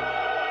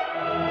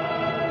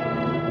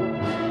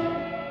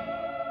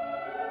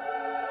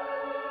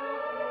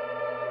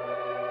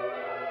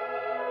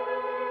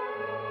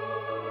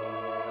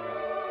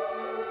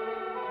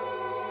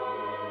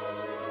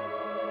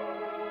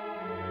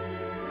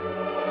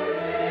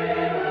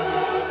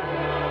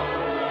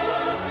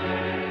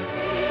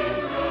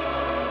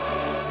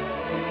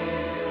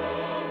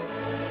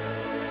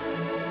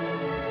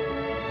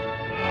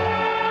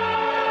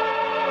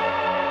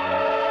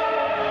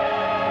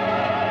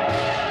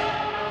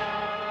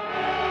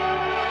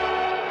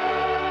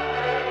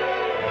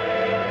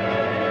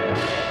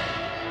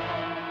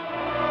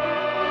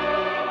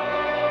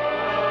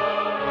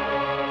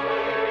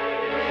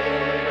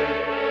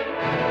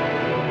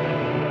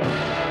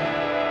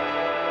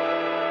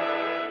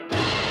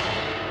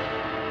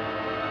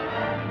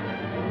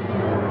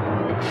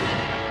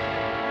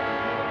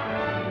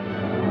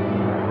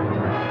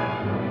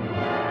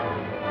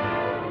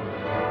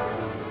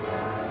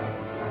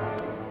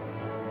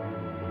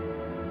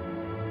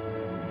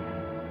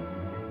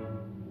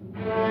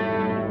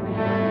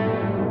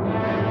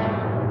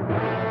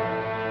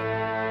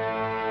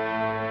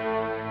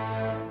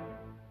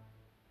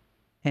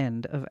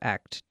 End of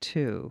Act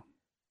 2.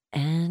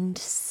 And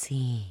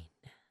scene.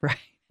 Right.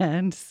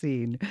 And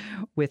scene.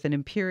 With an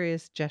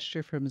imperious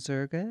gesture from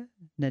Zorga,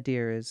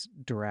 Nadir is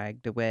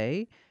dragged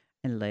away,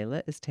 and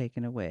Layla is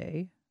taken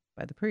away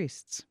by the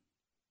priests.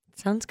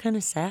 Sounds kind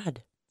of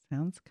sad.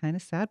 Sounds kind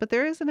of sad, but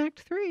there is an Act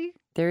 3.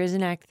 There is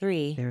an Act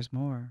 3. There's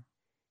more.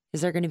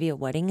 Is there going to be a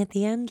wedding at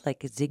the end,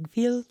 like a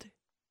Ziegfeld?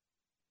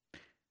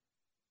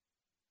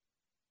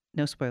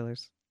 No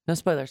spoilers. No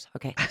spoilers.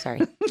 Okay,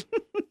 sorry.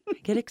 I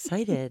get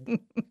excited.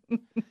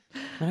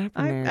 What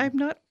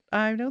happened?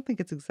 I don't think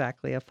it's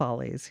exactly a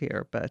Follies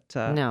here, but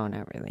No,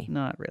 not really.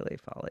 not really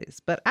Follies.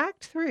 But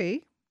Act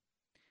 3,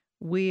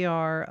 we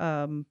are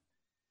going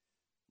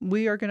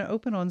to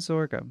open on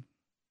Zorga,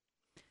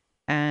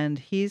 and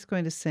he's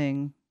going to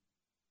sing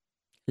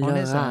on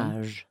his own.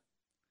 L'orage.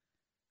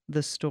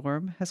 The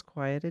storm has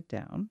quieted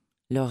down.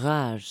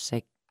 L'orage,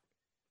 c'est...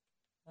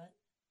 What?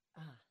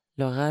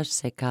 L'orage,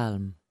 c'est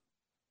calme.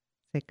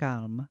 C'est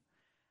calme.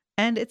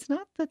 And it's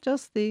not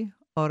just the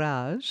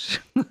orage.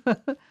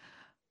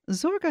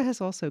 Zorga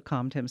has also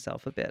calmed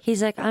himself a bit.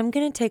 He's like, I'm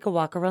going to take a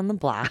walk around the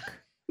block.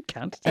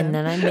 Count to 10. And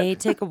then I may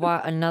take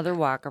another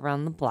walk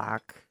around the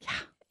block. Yeah.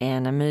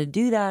 And I'm going to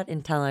do that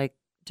until I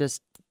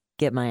just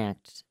get my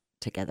act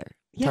together.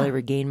 Until I Yeah.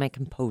 regain my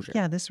composure.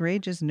 Yeah, this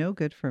rage is no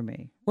good for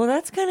me. Well,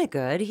 that's kind of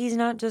good. He's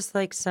not just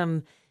like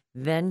some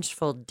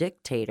vengeful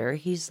dictator.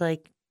 He's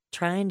like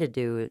trying to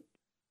do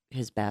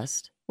his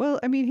best. Well,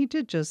 I mean, he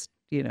did just,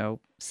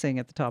 sing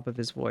at the top of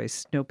his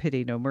voice, no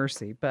pity, no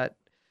mercy, but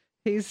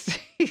he's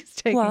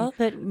taking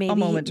But maybe a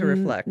moment to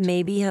reflect.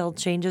 Maybe he'll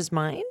change his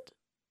mind.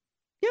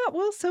 Yeah,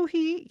 well, so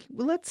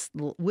let's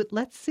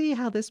see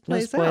how this No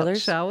plays out,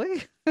 spoilers? shall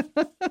we?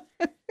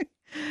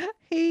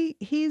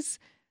 He's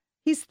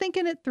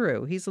thinking it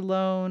through. He's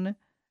alone,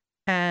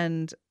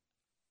 and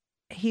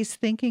he's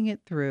thinking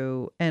it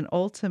through, and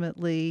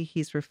ultimately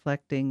he's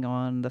reflecting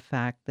on the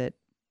fact that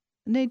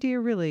Nadir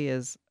really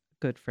is a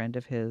good friend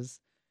of his,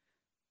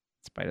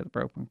 in spite of the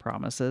broken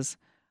promises.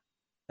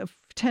 A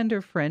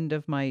tender friend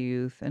of my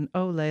youth, and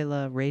oh,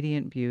 Layla,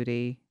 radiant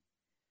beauty,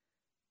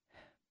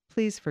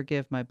 please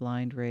forgive my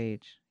blind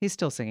rage. He's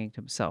still singing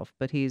to himself,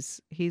 but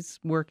he's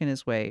working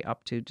his way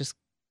up to just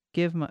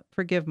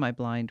forgive my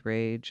blind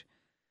rage,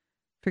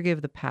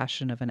 forgive the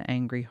passion of an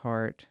angry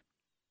heart.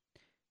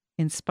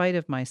 In spite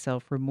of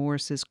myself,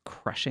 remorse is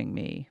crushing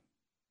me.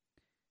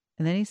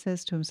 And then he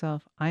says to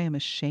himself, I am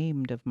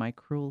ashamed of my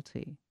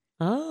cruelty.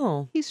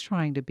 Oh, He's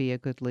trying to be a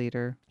good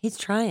leader. he's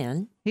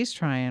trying. He's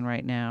trying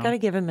right now. Got to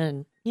give him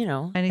And he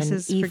an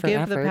says, E for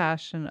forgive the effort.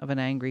 passion of an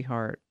angry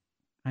heart.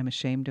 I'm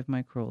ashamed of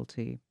my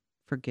cruelty.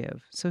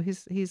 Forgive. So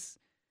he's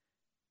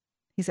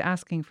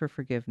asking for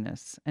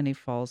forgiveness, and he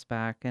falls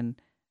back,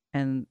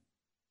 and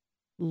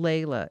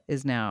Layla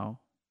is now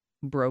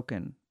brought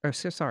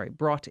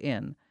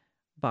in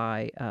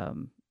by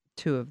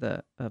two of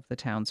the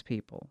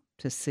townspeople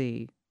to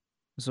see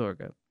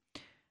Zorga.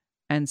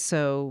 And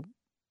so,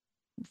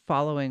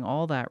 following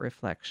all that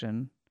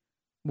reflection,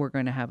 we're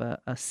going to have a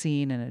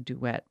scene and a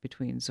duet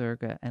between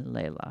Zorga and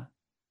Layla,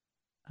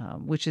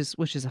 which is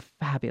a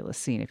fabulous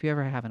scene. If you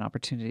ever have an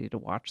opportunity to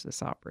watch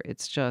this opera,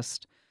 it's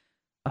just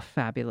a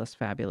fabulous,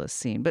 fabulous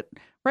scene. But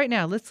right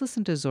now, let's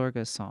listen to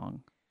Zorga's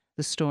song.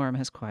 The storm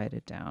has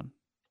quieted down.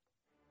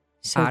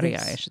 So Aria,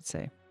 this, I should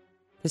say.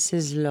 This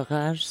is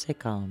L'orage c'est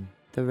calme.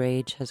 The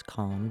rage has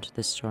calmed.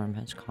 The storm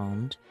has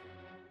calmed.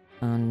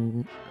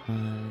 On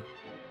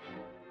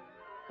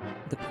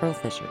The Pearl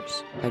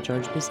Fishers by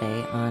George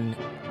Bizet on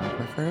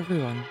Opera for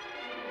Everyone.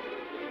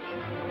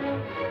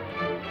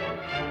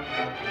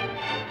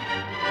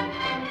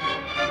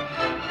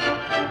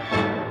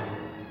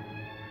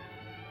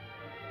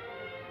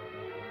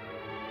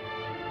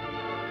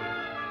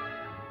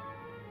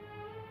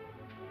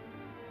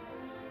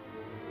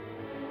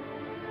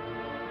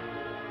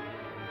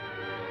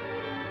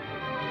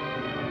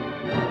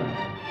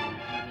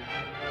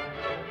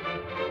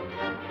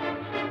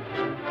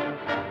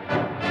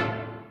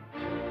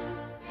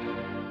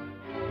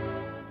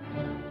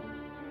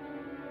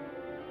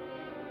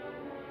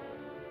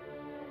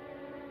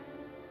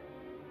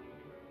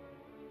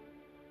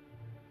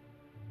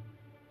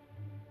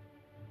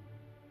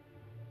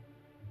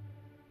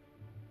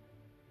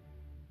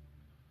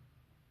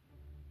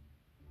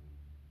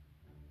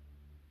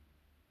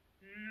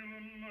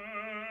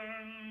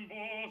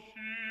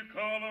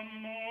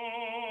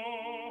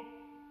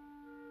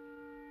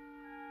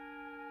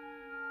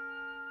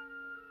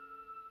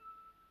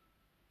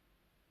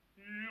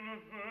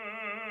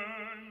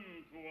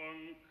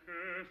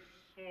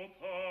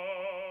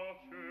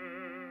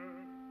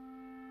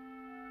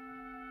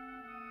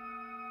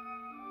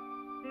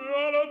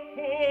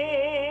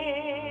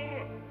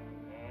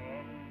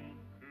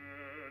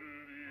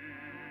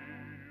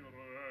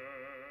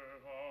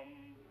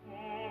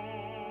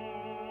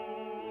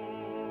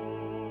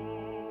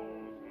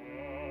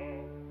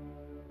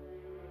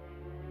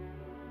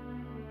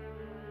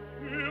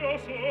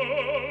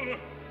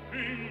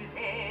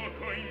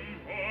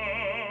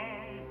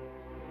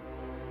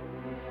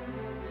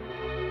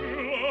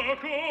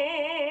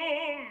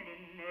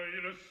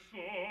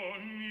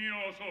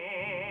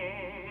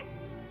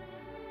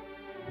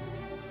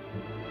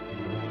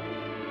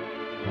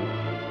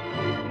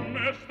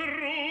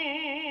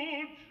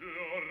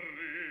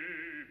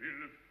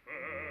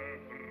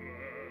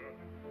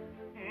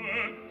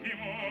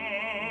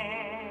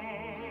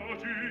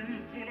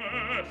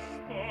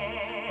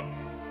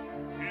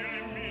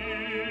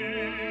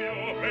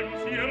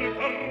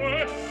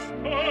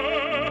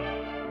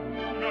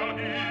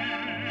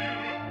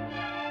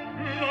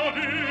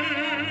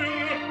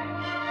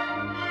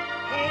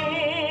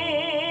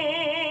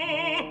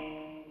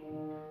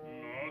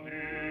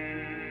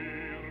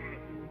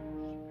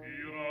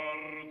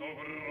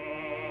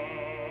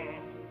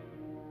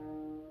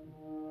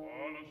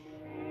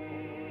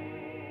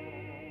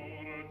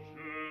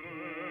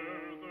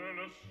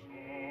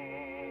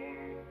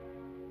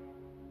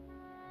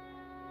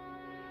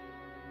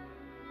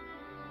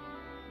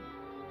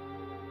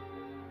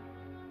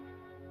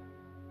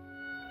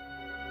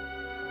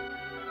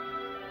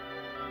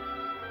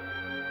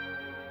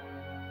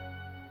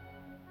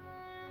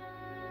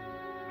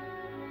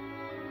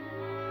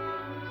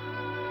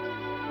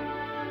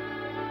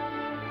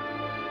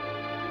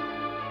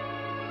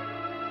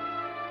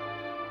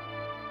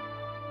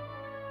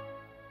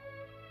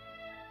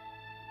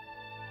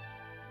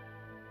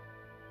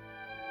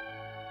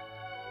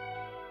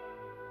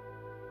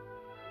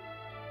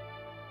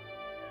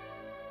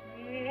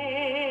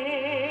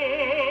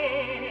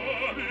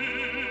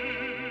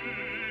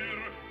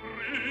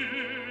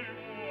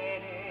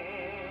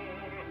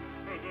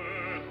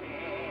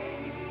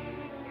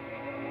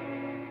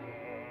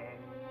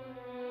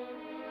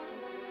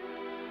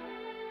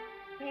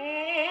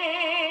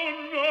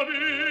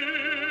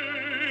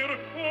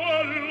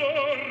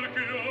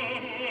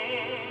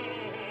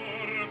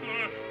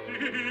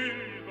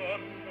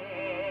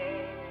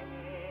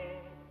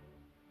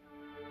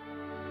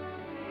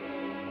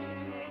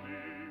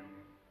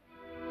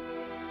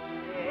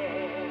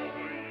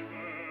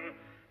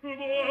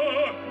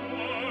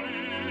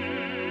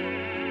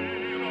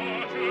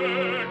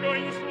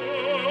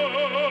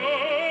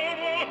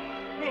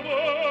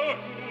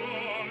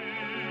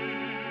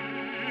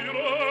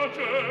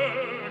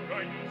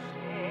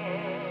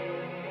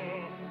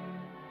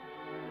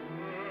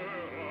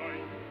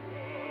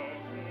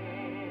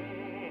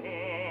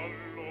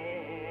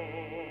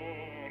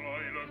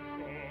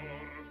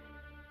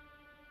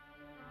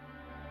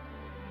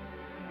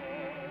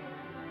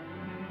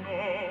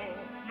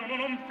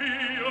 non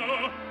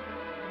fia,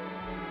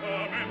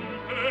 a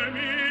mente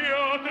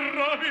mia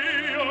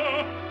travia,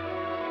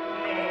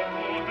 no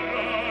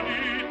potrà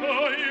vita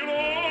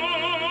io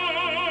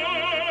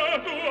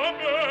tua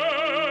me,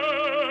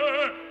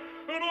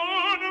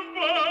 non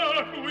va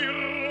qui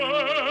re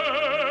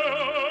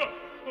al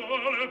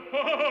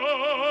par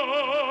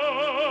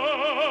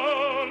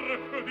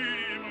di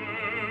me,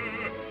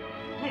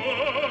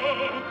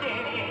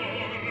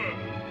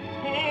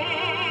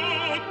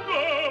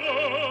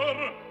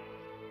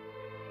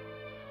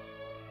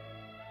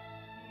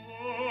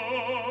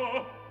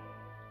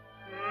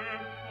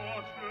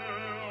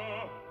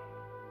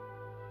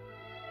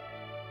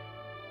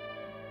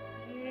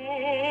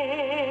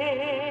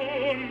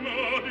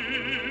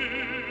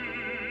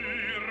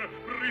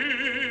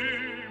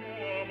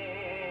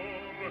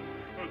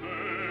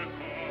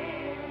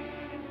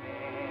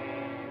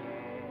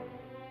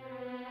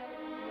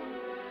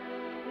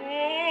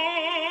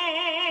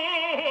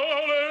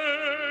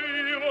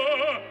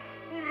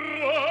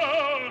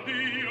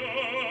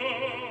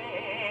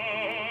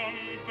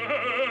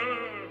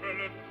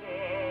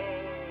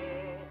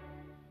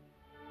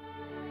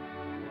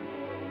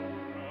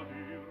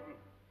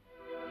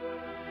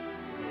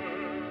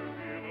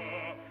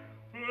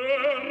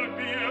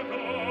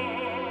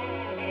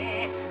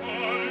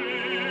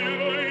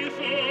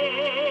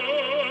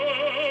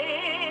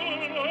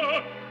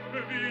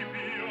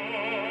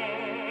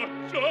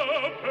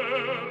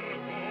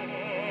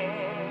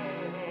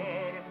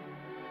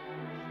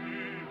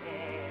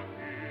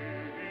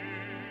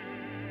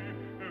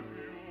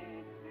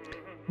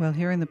 Well,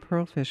 here in the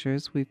Pearl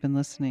Fishers, we've been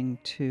listening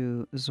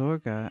to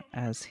Zorga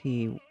as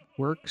he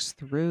works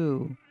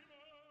through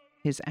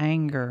his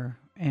anger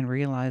and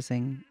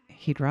realizing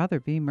he'd rather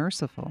be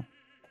merciful.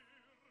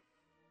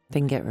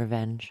 Then get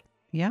revenge.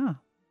 Yeah.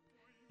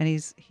 And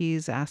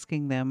he's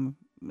asking them,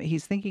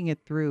 he's thinking it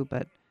through,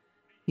 but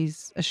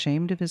he's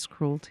ashamed of his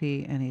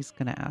cruelty and he's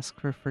going to ask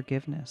for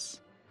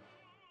forgiveness.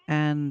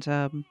 And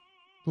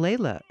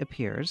Layla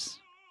appears.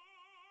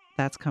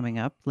 That's coming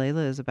up.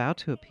 Layla is about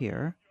to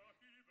appear.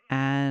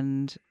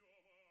 And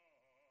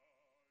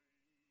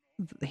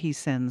he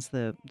sends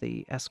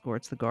the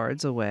escorts, the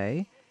guards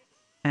away,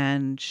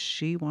 and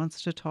she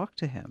wants to talk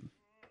to him.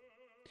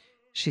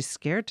 She's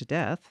scared to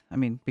death. I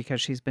mean, because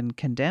she's been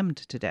condemned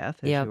to death,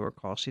 as you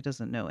recall. She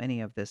doesn't know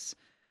any of this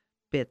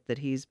bit that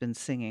he's been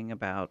singing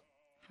about.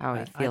 How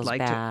he feels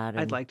bad.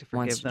 I'd like to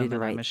forgive them,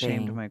 and I'm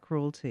ashamed of my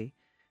cruelty.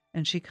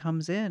 And she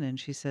comes in and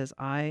she says,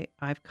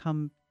 I've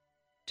come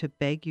to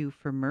beg you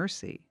for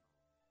mercy.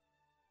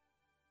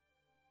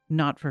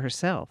 Not for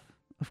herself,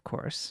 of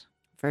course.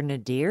 For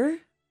Nadir?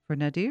 For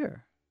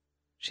Nadir.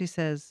 She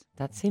says...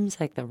 That seems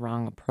like the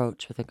wrong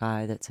approach with a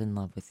guy that's in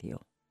love with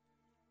you.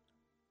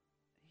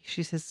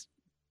 She says,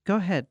 go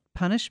ahead,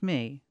 punish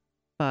me,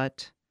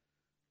 but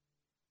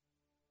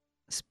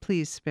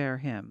please spare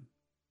him.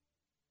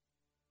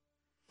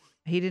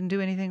 He didn't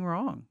do anything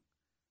wrong.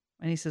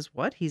 And he says,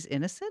 what? He's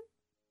innocent?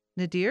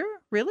 Nadir?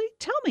 Really?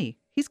 Tell me.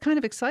 He's kind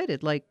of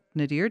excited. Like,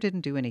 Nadir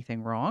didn't do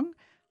anything wrong?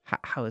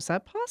 How is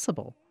that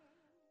possible?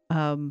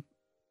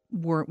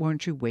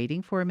 Weren't you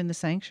waiting for him in the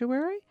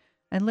sanctuary?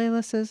 And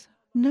Layla says,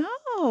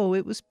 no,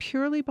 it was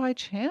purely by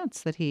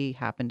chance that he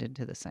happened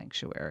into the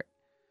sanctuary.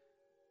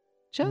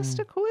 Just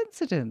a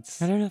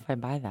coincidence. I don't know if I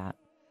buy that.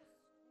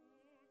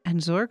 And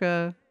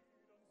Zorga...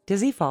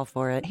 Does he fall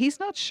for it? He's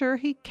not sure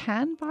he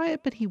can buy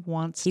it, but he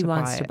wants to buy it. He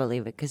wants to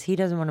believe it because he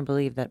doesn't want to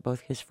believe that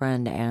both his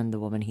friend and the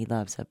woman he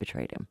loves have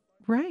betrayed him.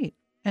 Right.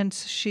 And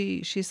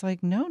she's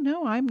like,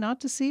 no, I'm not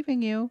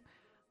deceiving you.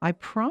 I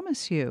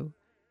promise you.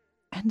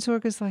 And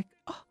Zorga's like,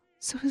 oh,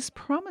 so his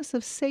promise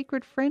of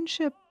sacred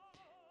friendship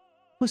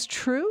was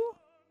true?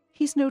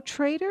 He's no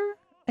traitor?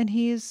 And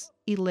he is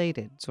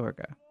elated,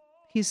 Zorga.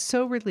 He's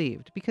so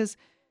relieved because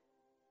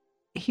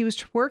he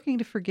was working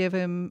to forgive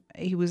him.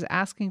 He was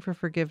asking for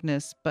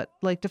forgiveness, but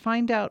like to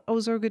find out,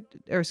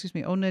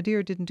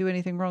 Nadir didn't do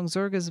anything wrong.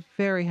 Zorga's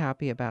very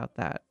happy about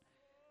that.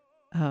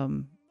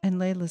 And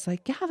Layla's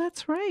like, yeah,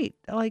 that's right.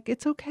 Like,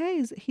 it's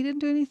okay. He didn't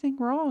do anything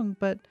wrong,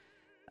 but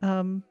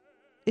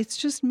it's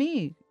just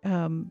me.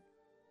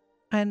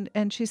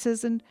 And she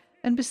says, and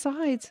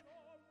besides,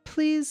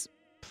 please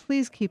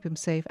keep him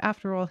safe.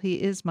 After all,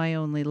 he is my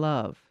only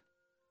love.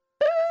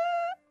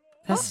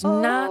 That's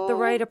not the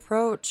right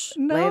approach,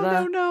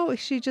 Layla. No.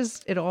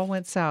 It all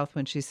went south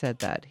when she said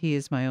that. He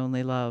is my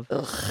only love.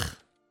 Ugh.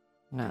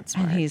 Not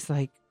smart. And he's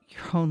like,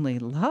 your only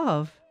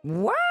love?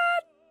 What?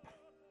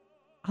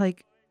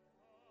 Like,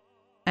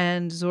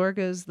 and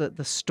Zorga's,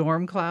 the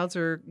storm clouds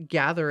are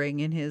gathering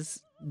in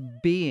his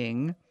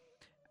being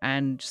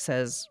and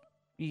says,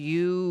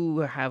 you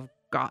have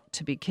got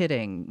to be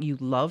kidding. You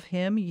love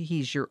him?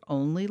 He's your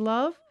only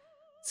love?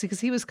 See,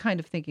 because he was kind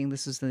of thinking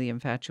this is the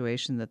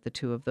infatuation that the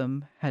two of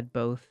them had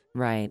both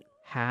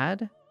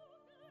had.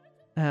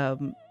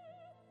 And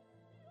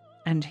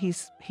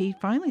he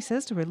finally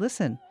says to her,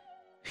 listen,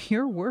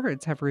 your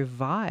words have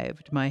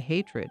revived my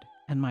hatred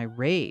and my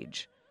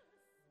rage.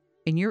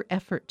 In your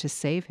effort to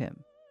save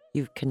him,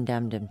 you've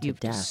condemned him to death. You've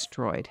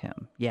destroyed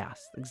him.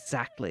 Yes,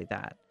 exactly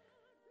that.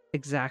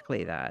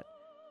 exactly that.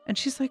 And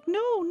she's like,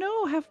 no,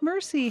 no, have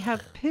mercy,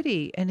 have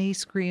pity. And he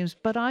screams,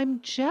 but I'm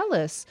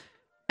jealous.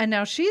 And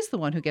now she's the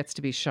one who gets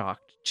to be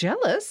shocked.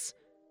 Jealous?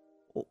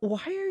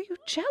 Why are you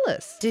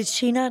jealous? Did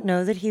she not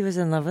know that he was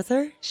in love with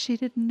her? She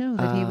didn't know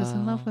that he was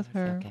in love with Oh,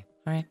 her. Okay.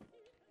 All right.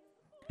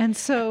 And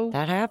so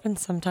That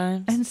happens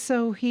sometimes. And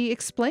so he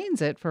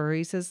explains it for her.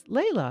 He says,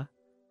 Layla,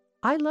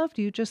 I loved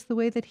you just the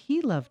way that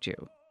he loved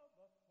you.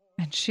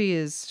 And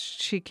she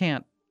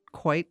can't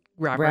quite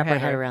wrap her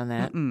head around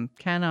that.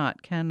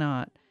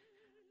 Cannot.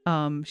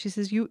 She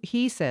says,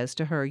 he says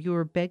to her, you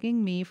are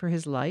begging me for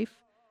his life,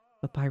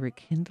 but by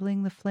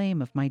rekindling the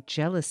flame of my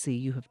jealousy,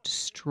 you have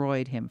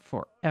destroyed him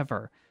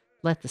forever.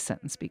 Let the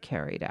sentence be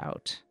carried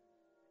out.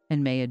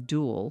 And may a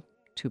duel,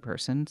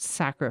 2-person,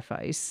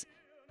 sacrifice,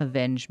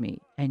 avenge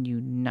me and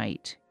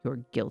unite your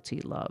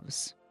guilty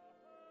loves.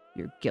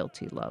 Your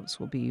guilty loves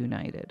will be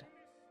united.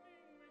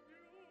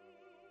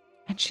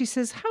 And she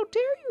says, how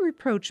dare you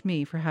reproach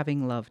me for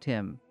having loved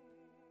him?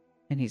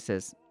 And he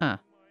says,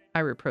 I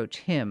reproach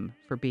him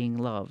for being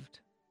loved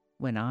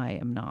when I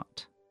am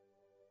not.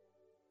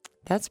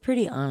 That's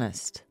pretty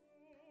honest.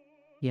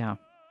 Yeah.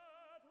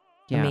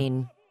 I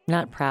mean,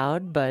 not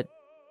proud, but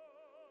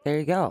there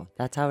you go.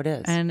 That's how it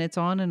is. And it's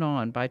on and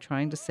on. By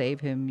trying to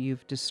save him,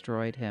 you've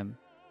destroyed him.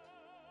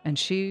 And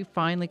she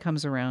finally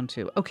comes around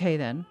to, okay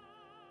then,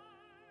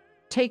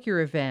 take your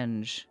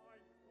revenge.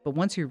 But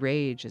once your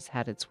rage has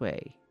had its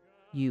way,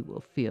 you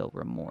will feel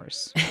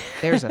remorse.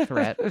 There's a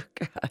threat. Oh,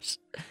 gosh.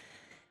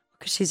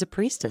 Because she's a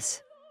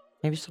priestess.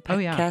 Maybe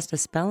she'll yeah. cast a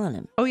spell on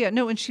him. Oh, yeah.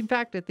 No, and she, in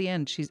fact, at the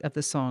end of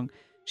the song,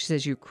 she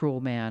says, you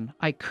cruel man,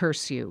 I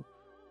curse you.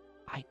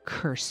 I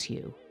curse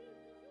you.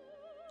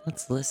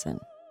 Let's listen.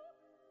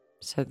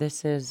 So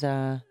this is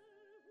Layla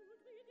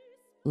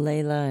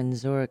and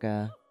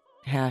Zorga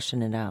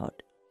hashing it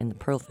out in the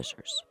Pearl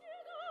Fishers.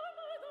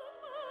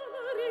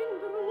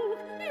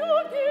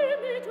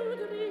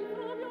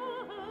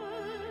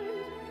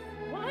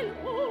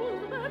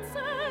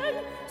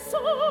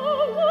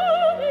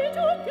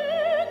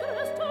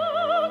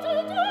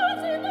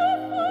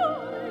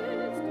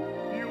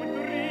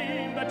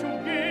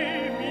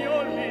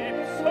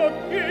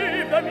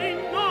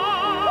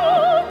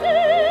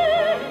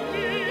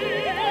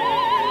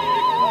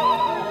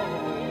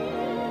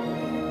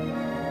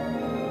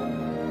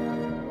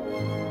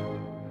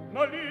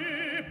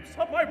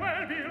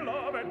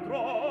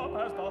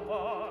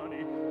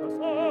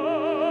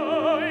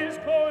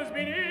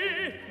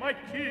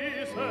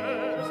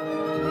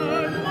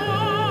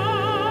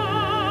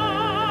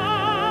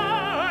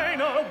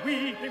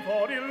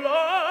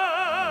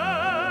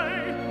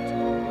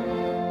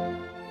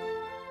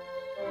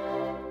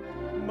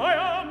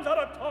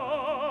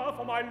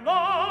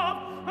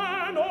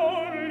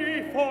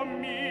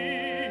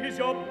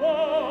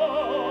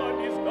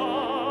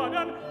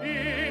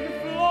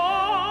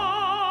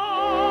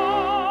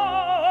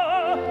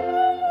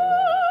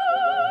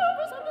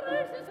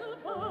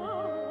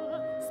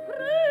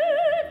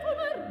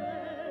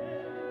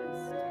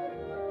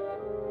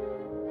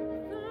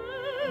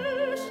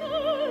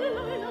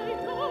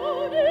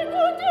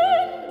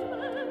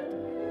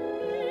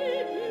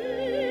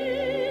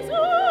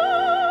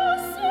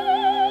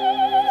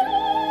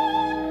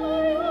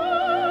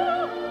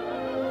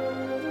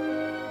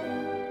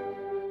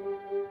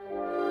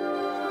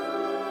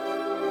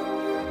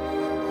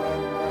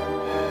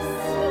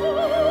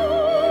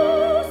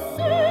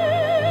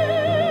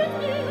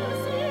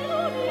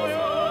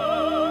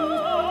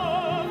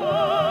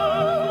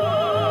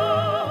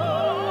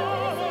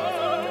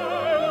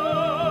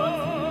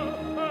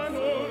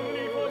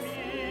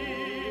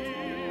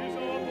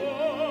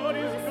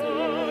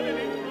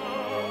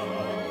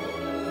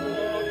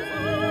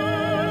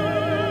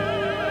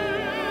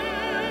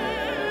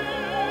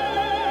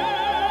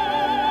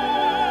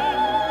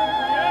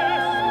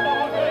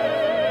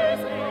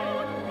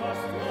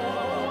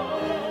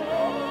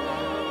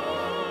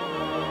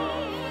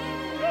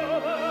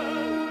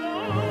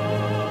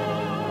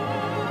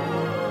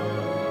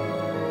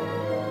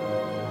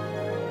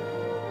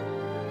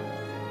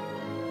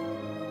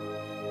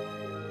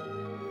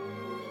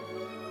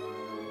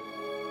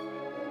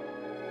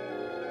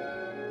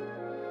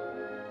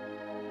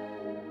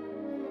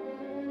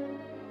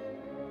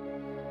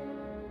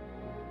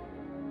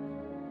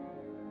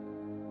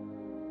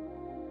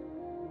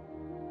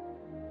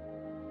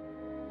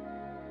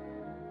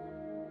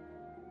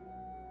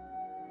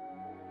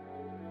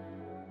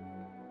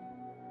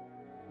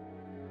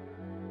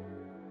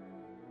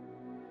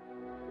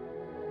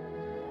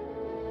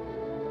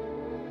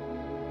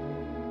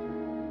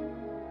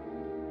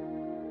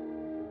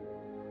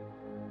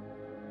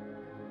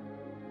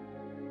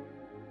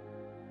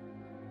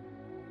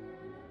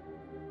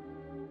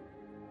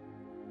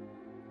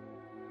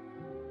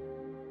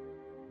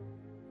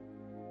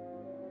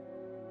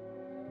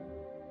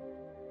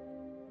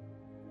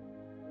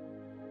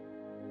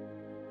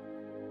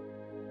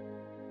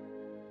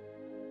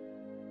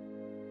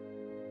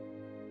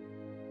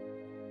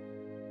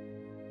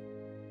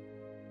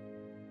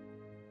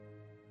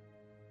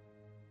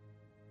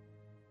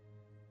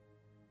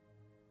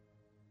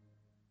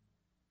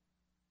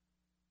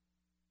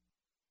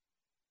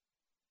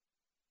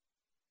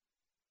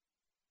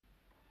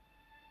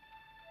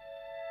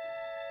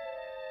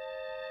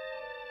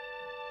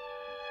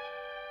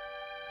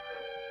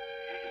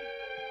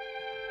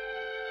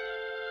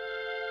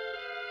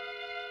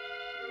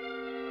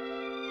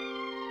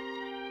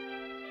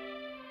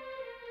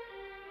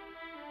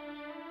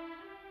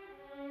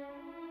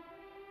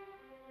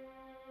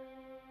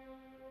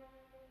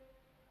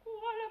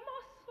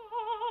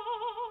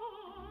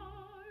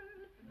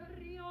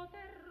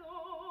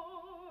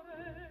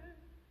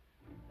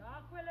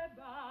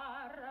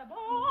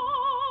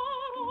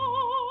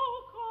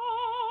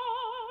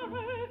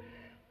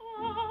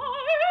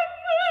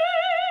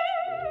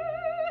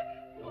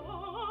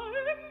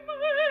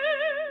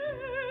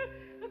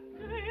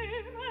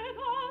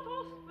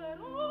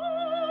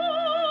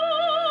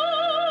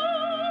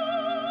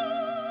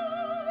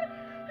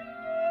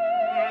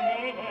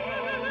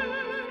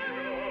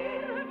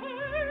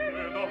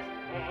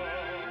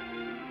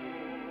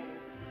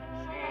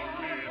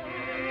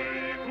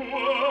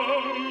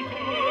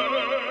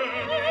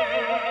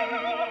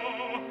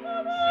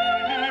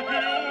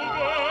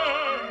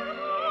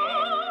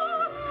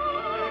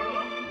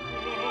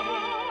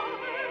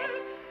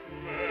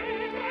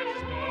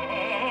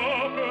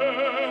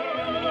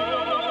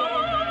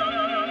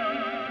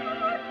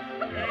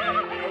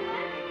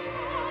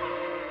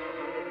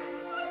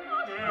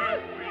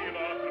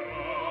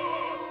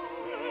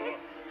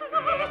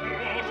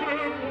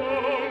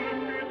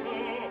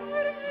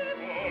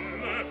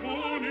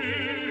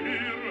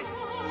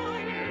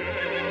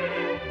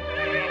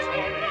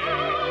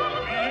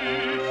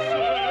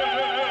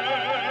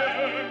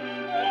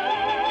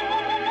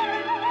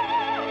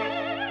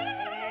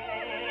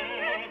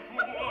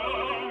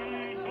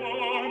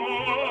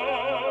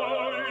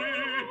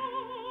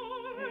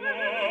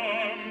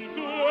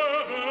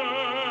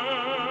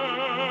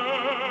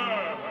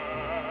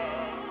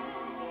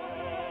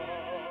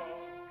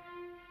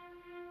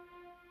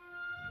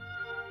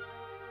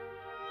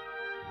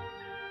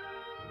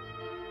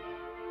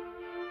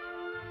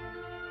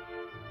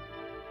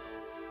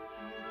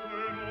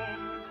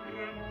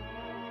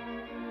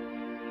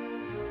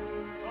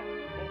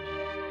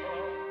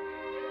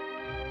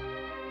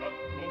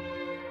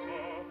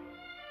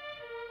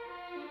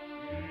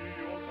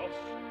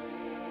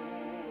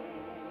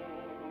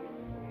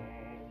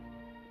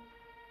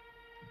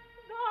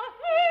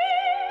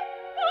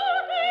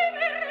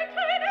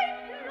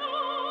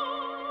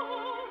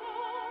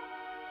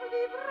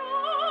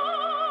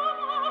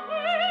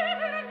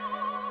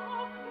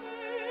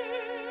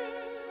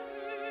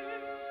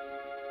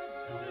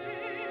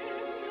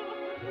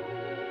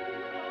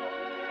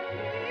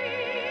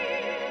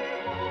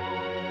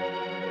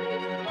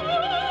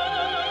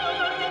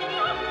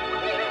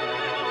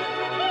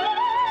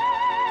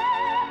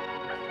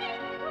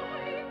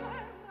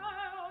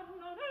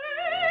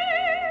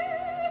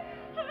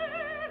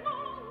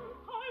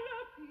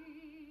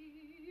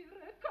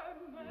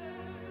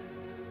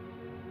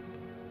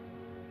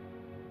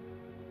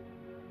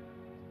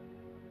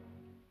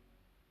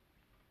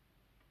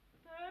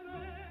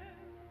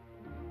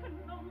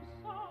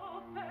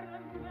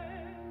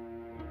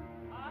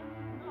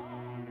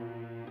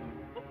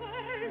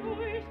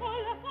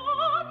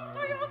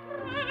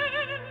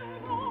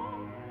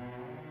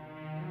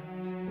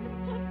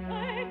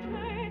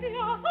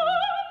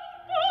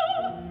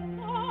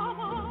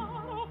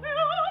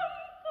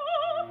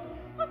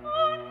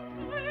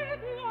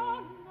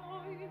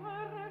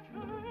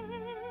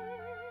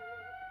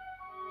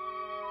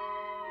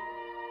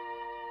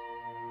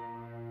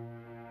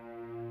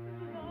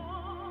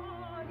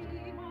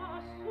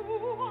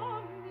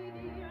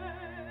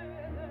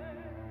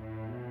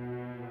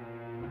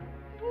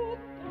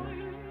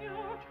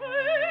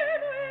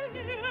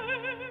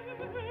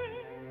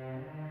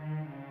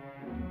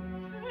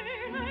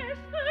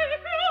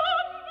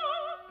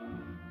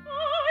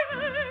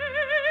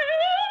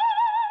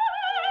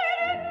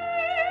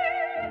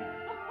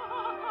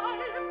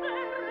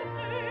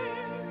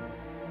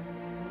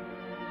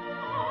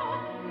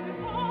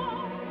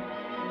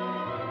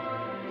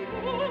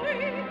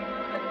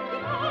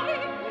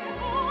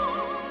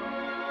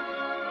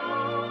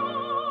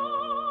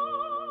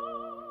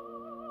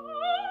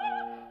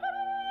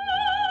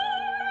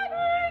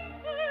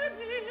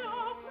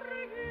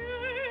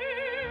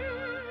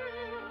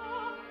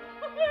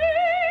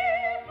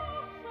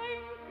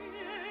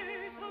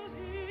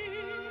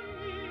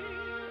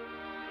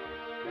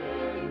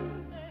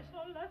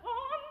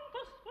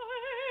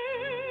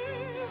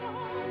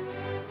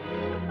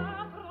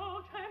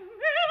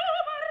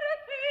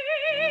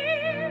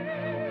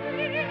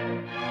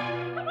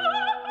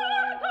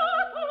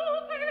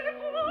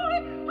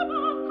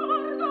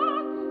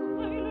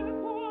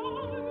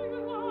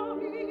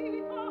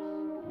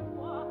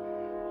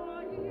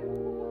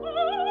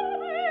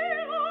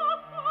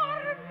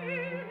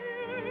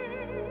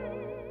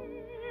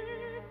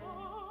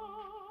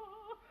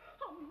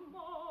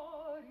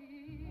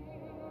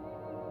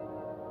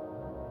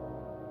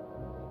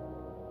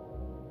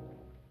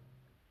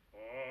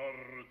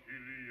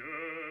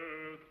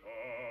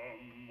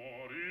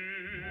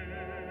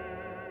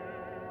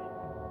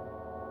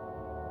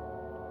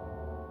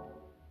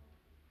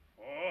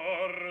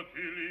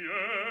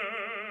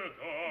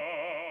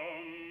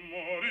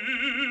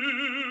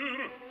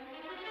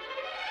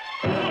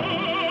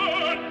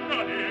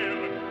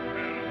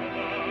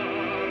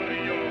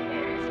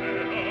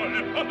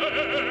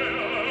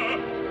 dea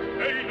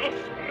e i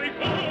nostri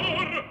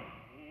cor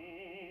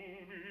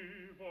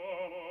univa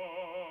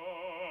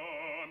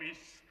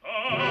l'amistà.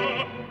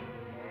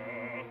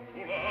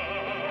 Tu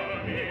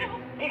l'ami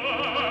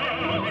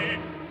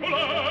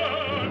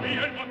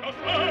e il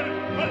matasel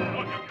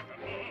all'odio che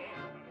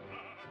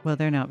Well,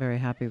 they're not very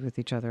happy with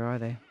each other, are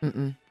they?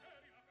 Mm-mm.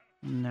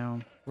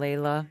 No.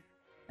 Layla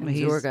and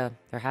He's- Zorga,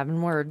 they're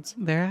having words.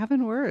 They're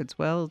having words.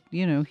 Well,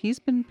 he's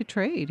been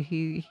betrayed.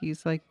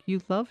 He's like,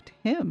 you loved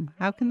him.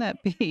 How can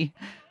that be?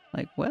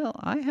 Like, well,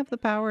 I have the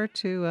power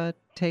to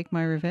take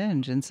my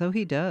revenge, and so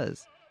he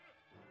does.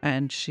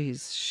 And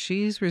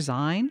she's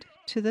resigned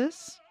to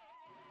this,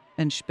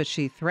 but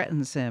she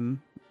threatens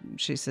him.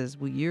 She says,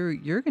 "Well,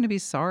 you're going to be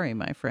sorry,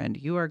 my friend.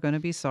 You are going to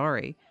be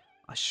sorry.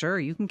 Sure,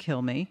 you can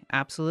kill me.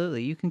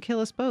 Absolutely, you can kill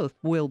us both.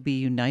 We'll be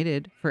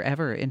united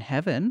forever in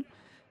heaven.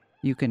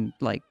 You can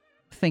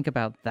think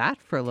about that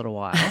for a little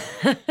while."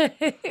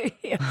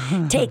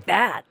 Take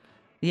that.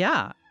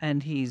 Yeah,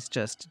 and he's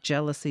just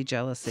jealousy.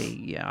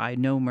 Yeah, I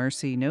no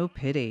mercy, no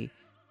pity.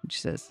 And she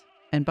says,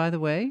 and by the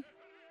way,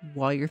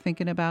 while you're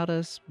thinking about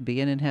us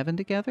being in heaven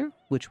together,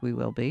 which we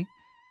will be,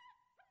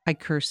 I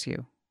curse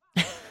you.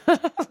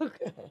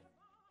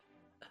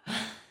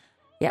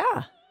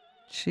 Yeah.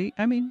 She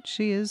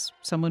is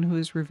someone who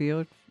is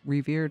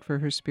revered for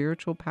her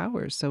spiritual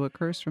powers. So a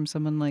curse from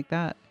someone like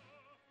that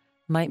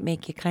Might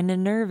make you kind of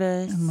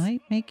nervous.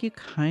 might make you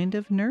kind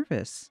of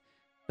nervous.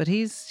 But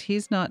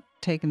he's not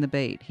taking the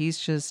bait.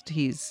 He's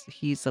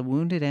a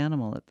wounded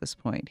animal at this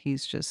point.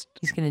 He's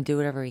going to do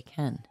whatever he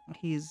can.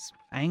 he's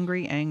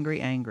angry, and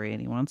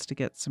he wants to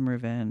get some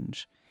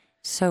revenge.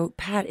 So,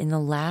 Pat, in the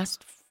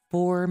last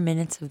 4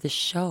 minutes of the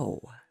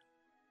show,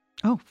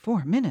 Oh,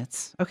 4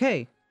 minutes.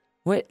 Okay.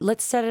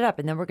 let's set it up,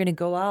 and then we're going to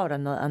go out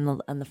on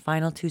the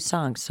final two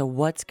songs. So,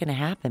 what's going to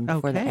happen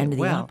before the end of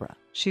the opera?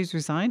 She's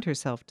resigned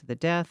herself to the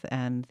death,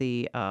 and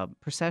the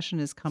procession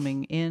is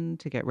coming in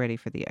to get ready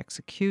for the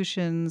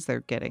executions. They're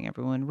getting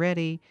everyone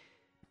ready.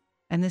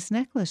 And this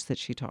necklace that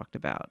she talked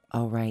about,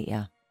 Oh, right,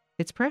 yeah.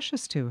 it's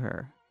precious to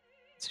her.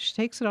 So she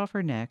takes it off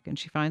her neck, and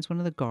she finds one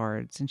of the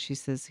guards, and she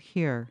says,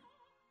 "Here,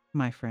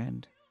 my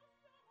friend,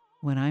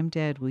 when I'm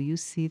dead, will you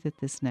see that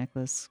this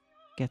necklace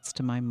gets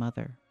to my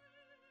mother?"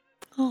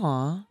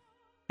 Aw.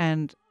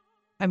 And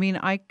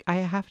I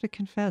have to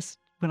confess,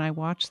 when I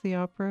watched the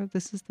opera,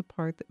 this is the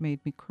part that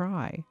made me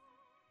cry.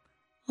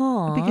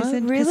 Aw, Because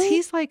really?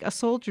 he's like a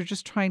soldier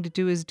just trying to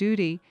do his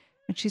duty.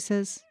 And she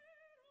says,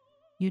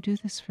 "You do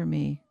this for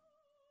me,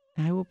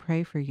 and I will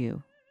pray for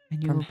you,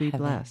 and you From will be heaven.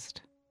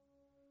 blessed."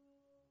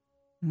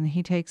 And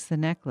he takes the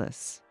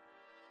necklace,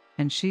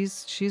 and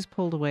she's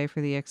pulled away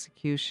for the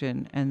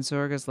execution. And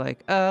Zorga's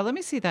like, "Let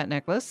me see that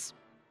necklace.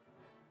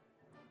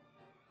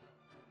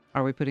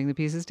 Are we putting the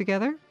pieces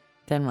together?"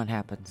 Then what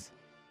happens?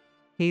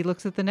 He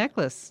looks at the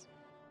necklace.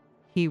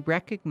 He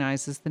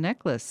recognizes the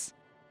necklace.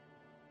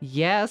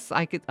 Yes,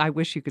 I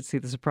wish you could see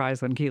the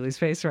surprise on Keely's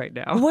face right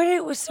now. What?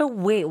 It was so.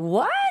 Wait,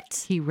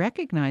 what? He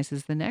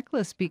recognizes the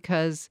necklace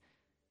because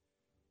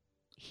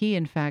he,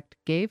 in fact,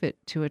 gave it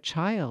to a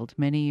child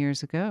many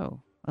years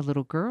ago, a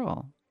little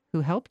girl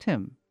who helped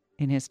him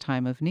in his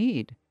time of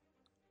need.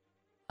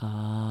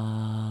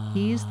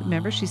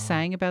 Remember she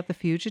sang about the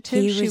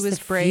fugitive? He She was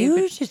the brave.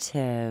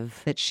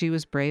 fugitive. That she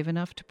was brave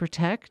enough to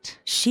protect.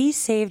 She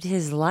saved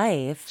his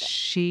life,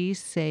 She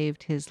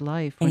saved his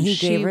life And when he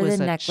she gave her was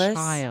the a necklace?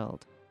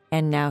 child.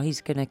 and now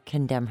he's going to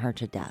condemn her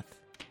to death.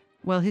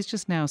 Well, he's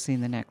just now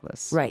seen the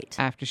necklace. Right.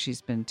 After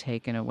she's been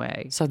taken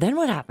away. So then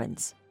what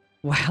happens?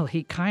 Well,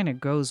 he kind of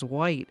goes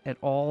white at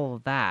all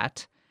of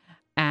that.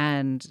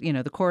 And,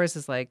 the chorus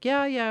is like,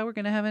 yeah, we're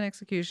going to have an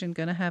execution,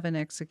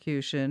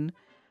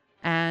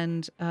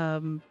 And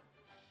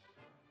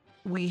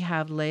we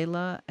have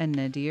Layla and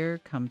Nadir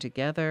come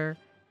together,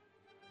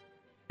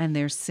 and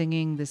they're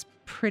singing this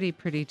pretty,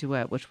 pretty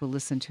duet, which we'll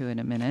listen to in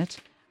a minute.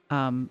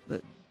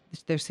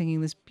 They're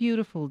singing this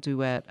beautiful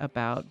duet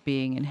about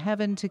being in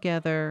heaven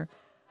together.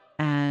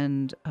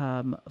 And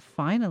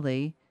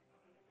finally,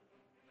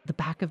 the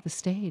back of the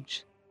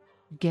stage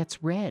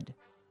gets red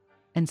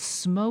and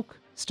smoke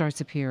starts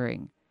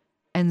appearing.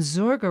 And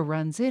Zorga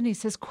runs in. He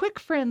says, "Quick,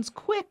 friends,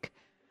 quick!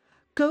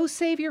 Go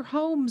save your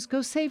homes.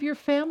 Go save your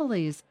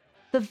families.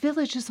 The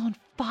village is on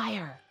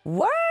fire."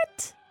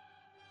 What?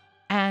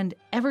 And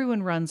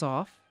everyone runs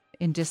off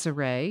in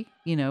disarray,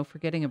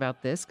 forgetting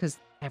about this because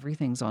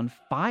everything's on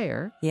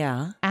fire.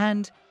 Yeah.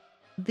 And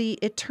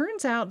it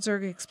turns out,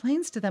 Zorga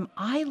explains to them,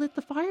 "I lit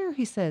the fire,"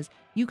 he says.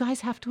 "You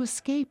guys have to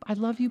escape. I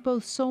love you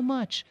both so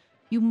much.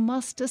 You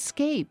must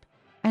escape."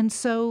 And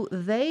so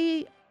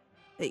they,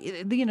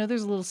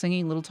 there's a little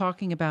singing, a little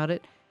talking about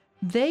it.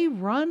 They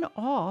run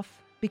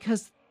off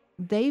because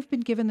they've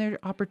been given their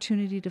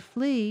opportunity to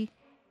flee.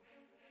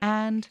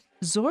 And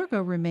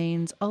Zorga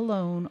remains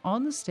alone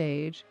on the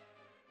stage.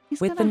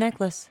 With the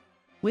necklace.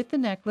 With the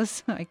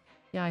necklace.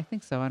 Yeah, I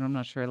think so. I'm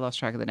not sure. I lost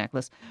track of the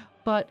necklace.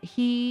 But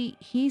he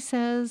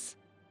says,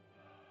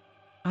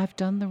 "I've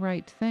done the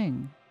right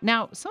thing."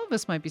 Now, some of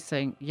us might be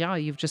saying, "Yeah,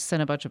 you've just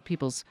sent a bunch of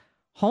people's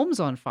home's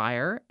on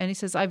fire. And he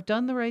says, I've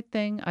done the right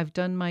thing. I've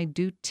done my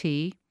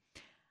duty.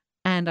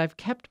 And I've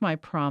kept my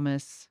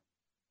promise.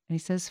 And he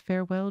says,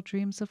 farewell,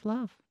 dreams of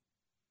love.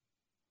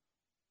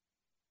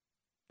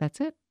 That's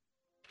it.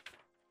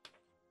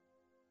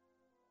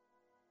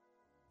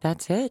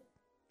 That's it.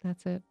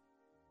 That's it.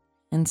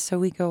 And so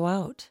we go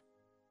out.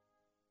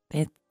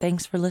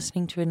 Thanks for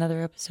listening to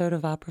another episode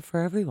of Opera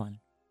for Everyone.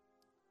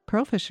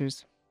 Pearl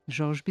Fishers,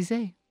 Georges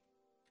Bizet.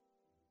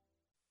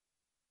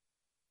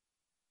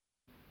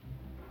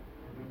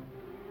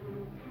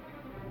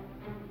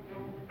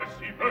 E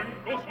si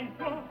vengo son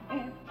qua,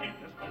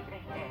 uccite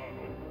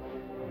sconfrontaro.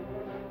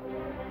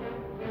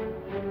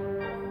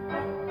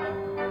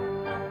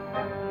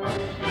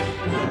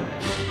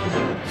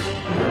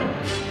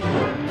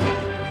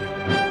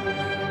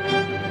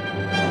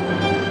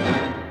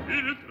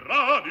 Il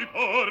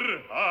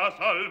traditor a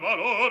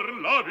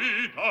salvalor la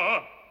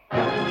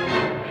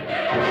vita.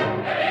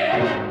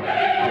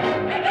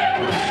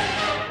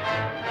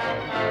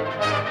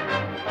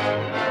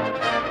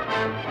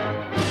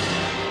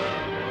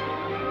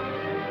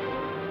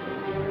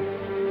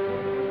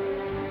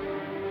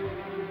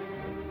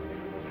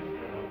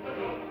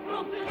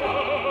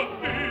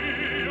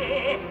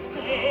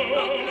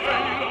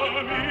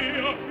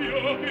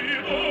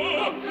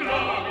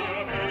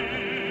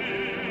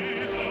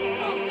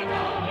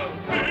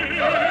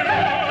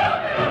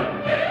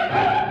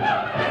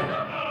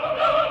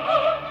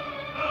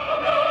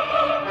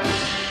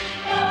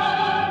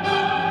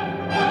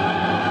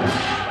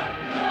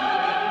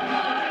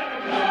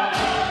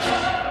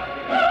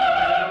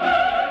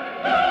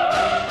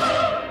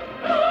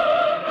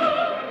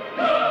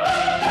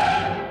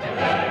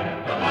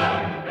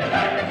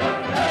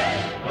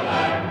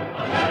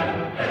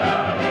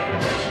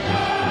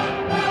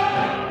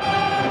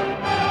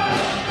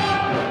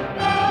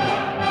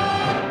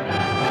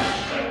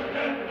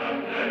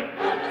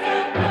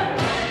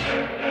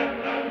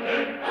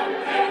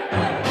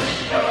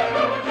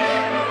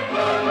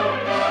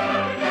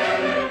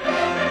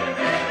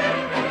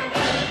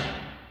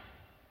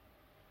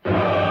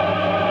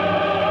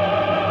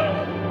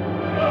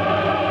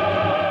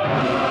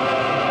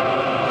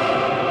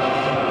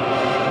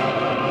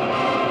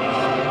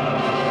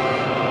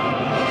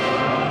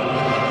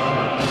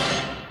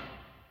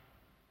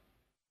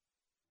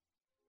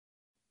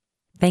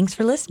 Thanks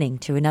for listening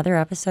to another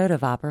episode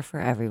of Opera for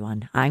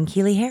Everyone. I'm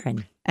Keely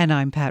Heron. And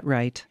I'm Pat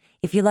Wright.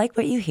 If you like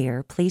what you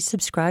hear, please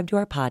subscribe to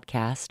our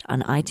podcast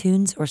on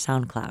iTunes or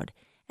SoundCloud,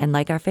 and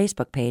like our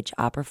Facebook page,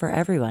 Opera for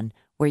Everyone,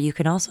 where you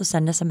can also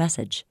send us a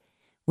message.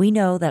 We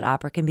know that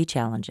opera can be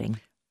challenging,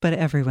 But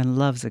everyone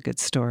loves a good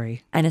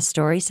story. and a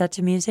story set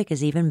to music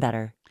is even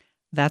better.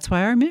 That's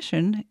why our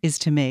mission is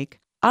to make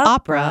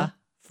Opera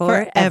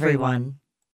for everyone.